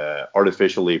gets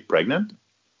artificially pregnant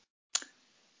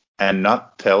and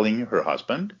not telling her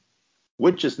husband,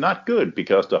 which is not good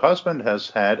because the husband has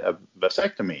had a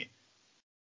vasectomy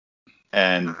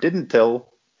and didn't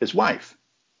tell his wife.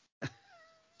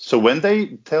 So when they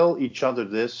tell each other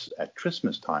this at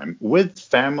Christmas time, with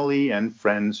family and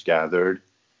friends gathered,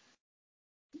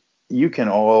 you can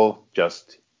all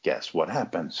just guess what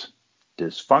happens.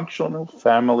 Dysfunctional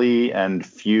family and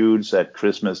feuds at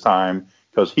Christmas time,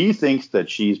 because he thinks that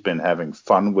she's been having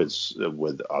fun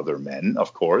with other men,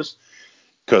 of course,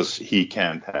 because he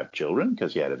can't have children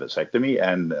because he had a vasectomy,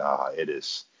 and it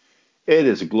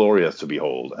is glorious to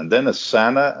behold. And then a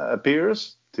Santa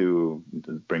appears to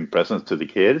bring presents to the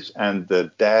kids, and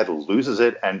the dad loses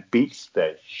it and beats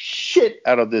the shit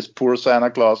out of this poor Santa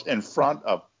Claus in front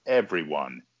of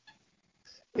everyone.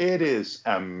 It is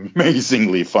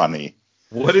amazingly funny.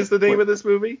 What is the name of this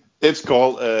movie? It's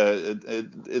called,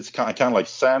 it's kind of like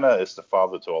Santa is the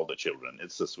father to all the children.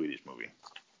 It's a Swedish movie.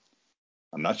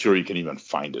 I'm not sure you can even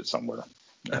find it somewhere.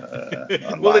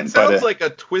 Online. Well, it sounds like a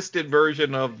twisted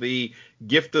version of the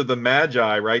Gift of the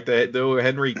Magi, right? The O.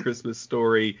 Henry Christmas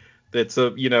story. That's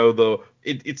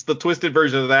it's the twisted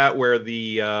version of that where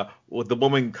the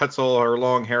woman cuts all her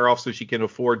long hair off so she can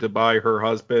afford to buy her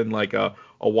husband like a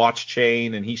watch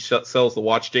chain, and he sells the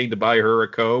watch chain to buy her a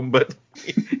comb. But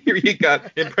here you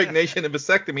got impregnation and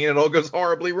vasectomy, and it all goes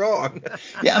horribly wrong.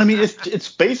 Yeah, I mean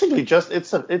it's basically just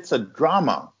it's a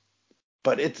drama.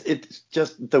 But it's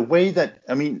just the way that,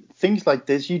 I mean, things like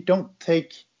this, you don't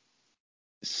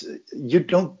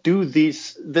do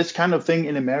this kind of thing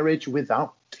in a marriage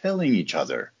without telling each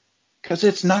other, because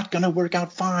it's not going to work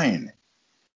out fine.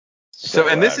 So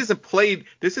this isn't played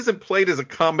as a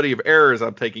comedy of errors,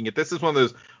 I'm taking it. This is one of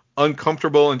those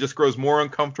uncomfortable and just grows more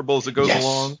uncomfortable as it goes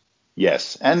along.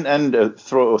 Yes, and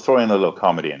throw in a little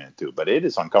comedy in it too, but it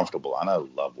is uncomfortable, and I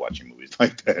love watching movies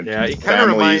like that. Yeah, it kind of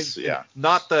reminds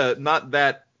not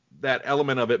that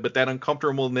element of it, but that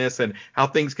uncomfortableness and how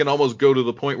things can almost go to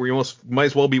the point where you might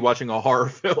as well be watching a horror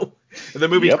film. And the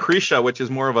movie Krisha, which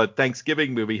is more of a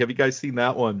Thanksgiving movie. Have you guys seen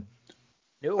that one?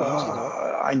 No,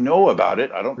 I know about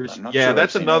it. I'm not sure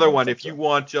that's another one. If you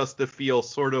want just to feel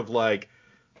sort of like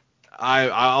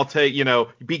I'll take,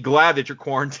 be glad that you're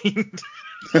quarantined.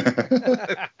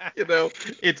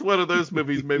 It's one of those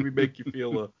movies maybe make you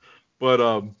feel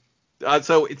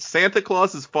so it's Santa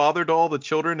Claus's father to all the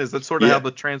children. Is that sort of how the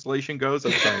translation goes?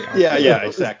 Okay. Yeah,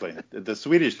 exactly. The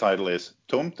Swedish title is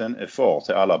Tomten är far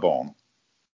till alla barn.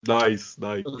 Nice.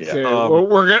 Okay, well,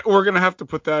 we're gonna have to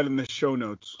put that in the show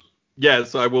notes.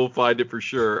 Yes, I will find it for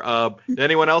sure.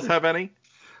 Anyone else have any?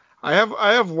 I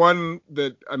have one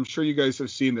that I'm sure you guys have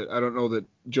seen that I don't know that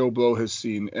Joe Blow has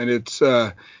seen, and it's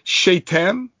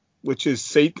Shaitan, which is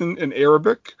Satan in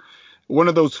Arabic, one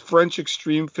of those French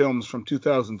extreme films from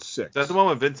 2006. That's the one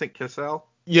with Vincent Cassel?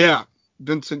 Yeah,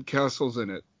 Vincent Cassel's in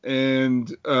it.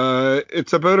 And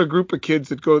it's about a group of kids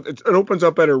that it opens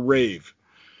up at a rave.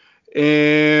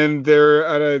 And they're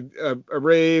at a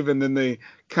rave, and then they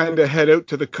kind of head out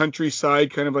to the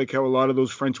countryside, kind of like how a lot of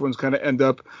those French ones kind of end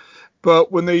up.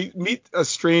 But when they meet a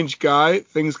strange guy,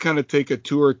 things kind of take a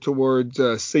tour towards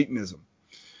Satanism.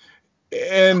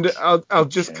 And I'll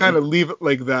just kind of leave it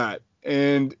like that.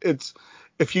 And it's,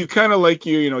 if you kind of like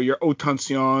your Haute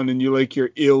Tension and you like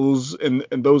your Ills and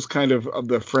those kind of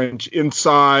the French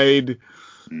Inside,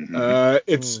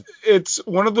 it's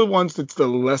one of the ones that's the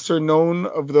lesser known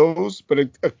of those, but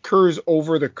it occurs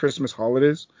over the Christmas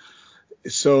holidays,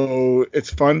 so it's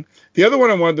fun. The other one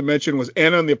I wanted to mention was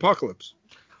Anna and the Apocalypse.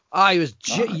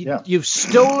 You've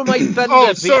stolen my thunder.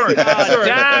 Oh, sorry.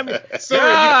 Damn.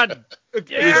 God.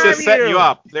 He's just setting you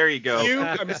up. There you go.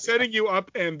 I'm setting you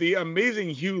up, and the amazing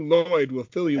Hugh Lloyd will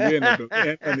fill you in about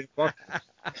Anna and the Apocalypse.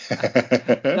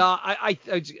 No, I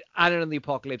Anna and the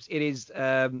Apocalypse. It is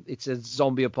it's a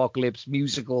zombie apocalypse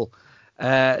musical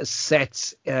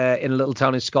set in a little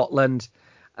town in Scotland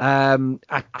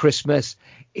at Christmas.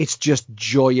 It's just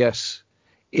joyous.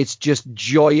 It's just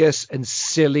joyous and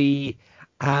silly,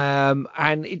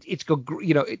 and it's got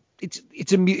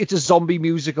it's a zombie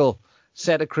musical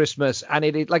set at Christmas, and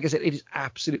it like I said, it is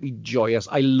absolutely joyous.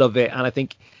 I love it, and I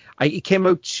think it came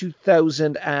out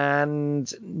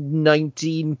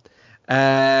 2019,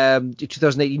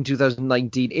 2018,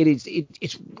 2019.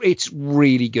 It's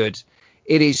really good.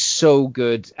 It is so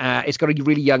good. It's got a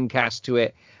really young cast to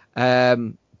it,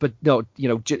 but no,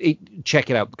 check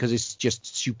it out because it's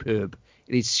just superb.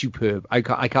 It is superb. I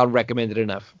can't recommend it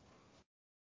enough.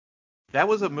 That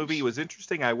was a movie. It was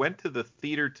interesting. I went to the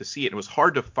theater to see it. And it was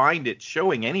hard to find it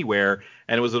showing anywhere,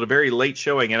 and it was at a very late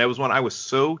showing. And it was when I was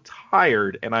so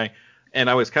tired, and I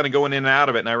was kind of going in and out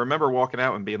of it. And I remember walking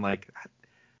out and being like,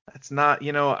 "That's not,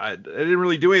 it didn't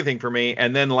really do anything for me."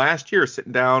 And then last year,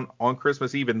 sitting down on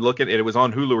Christmas Eve and looking at it was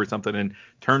on Hulu or something, and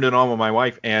turned it on with my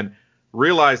wife and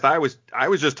realized I was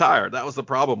just tired. That was the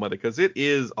problem with it, because it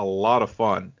is a lot of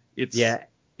fun. It's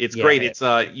great. It's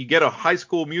you get a High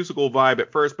School Musical vibe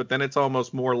at first, but then it's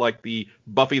almost more like the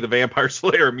Buffy the Vampire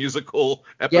Slayer musical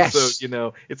episode.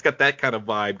 Yes. It's got that kind of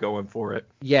vibe going for it.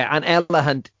 Yeah, and Ella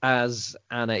Hunt as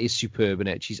Anna is superb in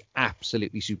it. She's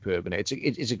absolutely superb in it.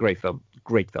 It's a great film.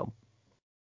 Great film.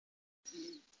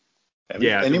 Have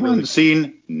anyone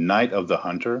seen Night of the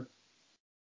Hunter?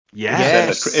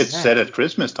 Yes. It's set at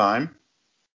Christmas time.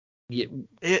 Yeah.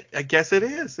 I guess it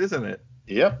is, isn't it?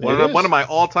 Yep. One of my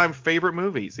all-time favorite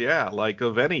movies. Yeah, like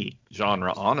of any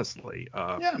genre, honestly.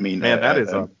 That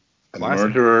is a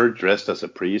murderer dressed as a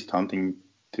priest hunting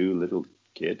two little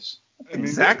kids.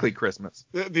 Exactly Christmas.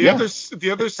 The other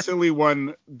silly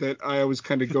one that I always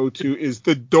kind of go to is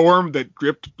The Dorm That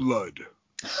Dripped Blood.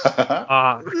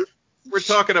 We're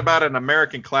talking about an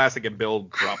American classic, and Bill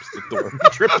drops The Dorm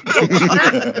That Dripped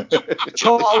Blood.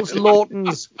 Charles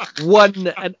Lawton's one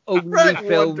and only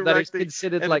film that is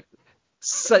considered like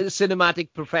cinematic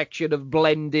perfection of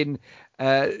blending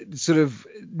sort of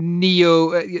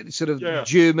German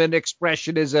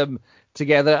expressionism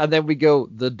together, and then we go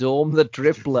The Dorm That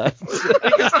Dripped Blood.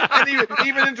 And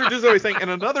even introduce everything.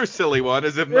 And another silly one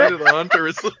is if Night of the Hunter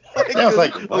is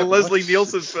like a Leslie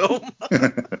Nielsen film.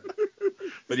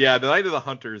 But yeah, The Night of the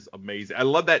Hunter is amazing. I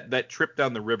love that trip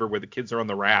down the river where the kids are on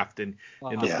the raft, and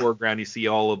in the foreground you see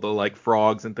all of the like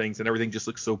frogs and things, and everything just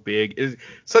looks so big. It's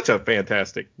such a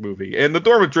fantastic movie. And The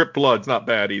Dorm of Drip Blood's not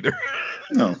bad either.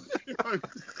 No.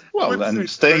 Well, and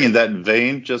staying in that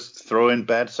vein, just throw in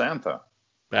Bad Santa.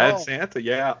 Santa,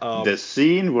 yeah. The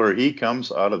scene where he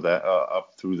comes out of that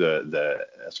up through the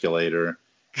escalator,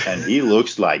 and he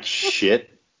looks like shit.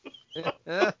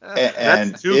 And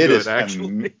that's too good,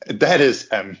 actually. That is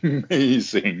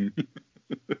amazing.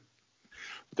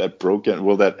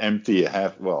 That empty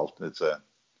it's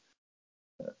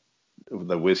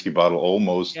the whiskey bottle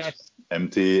almost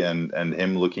empty, and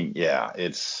him looking,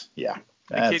 the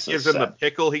kid gives him the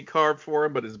pickle he carved for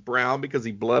him, but it's brown because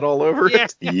he bled all over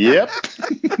it. Yep.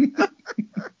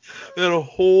 That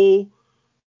whole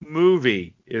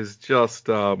movie is just,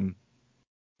 it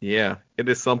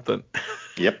is something.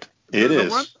 Yep. It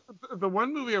is. The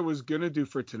one movie I was going to do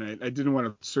for tonight, I didn't want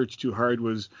to search too hard,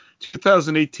 was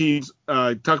 2018's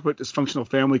talk about dysfunctional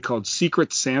family called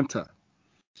Secret Santa.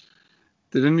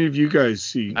 Did any of you guys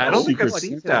see? I don't think I've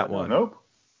seen that one. Nope.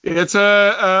 It's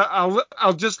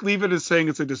I'll just leave it as saying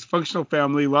it's a dysfunctional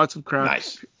family. Lots of crap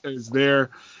is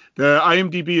there. The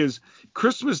IMDb is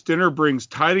Christmas dinner brings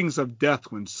tidings of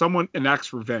death when someone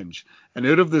enacts revenge. And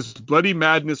out of this bloody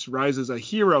madness rises a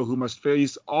hero who must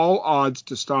face all odds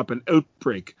to stop an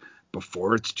outbreak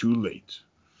before it's too late.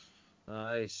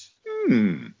 Nice.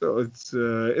 So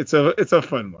it's a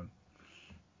fun one.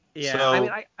 Yeah, So, I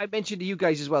mean, I mentioned to you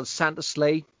guys as well, Santa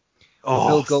Sleigh.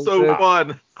 Oh, so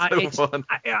fun. Fun.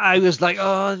 I was like,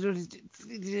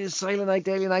 Silent Night,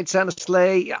 Deadly Night, Santa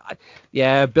Sleigh.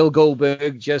 Yeah, Bill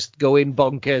Goldberg just going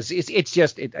bonkers.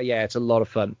 It's a lot of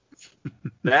fun.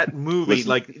 That movie,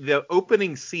 like the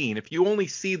opening scene, if you only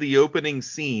see the opening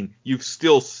scene, you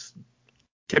still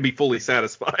can be fully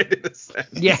satisfied in a sense.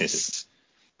 Yes.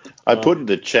 I put in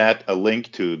the chat a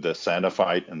link to the Santa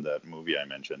fight in that movie I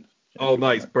mentioned. Oh,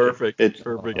 nice. Perfect.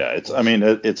 Perfect. Yeah,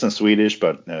 it's in Swedish,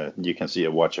 but you can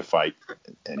watch a fight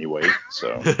anyway.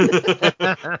 So,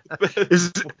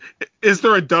 is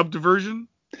there a dubbed version?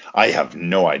 I have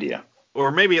no idea.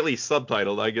 Or maybe at least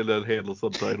subtitled. I get that handle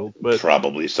subtitled, but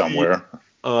probably somewhere.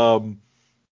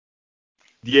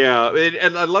 Yeah,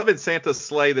 and I love in Santa's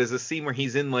Sleigh. There's a scene where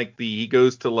he's in he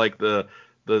goes to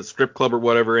the strip club or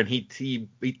whatever, and he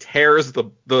tears the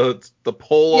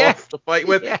pole off to fight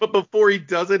with. Yeah. But before he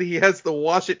does it, he has to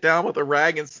wash it down with a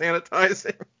rag and sanitize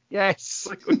it. Yes.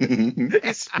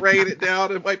 He's spraying it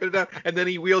down and wiping it down, and then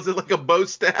he wields it like a bow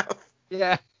staff.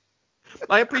 Yeah.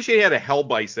 I appreciate he had a Hell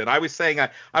Bison. I was saying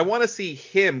I want to see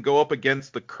him go up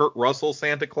against the Kurt Russell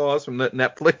Santa Claus from the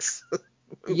Netflix.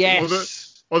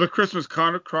 Yes. Or the Christmas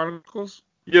Chronicles.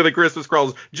 Yeah, the Christmas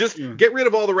Chronicles. Just get rid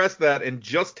of all the rest of that and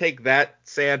just take that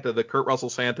Santa, the Kurt Russell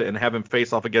Santa, and have him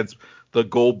face off against the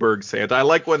Goldberg Santa. I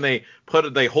like when they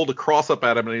hold a cross up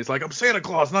at him and he's like, "I'm Santa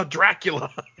Claus, not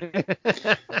Dracula."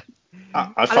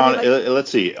 I found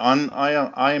let's see, on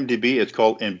IMDb it's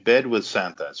called In Bed with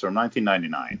Santa. It's from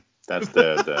 1999. That's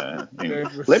the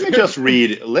Let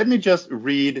me just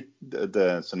read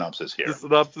the synopsis here. The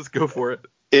synopsis, go for it.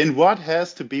 In what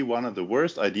has to be one of the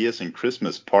worst ideas in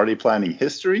Christmas party planning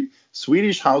history,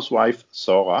 Swedish housewife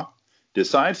Sara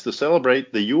decides to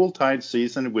celebrate the Yuletide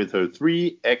season with her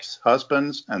 3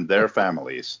 ex-husbands and their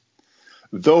families.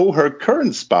 Though her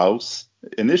current spouse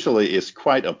initially is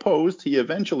quite opposed, he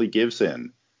eventually gives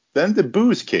in. Then the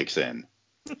booze kicks in.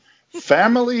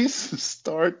 Families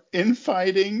start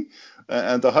infighting,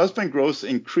 and the husband grows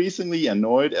increasingly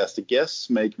annoyed as the guests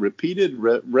make repeated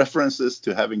references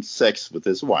to having sex with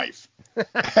his wife.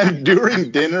 And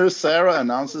during dinner, Sarah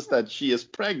announces that she is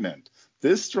pregnant.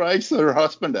 This strikes her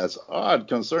husband as odd,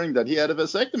 concerning that he had a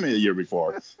vasectomy a year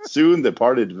before. Soon, the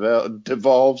party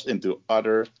devolves into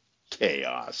utter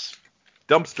chaos.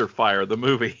 Dumpster Fire, the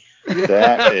movie.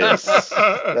 That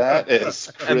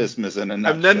is Christmas in a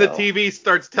nutshell. And then the TV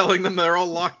starts telling them they're all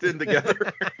locked in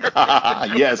together.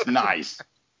 Yes, nice.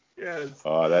 Yes.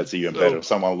 Oh, that's even better.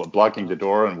 Someone blocking the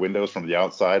door and windows from the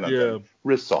outside and then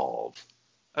resolve.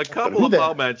 A couple of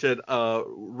I'll mention.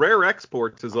 Rare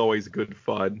Exports is always good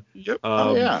fun. Yep.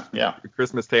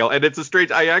 Christmas Tale, and it's a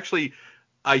strange.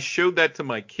 I showed that to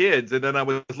my kids, and then I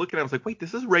was looking at it, I was like, wait,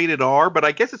 this is rated R, but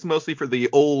I guess it's mostly for the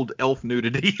old elf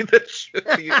nudity that should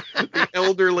be the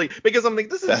elderly, because I'm like,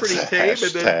 this is pretty tame.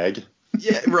 Hashtag. And then,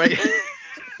 yeah, right.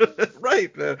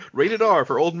 Right. Rated R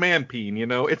for old man peen,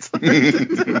 it's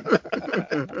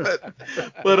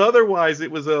but otherwise it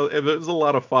was a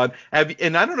lot of fun.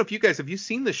 And I don't know if you guys, have you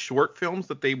seen the short films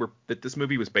that this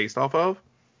movie was based off of?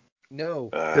 No.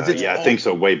 I think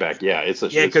so. Way back. Yeah, it's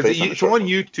because it's on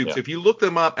YouTube. Yeah. So if you look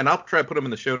them up, and I'll try to put them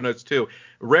in the show notes too.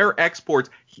 Rare Exports.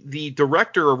 The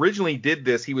director originally did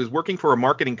this. He was working for a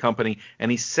marketing company, and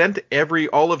he sent I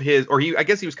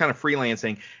guess he was kind of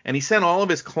freelancing, and he sent all of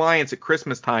his clients at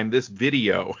Christmas time this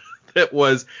video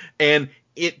and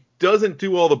it doesn't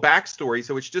do all the backstory,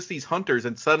 so it's just these hunters,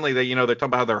 and suddenly they're talking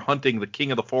about how they're hunting the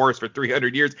king of the forest for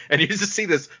 300 years, and you just see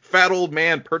this fat old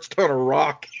man perched on a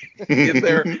rock in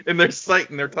their sight,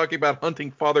 and they're talking about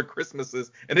hunting Father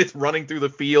Christmases, and it's running through the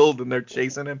field, and they're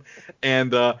chasing him,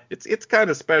 and it's kind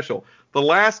of special. The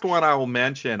last one I will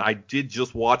mention, I did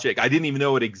just watch it. I didn't even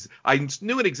know I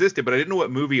knew it existed, but I didn't know what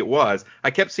movie it was.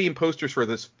 I kept seeing posters for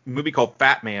this movie called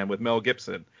Fat Man with Mel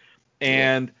Gibson,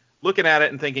 and looking at it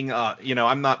and thinking,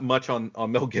 I'm not much on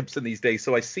Mel Gibson these days,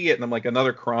 so I see it and I'm like,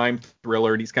 another crime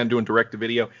thriller, and he's kind of doing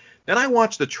direct-to-video. Then I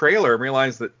watched the trailer and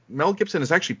realized that Mel Gibson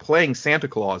is actually playing Santa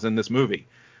Claus in this movie,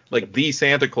 like the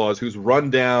Santa Claus who's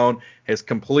run down, has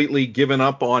completely given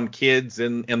up on kids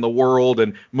and the world,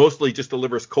 and mostly just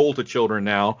delivers coal to children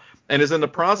now, and is in the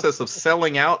process of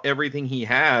selling out everything he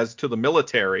has to the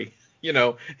military.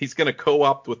 He's going to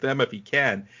co-opt with them if he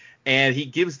can, and he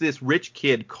gives this rich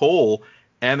kid coal.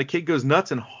 And the kid goes nuts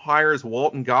and hires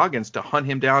Walton Goggins to hunt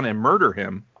him down and murder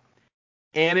him.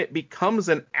 and it becomes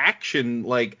an action,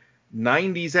 like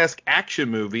 90s-esque action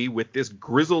movie with this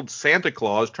grizzled Santa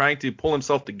Claus trying to pull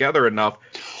himself together enough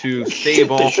to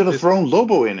stave off. They should have thrown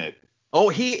Lobo in it. Oh,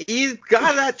 he's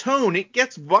got that tone. It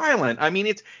gets violent. I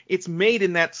mean, it's made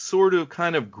in that sort of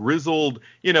kind of grizzled,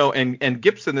 and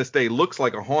Gibson this day looks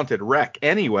like a haunted wreck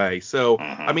anyway. So,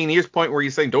 I mean, here's a point where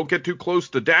he's saying, don't get too close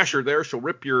to Dasher there. She'll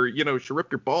rip your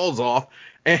balls off.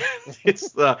 And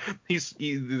it's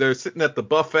they're sitting at the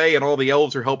buffet and all the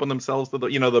elves are helping themselves to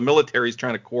the military's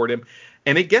trying to court him.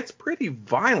 And it gets pretty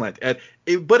violent.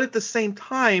 But at the same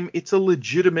time, it's a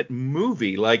legitimate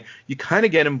movie. Like, you kind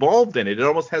of get involved in it. It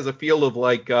almost has a feel of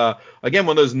like, again,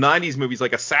 one of those 90s movies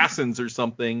like Assassins or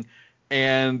something.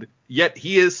 And yet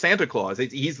he is Santa Claus.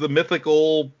 He's the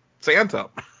mythical Santa.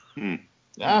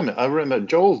 I remember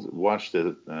Joel watched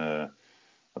it,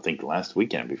 I think last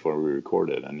weekend before we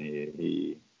recorded, and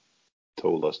he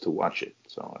told us to watch it.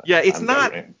 So yeah, it's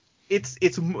not. It's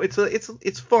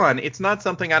fun. It's not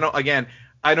something I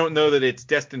don't know that it's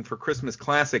destined for Christmas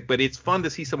classic, but it's fun to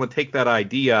see someone take that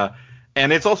idea,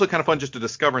 and it's also kind of fun just to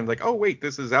discover and like, oh wait,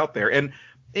 this is out there.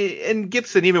 And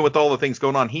Gibson, even with all the things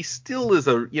going on, he still is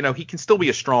he can still be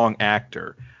a strong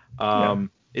actor.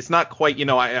 It's not quite,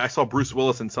 I saw Bruce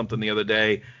Willis in something the other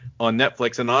day on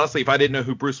Netflix, and honestly, if I didn't know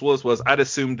who Bruce Willis was, I'd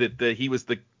assumed that he was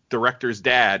the director's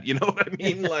dad. You know what I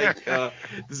mean? Like,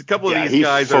 there's a couple of these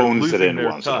guys are losing their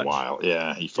touch. Once in a while.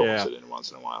 Yeah, he phones it in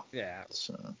once in a while. Yeah.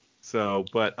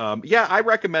 But I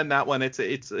recommend that one.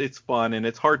 It's fun, and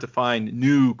it's hard to find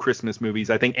new Christmas movies.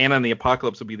 I think Anna and the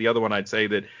Apocalypse would be the other one I'd say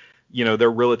that, they're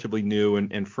relatively new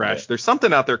and fresh. Yeah. There's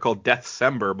something out there called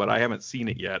Deathcember, but I haven't seen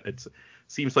it yet.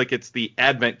 Seems like it's the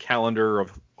advent calendar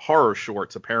of horror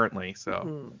shorts, apparently.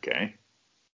 So okay.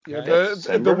 Yeah,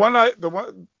 the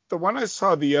one I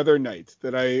saw the other night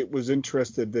that I was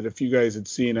interested that if you guys had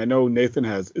seen, I know Nathan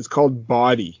has. It's called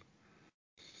Body.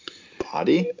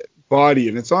 Body,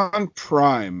 and it's on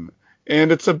Prime,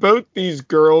 and it's about these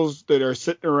girls that are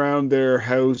sitting around their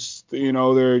house.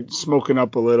 They're smoking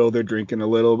up a little, they're drinking a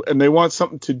little, and they want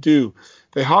something to do.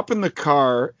 They hop in the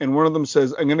car, and one of them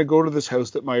says, I'm going to go to this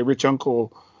house that my rich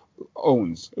uncle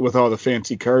owns with all the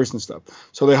fancy cars and stuff.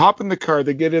 So they hop in the car,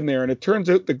 they get in there, and it turns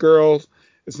out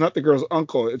it's not the girl's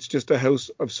uncle. It's just a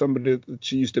house of somebody that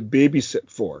she used to babysit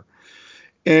for.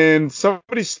 And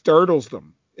somebody startles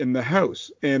them in the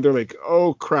house, and they're like,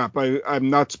 oh, crap, I'm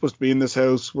not supposed to be in this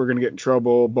house. We're going to get in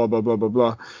trouble, blah, blah, blah, blah,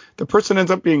 blah. The person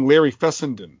ends up being Larry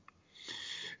Fessenden.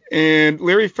 And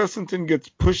Larry Fessenden gets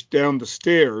pushed down the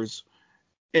stairs,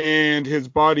 and his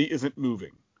body isn't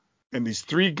moving. And these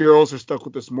three girls are stuck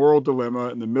with this moral dilemma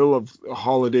in the middle of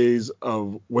holidays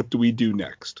of what do we do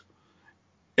next?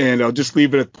 And I'll just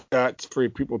leave it at that for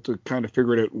people to kind of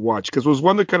figure it out and watch. Because it was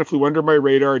one that kind of flew under my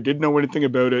radar. I didn't know anything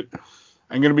about it.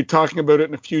 I'm going to be talking about it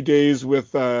in a few days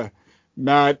with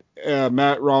Matt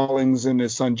Rawlings and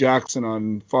his son Jackson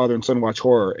on Father and Son Watch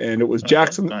Horror. And it was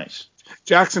Jackson. Nice.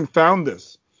 Jackson found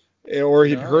this, or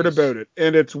he'd heard about it.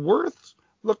 And it's worth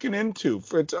looking into.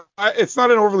 It's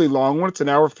not an overly long one. It's an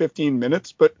hour 15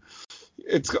 minutes, but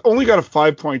it's only got a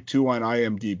 5.2 on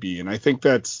IMDb, and I think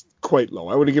that's quite low.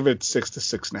 I would give it 6 to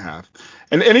 6.5.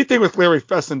 And anything with Larry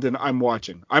Fessenden, I'm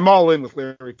watching. I'm all in with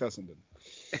Larry Fessenden.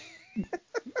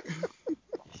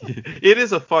 It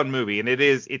is a fun movie, and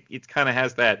it kind of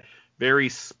has that very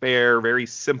spare, very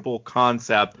simple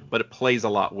concept, but it plays a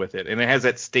lot with it, and it has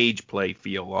that stage play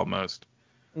feel almost.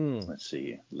 Let's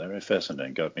see. Larry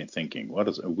Fessenden got me thinking. What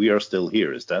is We Are Still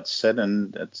Here? Is that set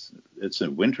in? It's a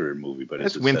winter movie, but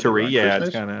it's wintry. Yeah, Christmas?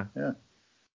 It's kind of. Yeah,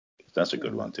 that's a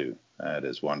good one too. That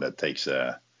is one that takes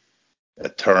a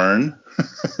turn.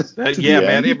 Yeah,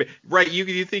 man. Right.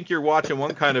 You think you're watching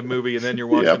one kind of movie and then you're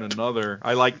watching another.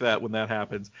 I like that when that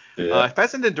happens. Yeah.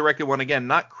 Fessenden directed one again,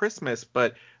 not Christmas,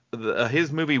 but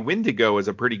his movie Wendigo is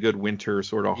a pretty good winter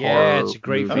sort of horror. Yeah, it's a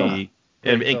great movie.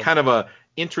 film. And kind of a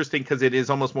interesting because it is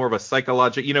almost more of a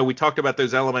psychological. We talked about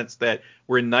those elements that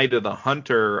were in Night of the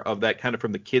Hunter, of that kind of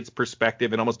from the kid's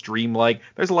perspective and almost dreamlike.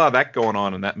 There's a lot of that going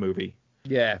on in that movie.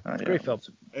 Yeah, it's a great film.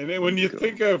 And then when you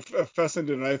think of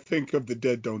Fessenden, I think of The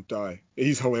Dead Don't Die.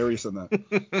 He's hilarious in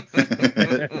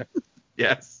that.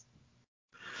 Yes.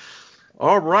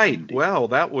 All right. Well,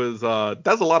 that was a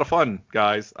lot of fun,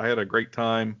 guys. I had a great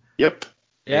time. Yep.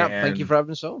 Yeah, thank you for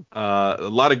having us on. A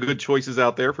lot of good choices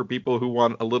out there for people who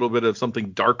want a little bit of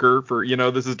something darker.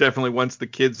 This is definitely once the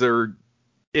kids are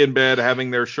in bed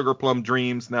having their sugar plum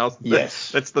dreams. Now,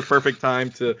 that's the perfect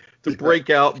time to break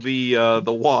out the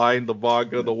wine, the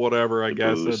vodka, the whatever, I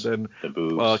guess, booze, and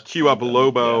then cue up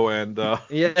Lobo and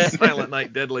Silent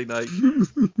Night, Deadly Night.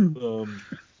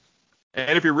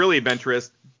 And if you're really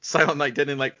adventurous, Silent Night,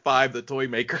 Deadly Night 5, The Toy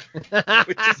Maker, which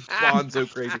is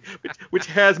Bonzo crazy, which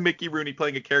has Mickey Rooney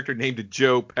playing a character named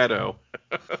Joe Petto.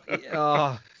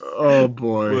 Oh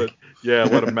boy. Yeah,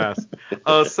 what a mess.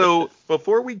 So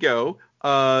before we go,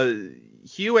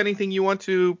 Hugh, anything you want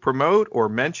to promote or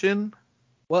mention?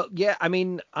 Well, yeah, I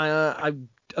mean, I'm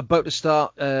about to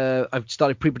start. I've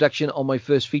started pre-production on my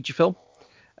first feature film,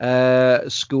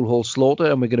 School Hall Slaughter,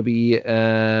 and we're going to be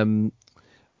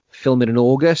filming in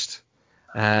August.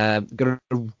 Got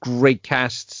a great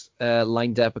cast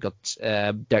lined up. I've got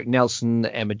Derek Nelson,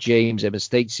 Emma James, Emma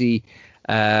Stacey,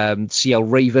 C.L.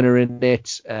 Raven are in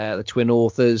it, the twin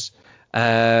authors.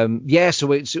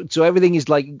 So everything is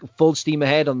like full steam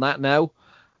ahead on that now.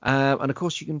 And of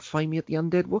course, you can find me at The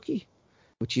Undead Wookiee,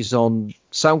 which is on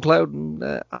SoundCloud and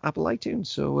Apple iTunes.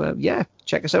 So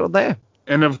check us out on there.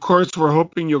 And of course, we're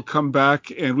hoping you'll come back,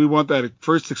 and we want that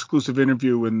first exclusive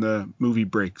interview when the movie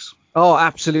breaks. Oh,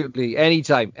 absolutely.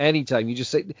 Anytime. You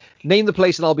just say, name the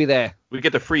place and I'll be there. We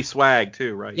get the free swag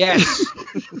too, right? Yes.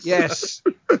 Yes.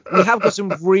 We have got some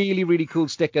really, really cool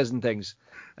stickers and things.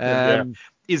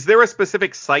 Is there a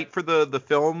specific site for the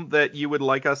film that you would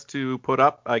like us to put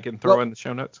up? I can throw in the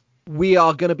show notes. We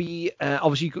are going to be,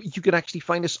 obviously, you can actually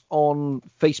find us on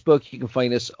Facebook. You can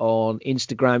find us on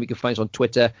Instagram. You can find us on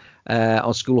Twitter,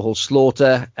 on School Hall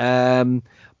Slaughter.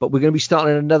 But we're going to be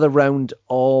starting another round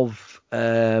of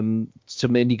some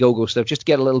Indiegogo stuff, just to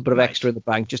get a little bit of extra in the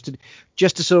bank, just to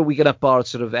sort of we can up our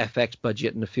sort of FX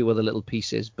budget and a few other little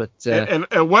pieces. But and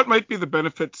what might be the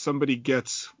benefit somebody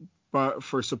gets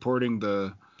for supporting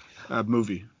the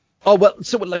movie? Oh, well,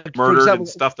 so like murdered for example, and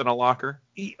stuffed in a locker.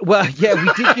 Well, yeah,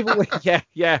 we did give away.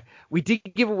 We did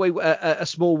give away a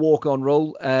small walk-on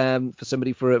role for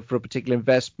somebody for a particular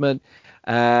investment.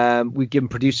 We've given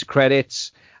producer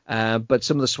credits, but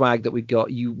some of the swag that we've got,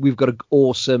 we've got an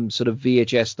awesome sort of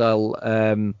VHS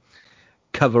style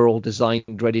cover all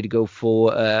designed, ready to go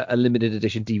for a limited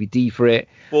edition DVD for it.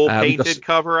 Full painted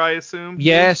cover, I assume.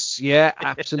 Yes, yeah,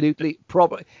 absolutely.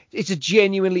 It's a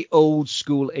genuinely old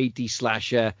school 80s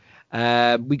slasher.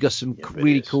 We got some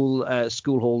really cool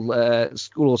School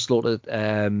Hall Slaughter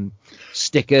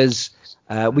stickers.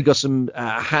 We got some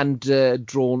hand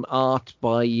drawn art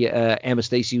by Emma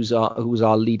Stacey, who's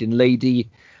our leading lady.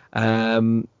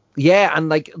 And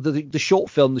like the short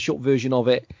film, the short version of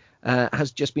it,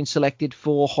 has just been selected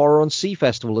for Horror on Sea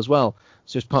Festival as well.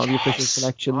 So it's part of the official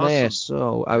selection there.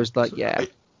 So I was like, yeah.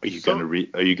 Are you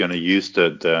gonna use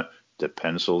the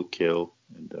pencil kill?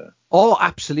 Oh,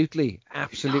 absolutely.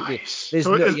 Nice.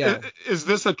 So is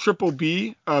this a triple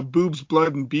B? Boobs,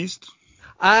 blood, and beast?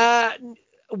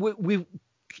 We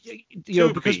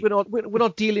because we're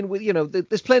not dealing with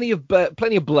there's plenty of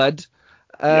blood.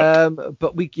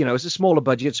 But we, it's a smaller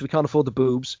budget, so we can't afford the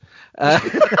boobs.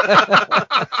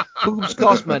 Boobs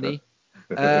cost money.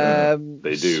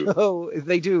 They do. So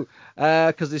they do,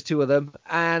 because there's two of them,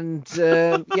 and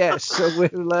so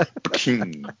we'll.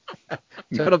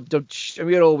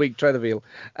 We're all week. Try the veal.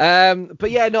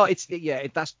 But yeah, no,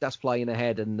 that's flying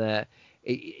ahead, and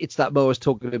it's that Mo was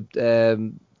talking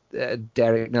to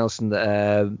Derek Nelson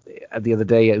the other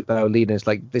day about leading. It's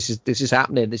like this is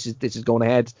happening. This is going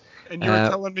ahead. And you were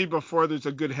telling me before there's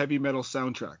a good heavy metal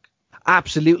soundtrack.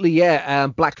 Absolutely, yeah.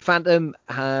 Black Phantom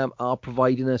are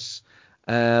providing us.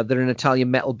 They're an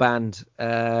Italian metal band,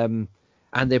 and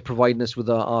they're providing us with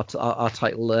our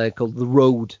title called The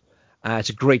Road. It's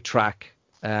a great track.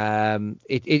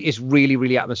 It is really,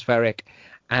 really atmospheric,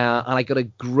 and I got a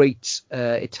great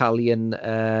Italian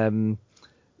guy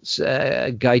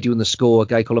doing the score. A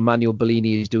guy called Emmanuel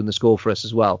Bellini is doing the score for us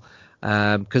as well.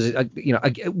 Because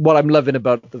what I'm loving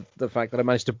about the fact that I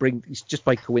managed to bring, it's just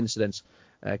by coincidence,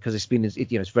 because it's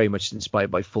very much inspired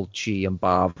by Fulci and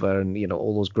Bava and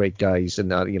all those great guys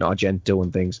and Argento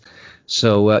and things.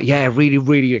 So really,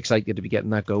 really excited to be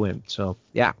getting that going. So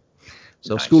nice.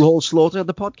 School Hall Slaughter,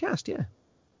 the podcast, yeah.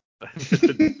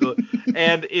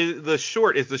 And is the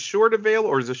short available,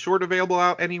 or is the short available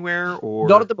out anywhere? Or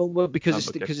not at the moment because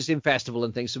it's in festival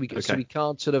and things, so we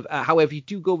can't sort of. However, you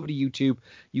do go over to YouTube,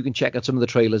 you can check out some of the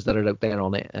trailers that are out there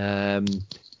on it. I've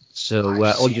seen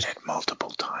it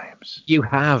multiple times. You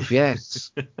have,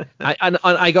 yes.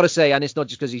 I got to say, and it's not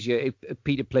just because he's here.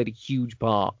 Peter played a huge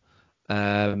part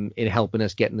in helping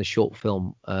us getting the short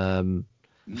film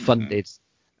funded.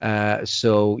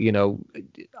 So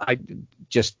I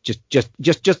just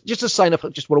to sign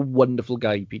up, just what a wonderful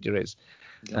guy Peter is.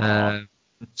 I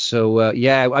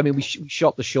mean, we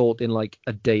shot the short in like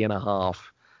a day and a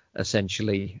half,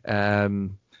 essentially,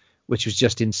 which was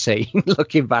just insane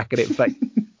looking back at it.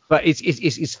 But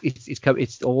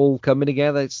it's all coming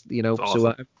together. It's awesome.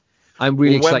 So I'm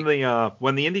really excited.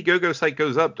 When the Indiegogo site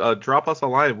goes up, drop us a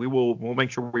line. We'll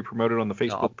make sure we promote it on the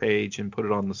Facebook page and put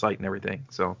it on the site and everything.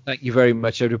 So thank you very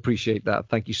much. I'd appreciate that.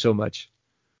 Thank you so much.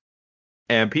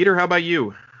 And Peter, how about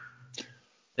you?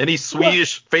 Any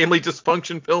Swedish family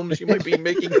dysfunction films you might be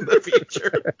making in the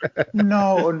future?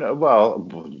 No. Well,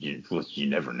 you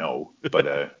never know,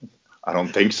 but I don't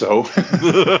think so.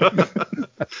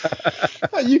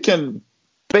 You can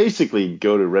basically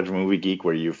go to Retro Movie Geek,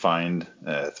 where you find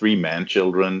three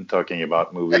man-children talking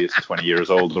about movies 20 years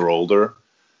old or older.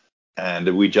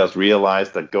 And we just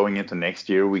realized that going into next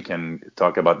year, we can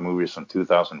talk about movies from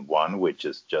 2001, which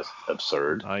is just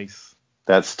absurd. Nice.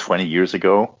 That's 20 years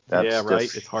ago. That's right.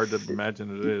 It's hard to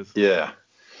imagine it is. Yeah.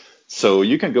 So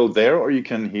you can go there, or you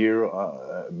can hear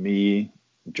me,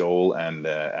 Joel, and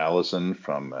Allison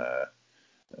from the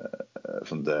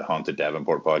Haunted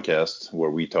Davenport podcast, where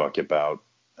we talk about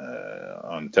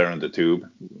on Terror in the Tube.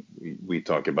 We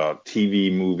talk about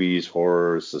TV movies,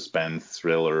 horror, suspense,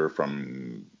 thriller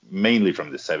mainly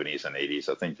from the 70s and 80s.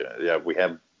 I think we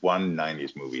have one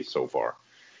 90s movie so far.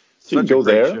 So Such you can go a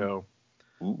great there. Show.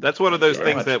 That's one of those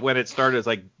things that when it started, it's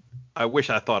like, I wish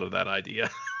I thought of that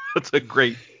idea. It's a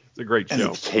great show.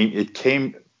 And it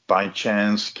came by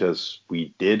chance because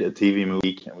we did a TV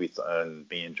movie, and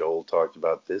me and Joel talked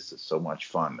about this. It's so much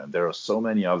fun, and there are so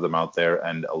many of them out there,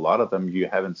 and a lot of them you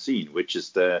haven't seen, which is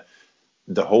the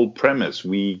whole premise.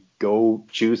 We go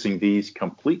choosing these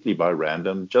completely by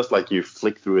random, just like you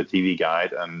flick through a TV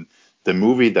guide, and the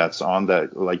movie that's on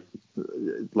that, like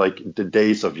the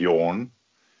Days of Yorn,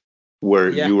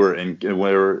 where you were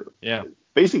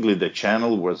basically the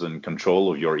channel was in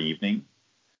control of your evening.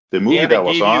 The movie that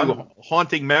was on you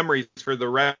haunting memories for the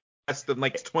rest of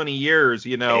like 20 years,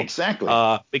 Exactly.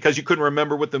 Because you couldn't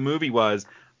remember what the movie was.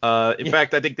 In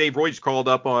fact, I think Dave Royce called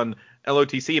up on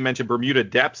LOTC and mentioned Bermuda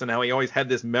Depths and how he always had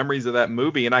this memories of that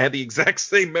movie, and I had the exact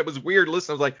same. It was weird.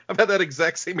 Listen, I was like, I've had that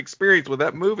exact same experience with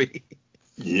that movie.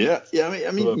 Yeah. I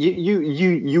mean,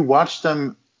 you watch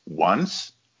them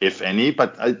once, if any,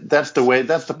 but that's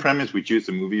the premise we choose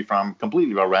the movie from,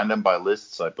 completely by random, by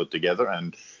lists I put together,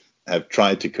 and have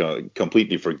tried to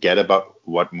completely forget about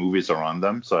what movies are on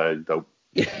them, so I don't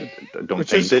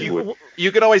think it.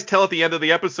 You can always tell at the end of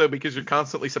the episode because you're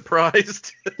constantly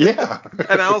surprised. Yeah.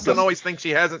 And Allison always thinks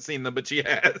she hasn't seen them, but she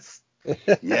has.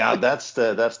 Yeah, that's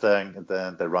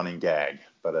the running gag,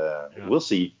 but we'll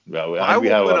see. Well, I will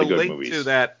have a put lot a of good link movies.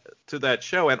 to that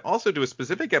show, and also do a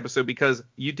specific episode, because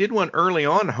you did one early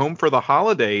on, Home for the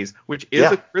Holidays, which is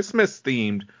a Christmas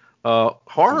themed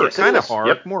horror, kind of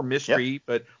horror, more mystery,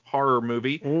 but horror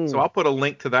movie. So I'll put a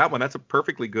link to that one. That's a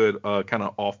perfectly good kind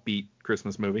of offbeat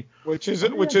Christmas movie. Which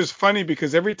is funny,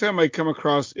 because every time I come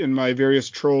across in my various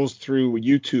trolls through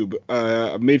YouTube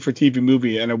a made-for-TV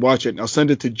movie, and I watch it, and I'll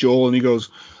send it to Joel, and he goes,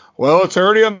 well, it's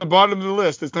already on the bottom of the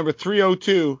list. It's number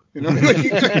 302.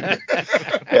 Yeah,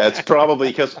 it's probably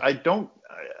because I don't.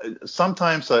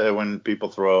 Sometimes when people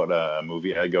throw out a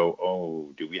movie, I go,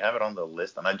 oh, do we have it on the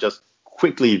list? And I just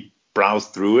quickly browse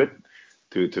through it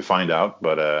to find out.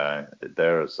 But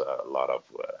there's a lot of.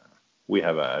 We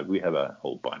have a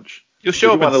whole bunch. You'll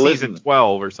show up in season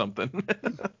 12 or something.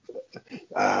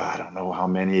 I don't know how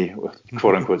many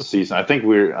quote unquote season. I think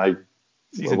we're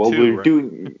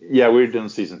doing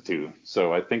season 2.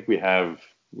 So I think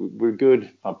we're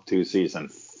good up to season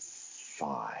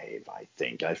 5. I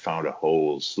think I found a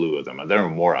whole slew of them, and there are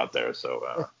more out there.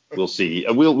 So we'll see.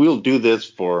 We'll do this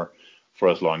for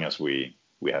as long as we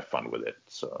have fun with it.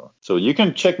 So you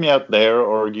can check me out there,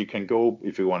 or you can go,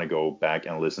 if you want to go back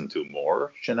and listen to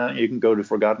more shenanigans, you can go to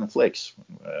Forgotten Flicks,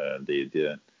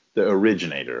 the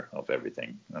originator of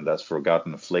everything, and that's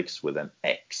Forgotten Flicks with an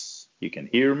X. You can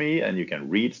hear me and you can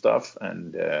read stuff,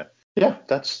 and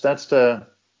that's the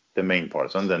main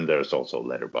parts. And then there's also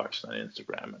Letterboxd and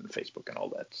Instagram and Facebook and all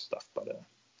that stuff. But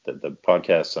the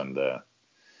podcasts and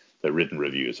the written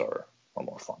reviews are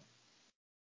more fun.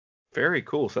 Very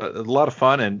cool. So a lot of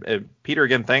fun. And Peter,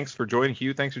 again, thanks for joining.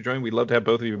 Hugh, thanks for joining. We'd love to have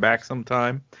both of you back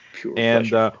sometime. Pure and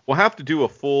pleasure. We'll have to do a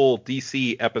full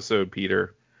DC episode,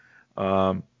 Peter,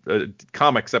 a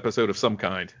comics episode of some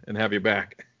kind, and have you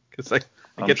back, because I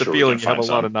get the feeling you have a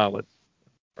lot of knowledge.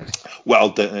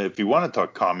 Well, if you want to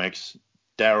talk comics,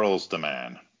 Daryl's the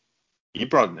man.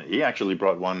 He actually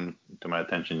brought one to my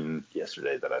attention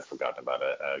yesterday that I'd forgotten about.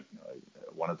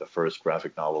 One of the first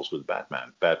graphic novels with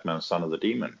Batman, Son of the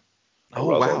Demon.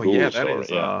 Oh wow, yeah, that story. Is.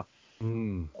 Yeah.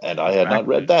 And I had not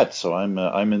read that, so I'm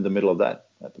in the middle of that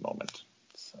at the moment.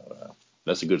 So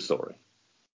that's a good story.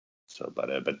 So, but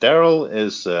Daryl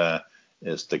is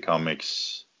the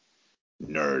comics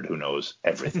nerd who knows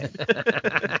everything.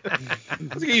 I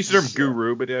was gonna use the term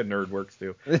guru, but yeah, nerd works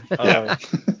too.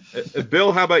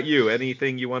 Bill, how about you?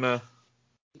 Anything you want to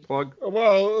plug?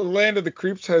 Well, Land of the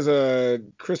Creeps has a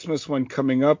Christmas one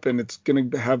coming up, and it's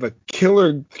going to have a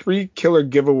 3 killer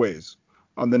giveaways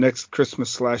on the next Christmas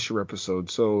slasher episode.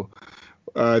 So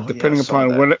depending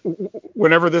upon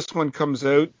whenever this one comes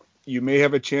out, you may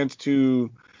have a chance to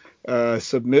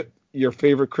submit your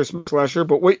favorite Christmas slasher.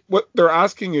 But wait, what they're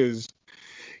asking is,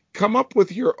 come up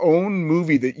with your own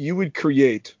movie that you would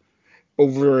create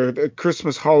over the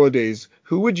Christmas holidays.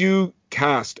 Who would you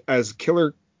cast as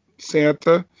Killer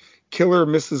Santa, Killer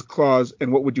Mrs. Claus,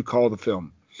 and what would you call the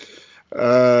film?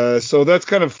 So that's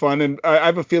kind of fun, and I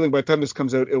have a feeling by the time this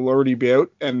comes out, it will already be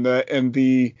out, and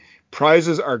the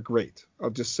prizes are great. I'll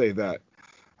just say that.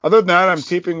 Other than that, I'm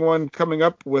keeping one coming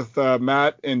up with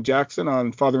Matt and Jackson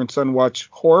on Father and Son Watch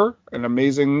Horror, an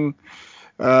amazing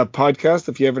podcast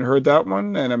if you haven't heard that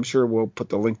one, and I'm sure we'll put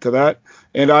the link to that.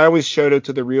 And I always shout out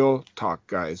to the Real Talk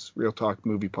guys, Real Talk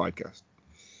Movie Podcast.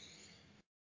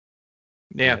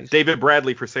 Yeah, nice. David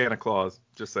Bradley for Santa Claus,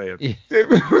 just saying.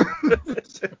 That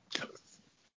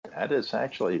is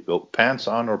actually pants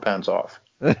on or pants off.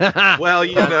 Well,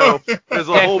 you know, there's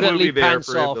a whole movie there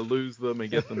for him to lose them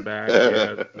and get them back.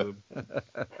 Yeah,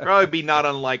 probably be not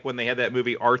unlike when they had that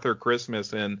movie Arthur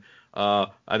Christmas, and I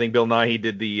think Bill Nighy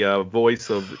did the voice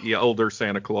of the older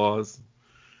Santa Claus.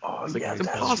 Oh, it's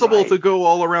impossible to go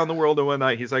all around the world in one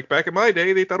night. He's like, back in my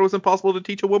day, they thought it was impossible to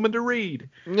teach a woman to read.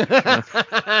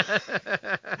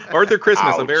 Arthur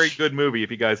Christmas, a very good movie if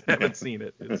you guys haven't seen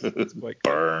it. It's quite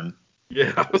burn.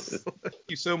 Yeah. Thank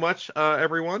you so much,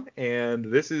 everyone. And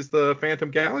this is the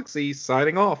Phantom Galaxy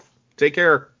signing off. Take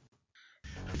care.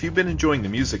 If you've been enjoying the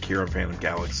music here on Phantom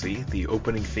Galaxy, the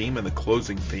opening theme and the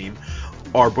closing theme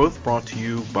are both brought to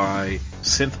you by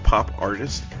synth pop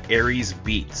artist Aries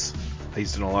Beats.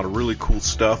 He's done a lot of really cool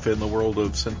stuff in the world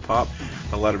of synth pop,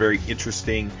 a lot of very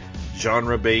interesting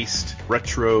genre-based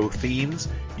retro themes.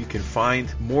 You can find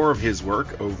more of his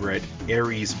work over at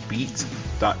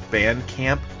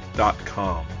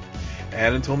ariesbeats.bandcamp.com.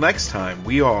 And until next time,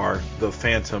 we are the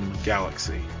Phantom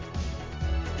Galaxy.